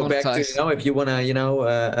we go back to, if you want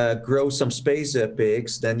to, grow some space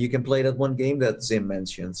pigs, then you can play that one game that Zim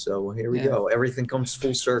mentioned. So here we go. Everything comes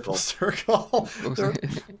full circle. That's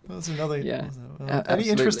another. Yeah. Any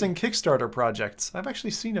interesting Kickstarter projects? I've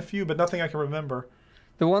actually seen a few, but nothing I can remember.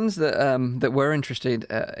 The ones that were interesting,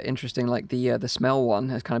 like the smell one,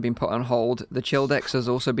 has kind of been put on hold. The Childex has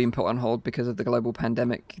also been put on hold because of the global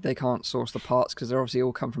pandemic. They can't source the parts because they're obviously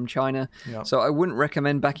all come from China. Yeah. So I wouldn't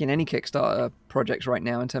recommend backing any Kickstarter projects right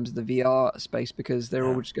now in terms of the VR space because they're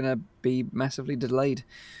all just going to be massively delayed.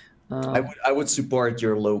 I would support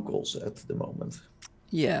your locals at the moment.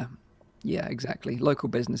 Yeah, exactly. Local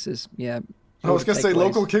businesses, yeah. I was going to say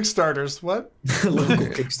local Kickstarters. What? Local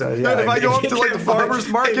Kickstarter. Yeah, if I go up to like the farmer's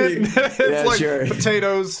market, it's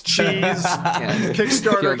potatoes, cheese,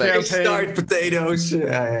 Kickstarter campaign. Kickstart potatoes.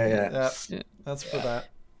 Yeah. That's for that.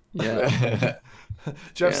 Yeah.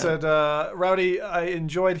 Jeff said, Rowdy, I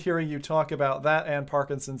enjoyed hearing you talk about that and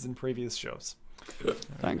Parkinson's in previous shows.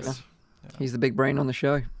 Thanks. Yeah. He's the big brain on the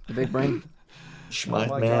show. The big brain.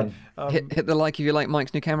 Smart man. Hit the like if you like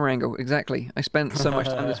Mike's new camera angle. Exactly. I spent so much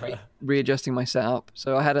time this week readjusting my setup.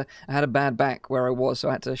 So I had a bad back where I was, so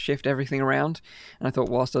I had to shift everything around. And I thought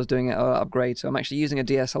whilst I was doing it, I'll upgrade. So I'm actually using a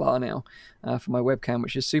DSLR now for my webcam,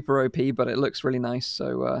 which is super OP, but it looks really nice.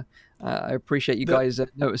 So I appreciate you guys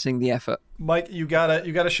noticing the effort. Mike, you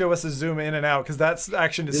gotta show us a zoom in and out because that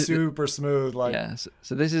action is super smooth. Like, yeah,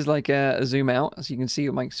 so this is like a zoom out, so you can see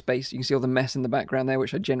Mike's space. You can see all the mess in the background there,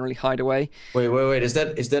 which I generally hide away. Wait! Is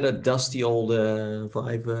that a dusty old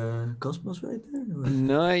Vive Cosmos right there?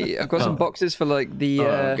 No, I've got some boxes for like the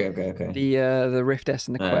the Rift S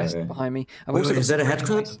and the Quest behind me. Is that a head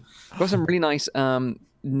clip? I've got some really nice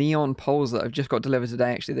neon poles that I've just got delivered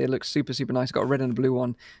today. Actually, they look super nice. Got a red and a blue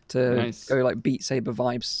one to go like Beat Saber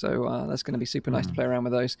vibes. So that's going to be super nice to play around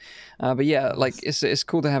with those. But yeah, like it's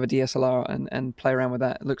cool to have a DSLR and play around with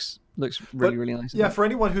that. It looks really nice. Yeah, for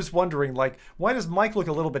anyone who's wondering, like, why does Mike look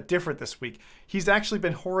a little bit different this week? He's actually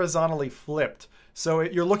been horizontally flipped. So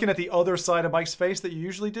you're looking at the other side of Mike's face that you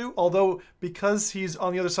usually do. Although because he's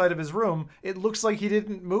on the other side of his room, it looks like he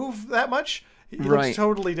didn't move that much. He looks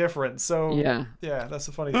totally different. So yeah, that's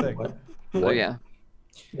a funny thing. So yeah,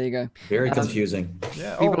 there you go. Very confusing.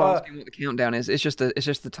 Yeah. People asking what the countdown is. It's just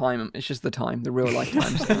the time. It's just the time, the real life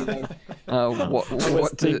time. So, what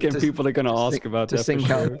people are going to ask about to that sync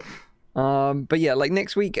up. But yeah, like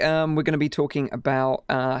next week, we're going to be talking about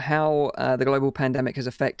how the global pandemic has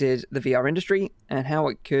affected the VR industry and how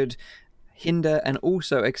it could hinder and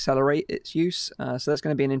also accelerate its use. So that's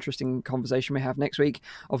going to be an interesting conversation we have next week.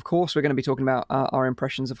 Of course, we're going to be talking about our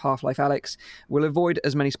impressions of Half-Life Alyx. We'll avoid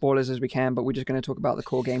as many spoilers as we can, but we're just going to talk about the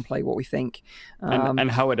core gameplay, what we think. And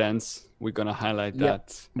how it ends. We're going to highlight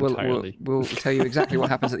that entirely. We'll tell you exactly what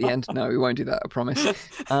happens at the end. No, we won't do that, I promise.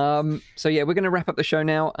 So yeah, we're going to wrap up the show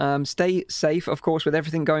now. Stay safe, of course, with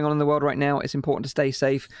everything going on in the world right now. It's important to stay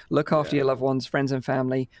safe. Look after your loved ones, friends and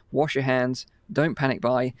family. Wash your hands. Don't panic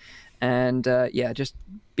buy. And just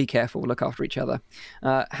be careful. Look after each other.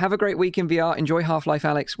 Have a great week in VR. Enjoy Half-Life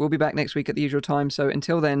Alyx. We'll be back next week at the usual time. So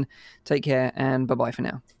until then, take care and bye-bye for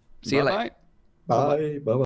now. See you later. Bye. Bye.